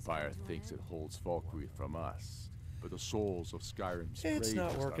now? The Empire thinks it holds Valkyrie from us, but the souls of Skyrim's It's not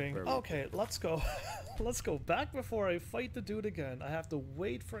bravest are working. buried Okay, let's go. Let's go back before I fight the dude again. I have to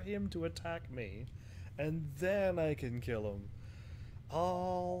wait for him to attack me, and then I can kill him.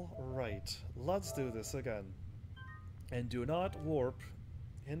 All right, let's do this again. And do not warp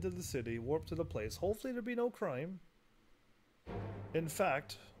into the city. Warp to the place. Hopefully there'll be no crime. In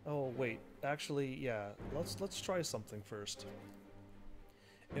fact, oh wait, actually, yeah. Let's try something first.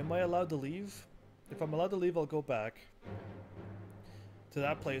 Am I allowed to leave? If I'm allowed to leave, I'll go back to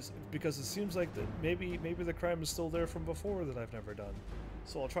that place because it seems like that maybe the crime is still there from before that I've never done.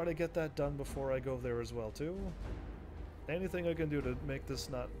 So I'll try to get that done before I go there as well too. Anything I can do to make this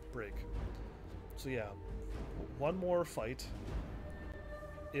not break. So yeah, one more fight.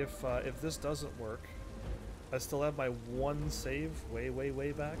 If this doesn't work, I still have my one save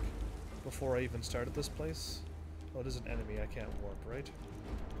way back before I even started this place. Oh, it is an enemy. I can't warp, right?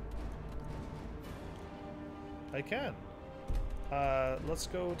 I can. Let's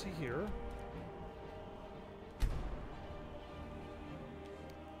go to here.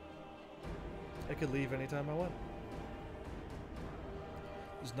 I could leave anytime I want.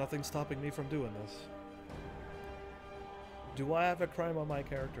 There's nothing stopping me from doing this. Do I have a crime on my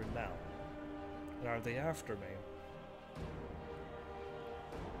character now? And are they after me?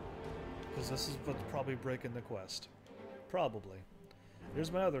 Because this is what's probably breaking the quest. Probably.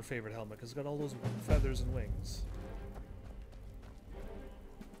 Here's my other favorite helmet, because it's got all those feathers and wings.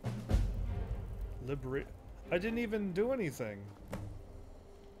 Liberate. I didn't even do anything.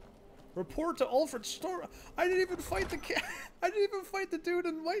 Report to Ulfric store. I didn't even fight the I didn't even fight the dude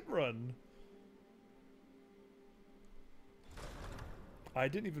in Whiterun. I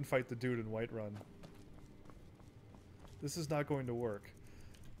didn't even fight the dude in Whiterun. This is not going to work.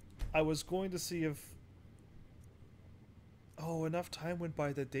 I was going to see if... Oh, enough time went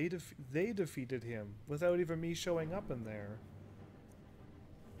by that they defeated him without even me showing up in there.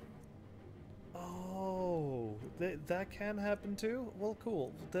 Oh, that can happen too? Well,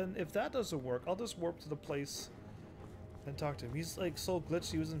 cool. Then if that doesn't work, I'll just warp to the place and talk to him. He's like so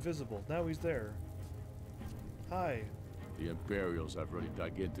glitched he was invisible. Now he's there. Hi. The Imperials have already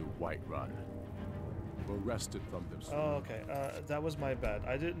dug into Whiterun. We're wrested from them soon. Oh, okay. That was my bad.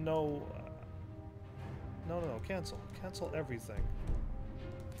 I didn't know... No, cancel. Cancel everything.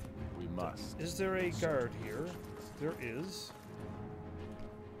 We must. Is there a guard here? There is.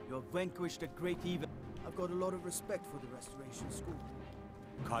 You have vanquished a great evil. I've got a lot of respect for the Restoration School.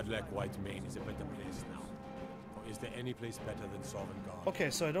 Codlec Whitemane is a better place now. Or is there any place better than Sovngarde? Okay,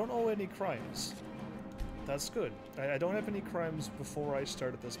 so I don't owe any crimes. That's good. I don't have any crimes before I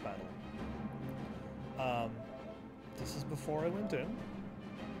started this battle. This is before I went in.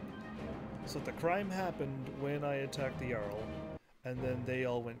 So the crime happened when I attacked the Jarl, and then they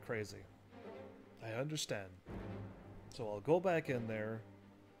all went crazy. I understand. So I'll go back in there.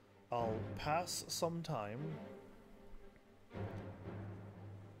 I'll pass some time.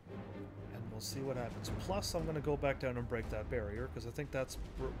 And we'll see what happens. Plus, I'm going to go back down and break that barrier, because I think that's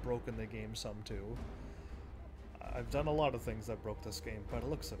broken the game some too. I've done a lot of things that broke this game, by the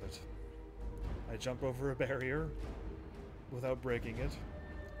looks of it. I jump over a barrier without breaking it.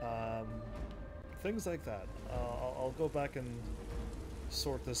 Things like that. I'll go back and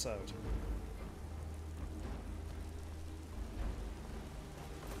sort this out.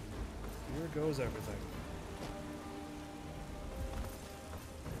 Here goes everything.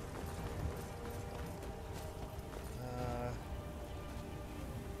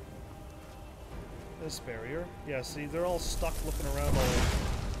 This barrier. Yeah, see, they're all stuck looking around all...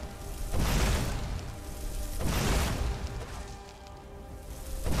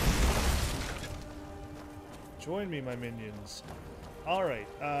 Join me, my minions. Alright,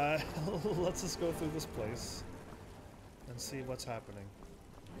 let's just go through this place and see what's happening.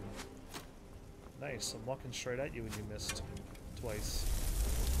 Nice, I'm walking straight at you and you missed. Twice.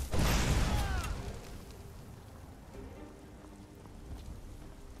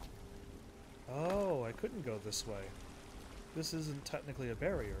 Oh, I couldn't go this way. This isn't technically a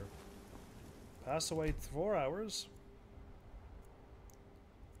barrier. Pass away 4 hours.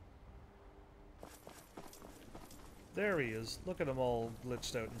 There he is. Look at him all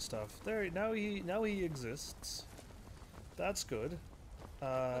glitched out and stuff. There, now he exists. That's good. What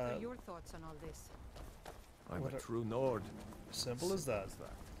are your thoughts on all this? I'm a true Nord. Simple as that.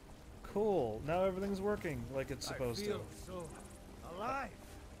 Cool. Now everything's working like it's supposed to. So alive.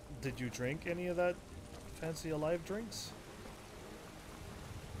 Did you drink any of that fancy alive drinks?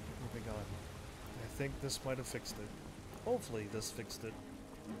 Moving on. I think this might have fixed it. Hopefully this fixed it.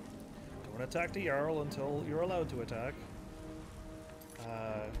 Don't attack the Jarl until you're allowed to attack.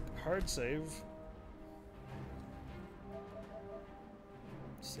 Hard save.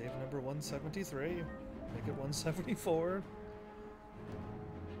 Save number 173. Make it 174.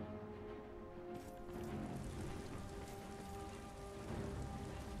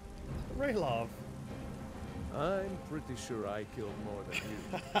 Raylov. I'm pretty sure I killed more than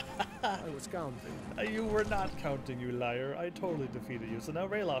you. I was counting. You were not counting, you liar. I totally defeated you. So now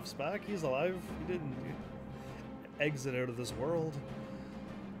Raylov's back. He's alive. He didn't exit out of this world.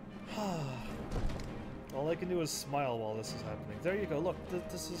 All I can do is smile while this is happening. There you go. Look,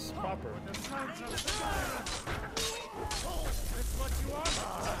 this is proper. That's what you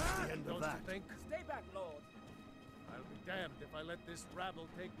are. The end of that. Think? Stay back, Lord. I'll be damned if I let this rabble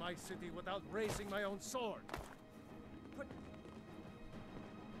take my city without raising my own sword.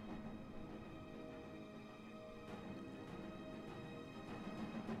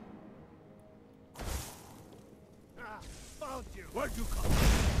 Found you. Where'd you come?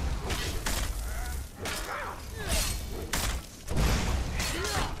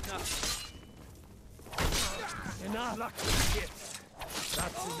 Enough.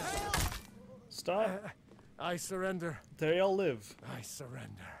 That's enough. Stop. I surrender. They all live. I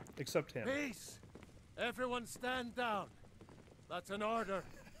surrender. Except him. Peace. Everyone stand down. That's an order.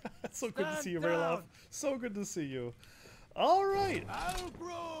 So good to see you, Raylov. So good to see you. All right.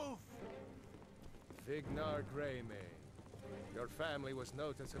 Algrove. Vignar Greymane. Your family was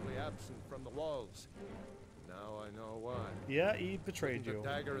noticeably absent from the walls. Now I know why. Yeah, he betrayed Wouldn't you. the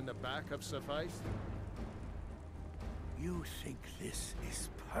dagger in the back have sufficed? You think this is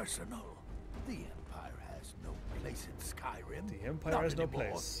personal? The Empire has no place in Skyrim. The Empire Not has no anymore.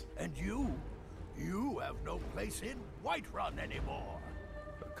 place. And you have no place in Whiterun anymore.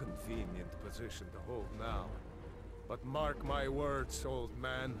 A convenient position to hold now. But mark my words, old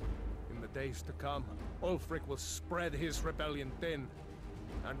man. In the days to come, Ulfric will spread his rebellion thin.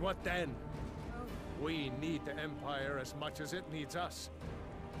 And what then? We need the Empire as much as it needs us.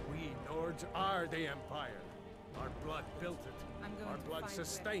 We Nords are the Empire. Our blood built it. Our blood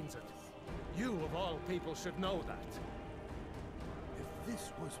sustains it. You, of all people, should know that. If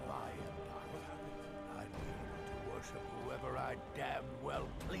this was my empire, I'd be able to worship whoever I damn well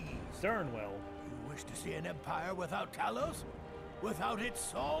please. Darn well. You wish to see an empire without Talos? Without its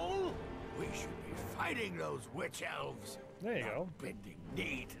soul? We should be fighting those witch elves. There you go. Bending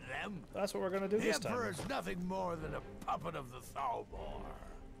knee to them. That's what we're gonna do the this time. The Emperor is nothing more than a puppet of the Thalmor.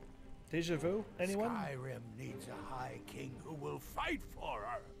 Deja vu? Anyone? Skyrim needs a High King who will fight for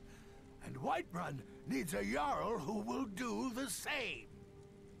her. And Whiterun needs a Jarl who will do the same.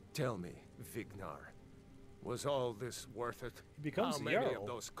 Tell me, Vignar, was all this worth it? He becomes How a many Jarl. of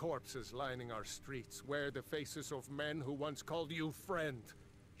those corpses lining our streets wear the faces of men who once called you friend?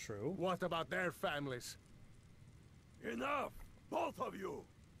 True. What about their families? Enough! Both of you!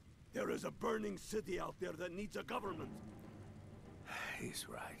 There is a burning city out there that needs a government. He's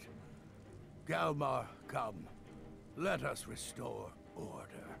right. Galmar, come. Let us restore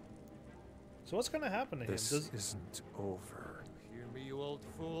order. So what's gonna happen to him? This isn't over. Hear me, you old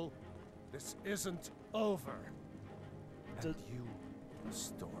fool? This isn't over. And you,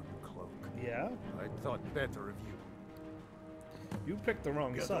 Stormcloak. Yeah? I thought better of you. You picked the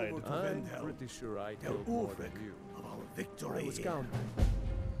wrong side. I'm pretty sure I killed more than you. Of our victory. I was counting.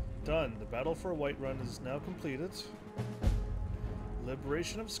 Done. The battle for Whiterun is now completed.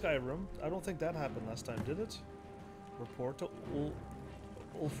 Liberation of Skyrim. I don't think that happened last time, did it? Report to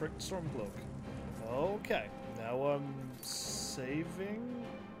Ulfric Stormcloak. Okay. Now I'm saving.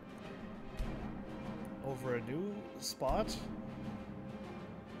 over a new spot.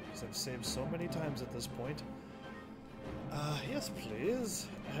 Because I've saved so many times at this point. Yes, please.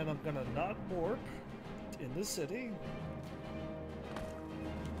 And I'm gonna not warp in the city.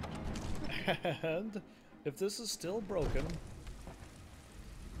 And if this is still broken,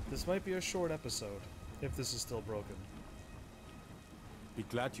 this might be a short episode. If this is still broken. Be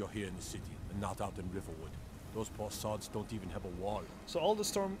glad you're here in the city and not out in Riverwood. Those poor sods don't even have a wall. So all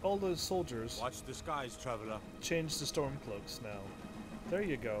the soldiers. Watch the skies, traveler. Change to stormcloaks now. There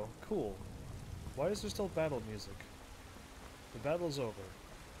you go. Cool. Why is there still battle music? The battle's over.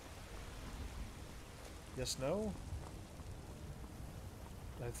 Yes, no?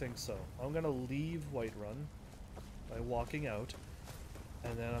 I think so. I'm gonna leave Whiterun by walking out,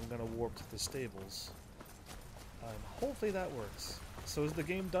 and then I'm gonna warp to the stables. Hopefully that works. So is the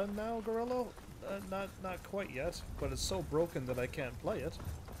game done now, Gorilla? Not quite yet, but it's so broken that I can't play it.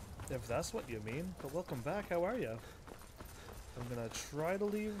 If that's what you mean. But welcome back, how are you? I'm gonna try to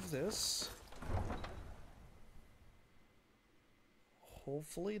leave this.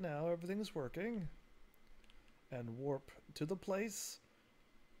 Hopefully now everything's working. And warp to the place.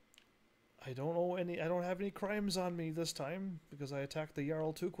 I don't have any crimes on me this time, because I attacked the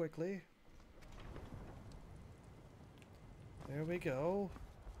Jarl too quickly. There we go.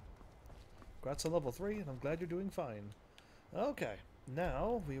 Congrats on level 3, and I'm glad you're doing fine. Okay,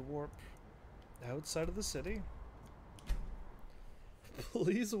 now we warp outside of the city.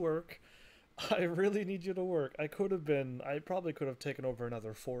 Please work. I really need you to work. I probably could have taken over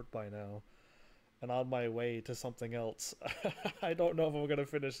another fort by now. And on my way to something else. I don't know if I'm going to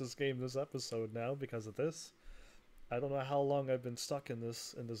finish this game this episode now because of this. I don't know how long I've been stuck in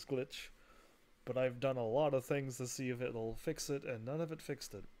this glitch. But I've done a lot of things to see if it'll fix it, and none of it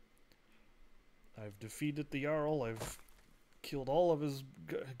fixed it. I've defeated the Jarl, I've killed all of his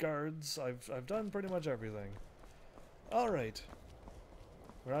guards, I've done pretty much everything. Alright.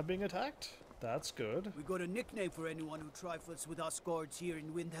 We're not being attacked? That's good. We got a nickname for anyone who trifles with us guards here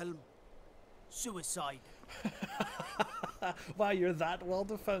in Windhelm. Suicide. Wow, you're that well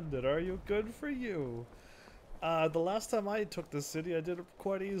defended, are you? Good for you. The last time I took this city, I did it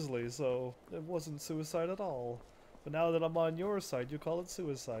quite easily, so it wasn't suicide at all. But now that I'm on your side, you call it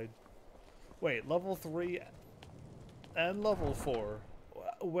suicide. Wait, level 3 and level 4.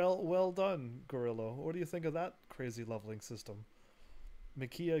 Well done, Gorilla. What do you think of that crazy leveling system?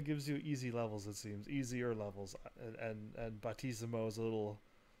 Makia gives you easy levels, it seems. Easier levels. And Battissimo is a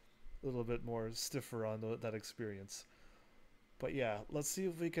little bit more stiffer on that experience. But yeah, let's see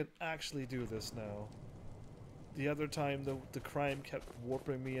if we can actually do this now. The other time, the crime kept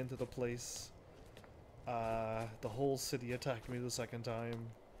warping me into the place. The whole city attacked me the second time.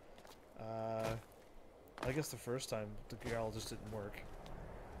 I guess the first time the Jarl just didn't work.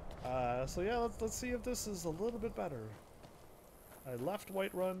 So yeah, let's see if this is a little bit better. I left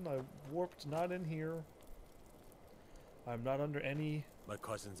Whiterun. I warped not in here. I'm not under any. My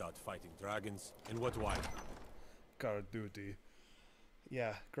cousin's out fighting dragons. In what way? Guard duty.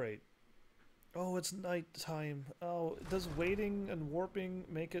 Yeah, great. Oh, it's night time. Oh, does waiting and warping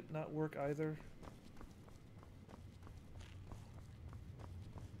make it not work either?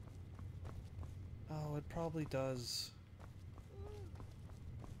 Oh, it probably does.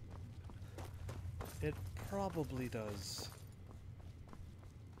 It probably does.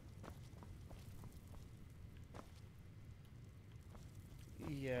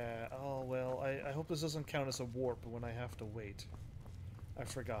 Yeah, oh well, I hope this doesn't count as a warp when I have to wait. I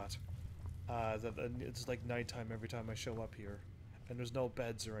forgot. That it's like nighttime every time I show up here. And there's no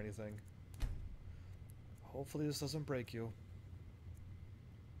beds or anything. Hopefully this doesn't break you.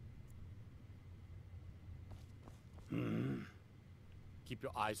 Keep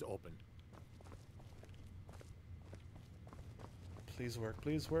your eyes open. Please work,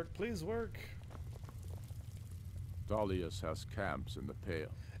 please work, please work! Dalius has camps in the Pale.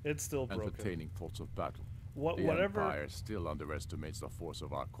 It's still broken. Entertaining thoughts of battle. The Empire still underestimates the force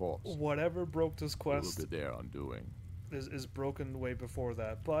of our corps. Whatever broke this quest will be their undoing. Is broken way before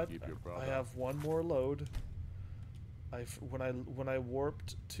that, but I have one more load. When I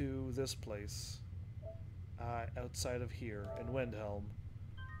warped to this place, outside of here in Windhelm,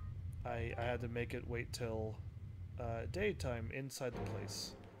 I had to make it wait till daytime inside the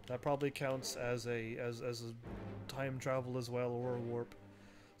place. That probably counts as a time travel as well, or a warp.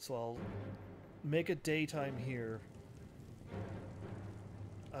 So I'll make it daytime here.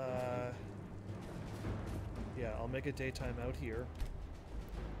 Yeah, I'll make it daytime out here.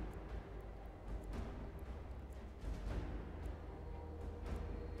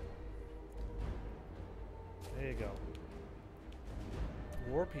 There you go.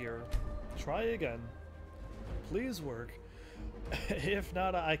 Warp here. Try again. please work. If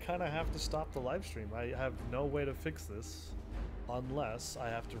not, I kind of have to stop the live stream. I have no way to fix this unless I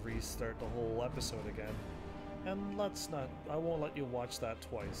have to restart the whole episode again. And let's not, I won't let you watch that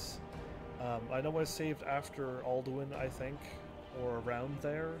twice. I know I saved after Alduin, I think, or around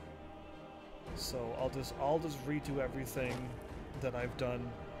there. So I'll just redo everything that I've done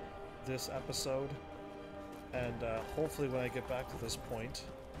this episode, and hopefully when I get back to this point,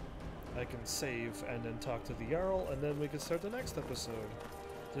 I can save and then talk to the Jarl, and then we can start the next episode.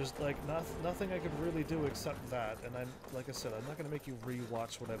 There's like nothing I could really do except that, and like I said, I'm not gonna make you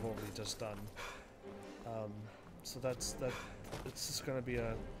re-watch what I've already just done. So that's that. It's just gonna be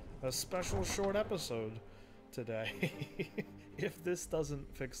a special short episode today. If this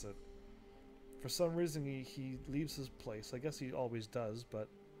doesn't fix it. For some reason he leaves his place. I guess he always does, but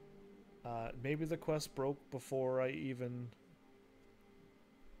maybe the quest broke before I even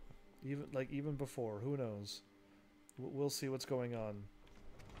before. Who knows? We'll see what's going on.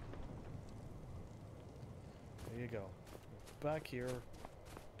 There you go. Back here.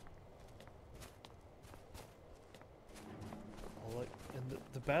 And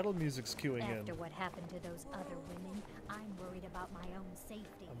the battle music's queuing in. After what happened to those other women, I'm worried about my own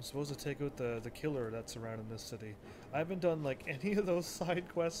safety. I'm supposed to take out the killer that's surrounding this city. I haven't done like any of those side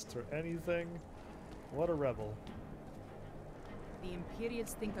quests or anything. What a rebel. The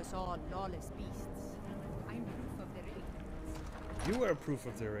Imperials think us all lawless beasts. I'm proof of their ignorance. You are proof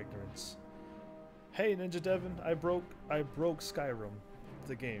of their ignorance. Hey Ninja Devin, I broke Skyrim,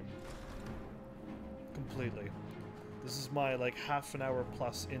 the game. Completely. This is my like half an hour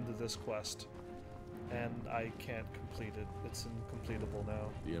plus into this quest, and I can't complete it. It's incompletable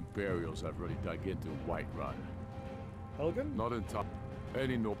now. The Imperials have already dug into Whiterun. Helgen? Not in time.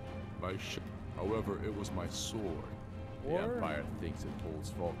 Any no my ship. However, it was my sword. The Or? Empire thinks it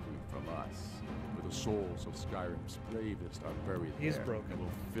holds Valkyrie from us. But the souls of Skyrim's bravest are buried He's there. broken. And will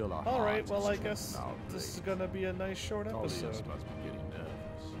fill our Alright, hearts well with I guess strength now, this is gonna be a nice short Tullius episode. must be getting nervous.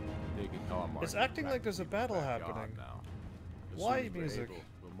 They can come It's marching acting back like there's a to the battle backyard happening. now. As Why soon as we're music? able,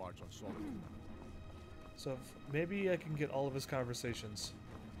 we'll march on Solitude. So maybe I can get all of his conversations.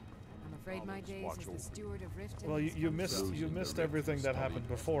 I'm afraid my days as the steward of Riften. Well, you missed everything that happened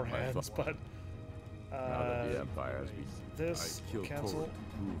beforehand, but Now that the Empire has been this I killed cancel. Torvald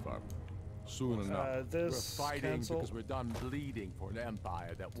to prove our soon enough. This we're fighting cancel. because we're done bleeding for an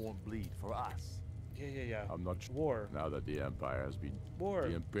empire that won't bleed for us. Yeah. I'm not sure. War. Now that the Empire has been War.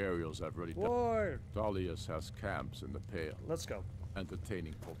 the Imperials have already done. War. Tullius has camps in the Pale. Let's go.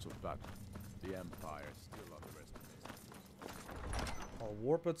 Entertaining thoughts of battle. The Empire still underestimates. I'll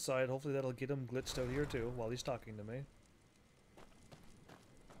warp outside. Hopefully that'll get him glitched out here too while he's talking to me.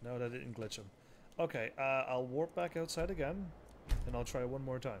 No, that didn't glitch him. Okay, I'll warp back outside again, and I'll try one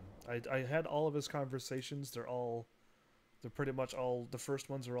more time. I had all of his conversations. They're pretty much all, the first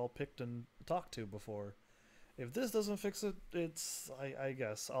ones are all picked and talked to before. If this doesn't fix it, I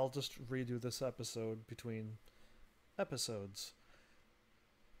guess I'll just redo this episode between episodes.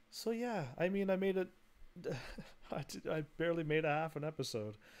 So yeah, I mean, I made it, I barely made a half an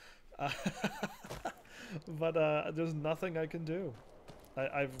episode. But there's nothing I can do.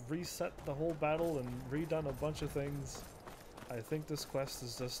 I've reset the whole battle and redone a bunch of things. I think this quest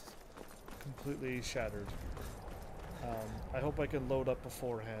is just completely shattered. I hope I can load up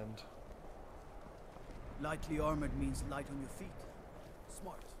beforehand. Lightly armored means light on your feet.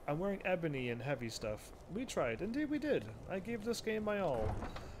 Smart. I'm wearing ebony and heavy stuff. We tried. Indeed we did. I gave this game my all.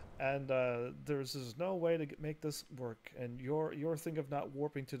 And there's just no way to make this work. And your thing of not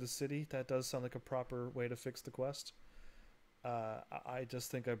warping to the city, that does sound like a proper way to fix the quest. I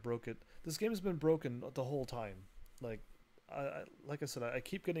just think I broke it. This game has been broken the whole time. Like I said, I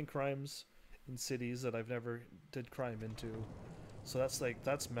keep getting crimes in cities that I've never did crime into. So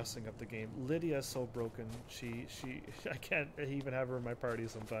that's messing up the game. Lydia is so broken. She I can't even have her in my party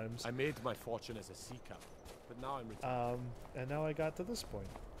sometimes. I made my fortune as a sea captain, but now I'm retired. And now I got to this point.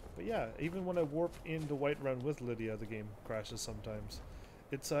 But yeah, even when I warp into Whiterun with Lydia, the game crashes sometimes.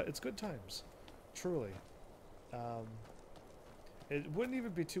 It's good times, truly. It wouldn't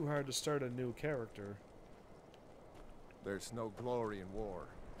even be too hard to start a new character. There's no glory in war.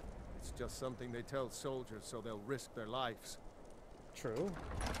 It's just something they tell soldiers so they'll risk their lives. True.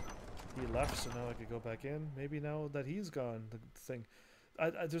 He left, so now I could go back in. Maybe now that he's gone, the thing...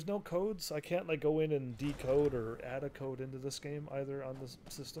 there's no codes. I can't like go in and decode or add a code into this game either on the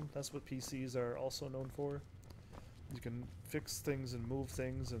system. That's what PCs are also known for. You can fix things and move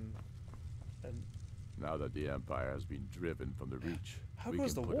things and Now that the Empire has been driven from the Reach, How we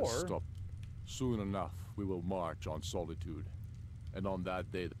goes can the put war? a stop. Soon enough, we will march on Solitude. And on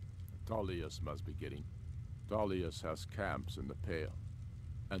that day, Tullius must be getting... Dalius has camps in the Pale,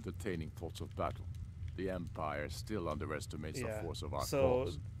 entertaining thoughts of battle. The Empire still underestimates the force of our cause. So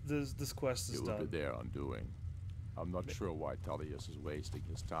this quest is it done. It will be their undoing. I'm not sure why Tullius is wasting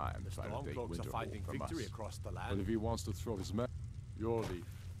his time trying to take Winterhold from us. Across the land. But if he wants to throw his men, your leaf,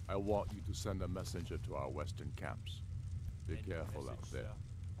 I want you to send a messenger to our western camps. Be careful out there.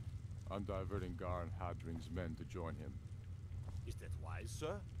 I'm diverting Gar and Hadring's men to join him. Is that wise,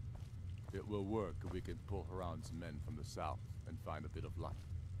 sir? It will work if we can pull Haran's men from the south and find a bit of luck.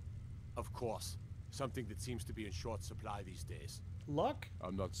 Of course. Something that seems to be in short supply these days. Luck?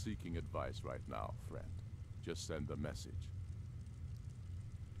 I'm not seeking advice right now, friend. Just send the message.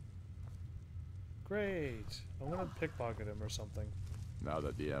 Great. I'm gonna pickpocket him or something. Now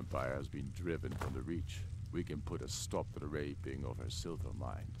that the Empire has been driven from the Reach, we can put a stop to the raping of her silver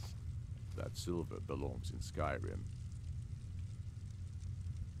mines. That silver belongs in Skyrim.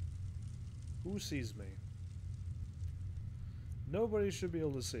 Who sees me? Nobody should be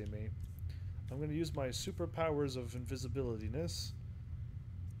able to see me. I'm going to use my superpowers of invisibility-ness.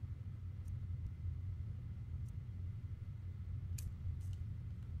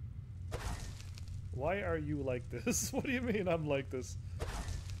 Why are you like this? What do you mean I'm like this?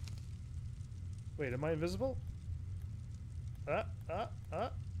 Wait, am I invisible? No,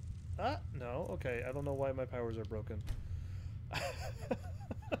 okay, I don't know why my powers are broken.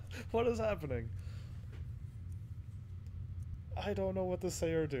 What is happening? I don't know what to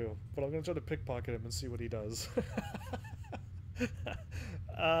say or do, but I'm gonna try to pickpocket him and see what he does.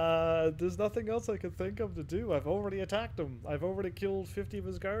 There's nothing else I can think of to do. I've already attacked him. I've already killed 50 of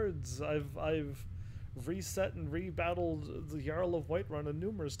his guards. I've reset and rebattled the Jarl of Whiterun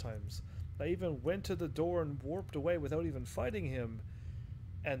numerous times. I even went to the door and warped away without even fighting him,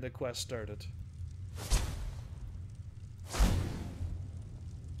 and the quest started.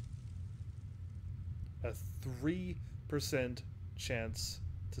 A 3% chance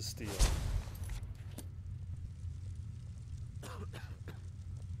to steal.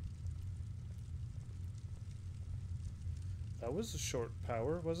 That was a short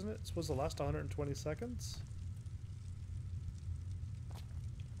power, wasn't it? It's supposed to last 120 seconds?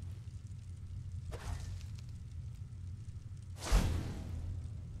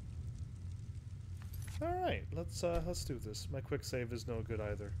 Alright, let's do this. My quick save is no good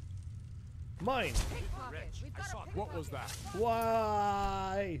either. Mine! What was that?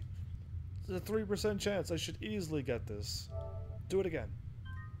 Why? It's a 3% chance. I should easily get this. Do it again.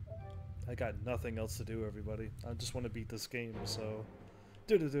 I got nothing else to do, everybody. I just want to beat this game, so...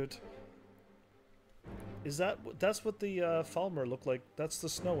 Do it. Is that's what the Falmer looked like. That's the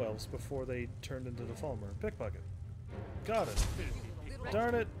Snow Elves before they turned into the Falmer. Pickpocket. Got it.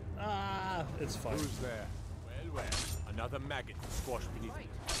 Darn it. Ah, it's fine. Who's there? Well, another maggot squashed beneath me.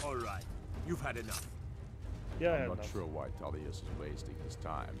 All right. You've had enough. Yeah, I'm not sure why Tullius is wasting his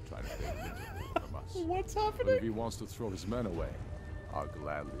time trying to take Winterhold from us. What's happening? But if he wants to throw his men away, I'll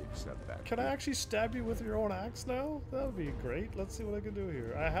gladly accept that. Can I actually stab you with your own axe now? That would be great. Let's see what I can do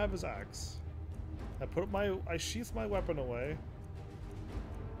here. I have his axe. I sheath my weapon away.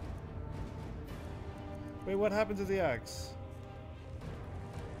 Wait, what happened to the axe?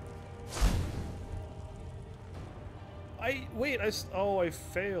 I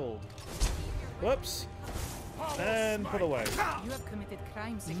failed. Whoops. And put away. You have committed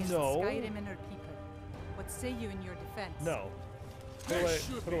crimes against Skyrim and her people. What say you in your defense? No. Put away.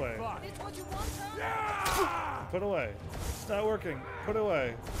 Put away. It's what you want, huh? Put away. It's not working. Put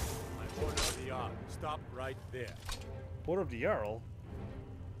away. My order of the Jarl. Stop right there. Order of the Jarl?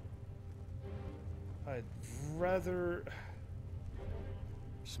 I'd rather...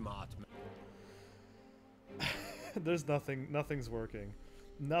 Smart man. There's nothing's working.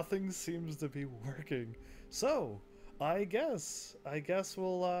 Nothing seems to be working. So, I guess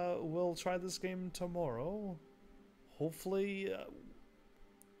we'll try this game tomorrow. Hopefully,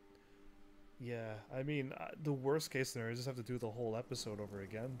 yeah, I mean, the worst case scenario is just have to do the whole episode over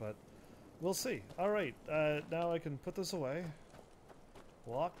again, but we'll see. Alright, now I can put this away.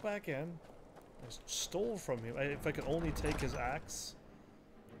 Walk back in. I stole from him. If I could only take his axe,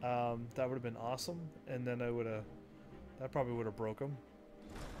 that would have been awesome, and then that probably would have broke him.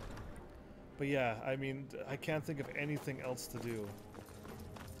 But yeah, I mean, I can't think of anything else to do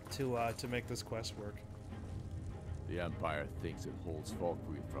to make this quest work. The Empire thinks it holds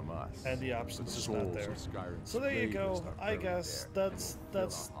Valkyrie from us, and the option's just not there. So there you go. I guess that's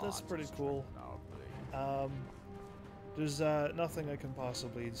pretty cool. There's nothing I can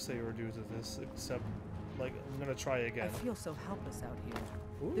possibly say or do to this except, like, I'm gonna try again. I feel so helpless out here.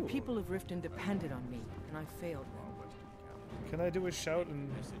 Ooh. The people of Riften depended on me, and I failed them. Can I do a shout and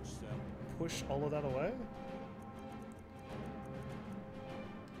push all of that away?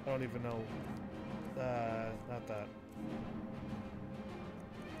 I don't even know. Not that.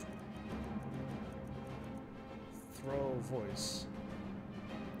 Throw voice.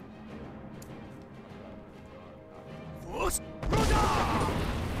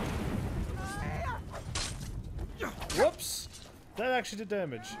 Whoops! That actually did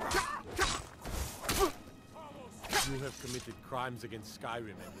damage. You have committed crimes against Skyrim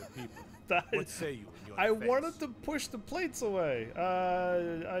and your people. What say you in your I defense? wanted to push the plates away.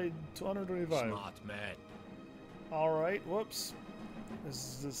 225. Smart man. Alright, whoops.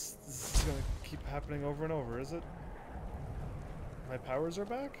 This is gonna keep happening over and over, is it? My powers are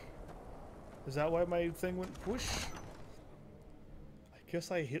back? Is that why my thing went push? I guess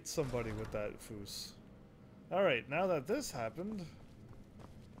I hit somebody with that foos. Alright, now that this happened,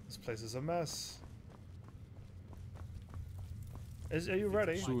 this place is a mess. Are you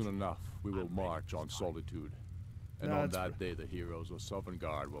ready? Soon enough, we will march on Solitude. And on that day, the heroes of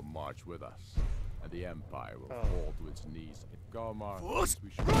Sovngarde will march with us. And the Empire will fall to its knees. Galmar thinks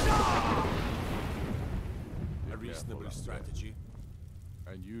we should... A reasonable strategy.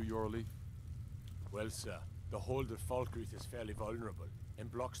 And you, Yorleaf? Well, sir, the hold at Falkreath is fairly vulnerable and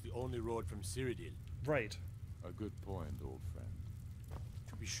blocks the only road from Cyrodiil. Right. A good point, old friend.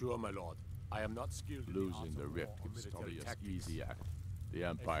 To be sure, my lord, I am not skilled in Losing the rift gives Tullius easy act. The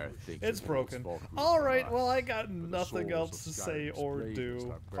Empire thinks it's broken. Alright, well I got nothing else to say or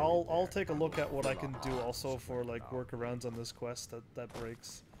do. I'll take a look at what I can do also for like workarounds on this quest that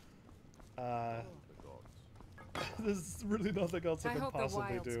breaks. There's really nothing else I can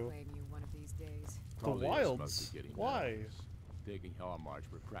possibly do. Claim you one of these days. The wilds? Why?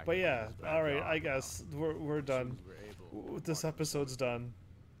 But yeah, alright, I guess we're done. This episode's done.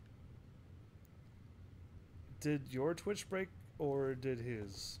 Did your Twitch break or did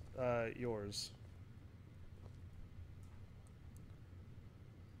his? Yours.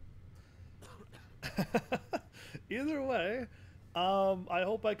 Either way, I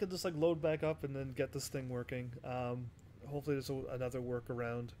hope I can just like load back up and then get this thing working. Hopefully there's another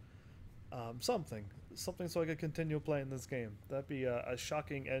workaround. Something so I can continue playing this game. That'd be a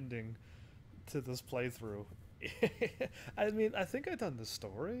shocking ending to this playthrough. I mean, I think I've done the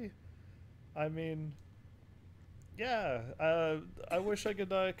story. I mean, yeah, I wish I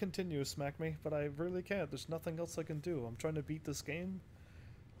could continue Smack Me, but I really can't. There's nothing else I can do. I'm trying to beat this game,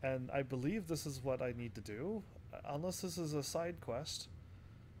 and I believe this is what I need to do, unless this is a side quest.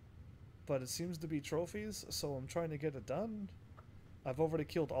 But it seems to be trophies, so I'm trying to get it done. I've already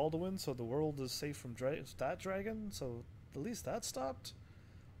killed Alduin, so the world is safe from that dragon, so at least that stopped.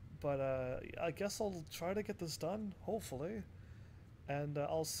 But I guess I'll try to get this done, hopefully. And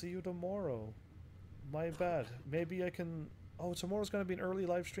I'll see you tomorrow. My bad. Maybe I can... Oh, tomorrow's going to be an early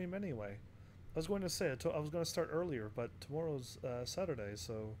live stream anyway. I was going to say, I was going to start earlier, but tomorrow's Saturday,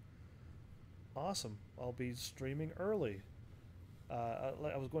 so... Awesome. I'll be streaming early.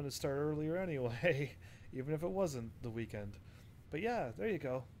 I was going to start earlier anyway, even if it wasn't the weekend. But yeah, there you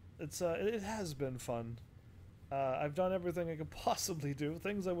go. It has been fun. I've done everything I could possibly do,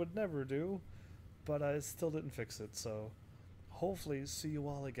 things I would never do, but I still didn't fix it, so hopefully see you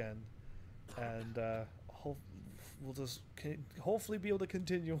all again, and we'll just hopefully be able to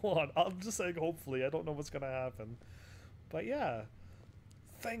continue on. I'm just saying hopefully, I don't know what's gonna happen. But yeah,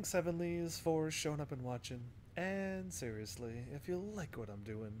 thanks Heavenlies for showing up and watching, and seriously, if you like what I'm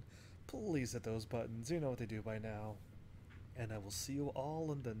doing, please hit those buttons, you know what they do by now. And I will see you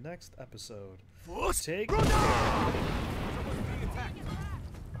all in the next episode. Take care.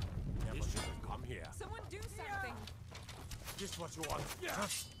 Come here. Someone do something. Just what you want. Yeah.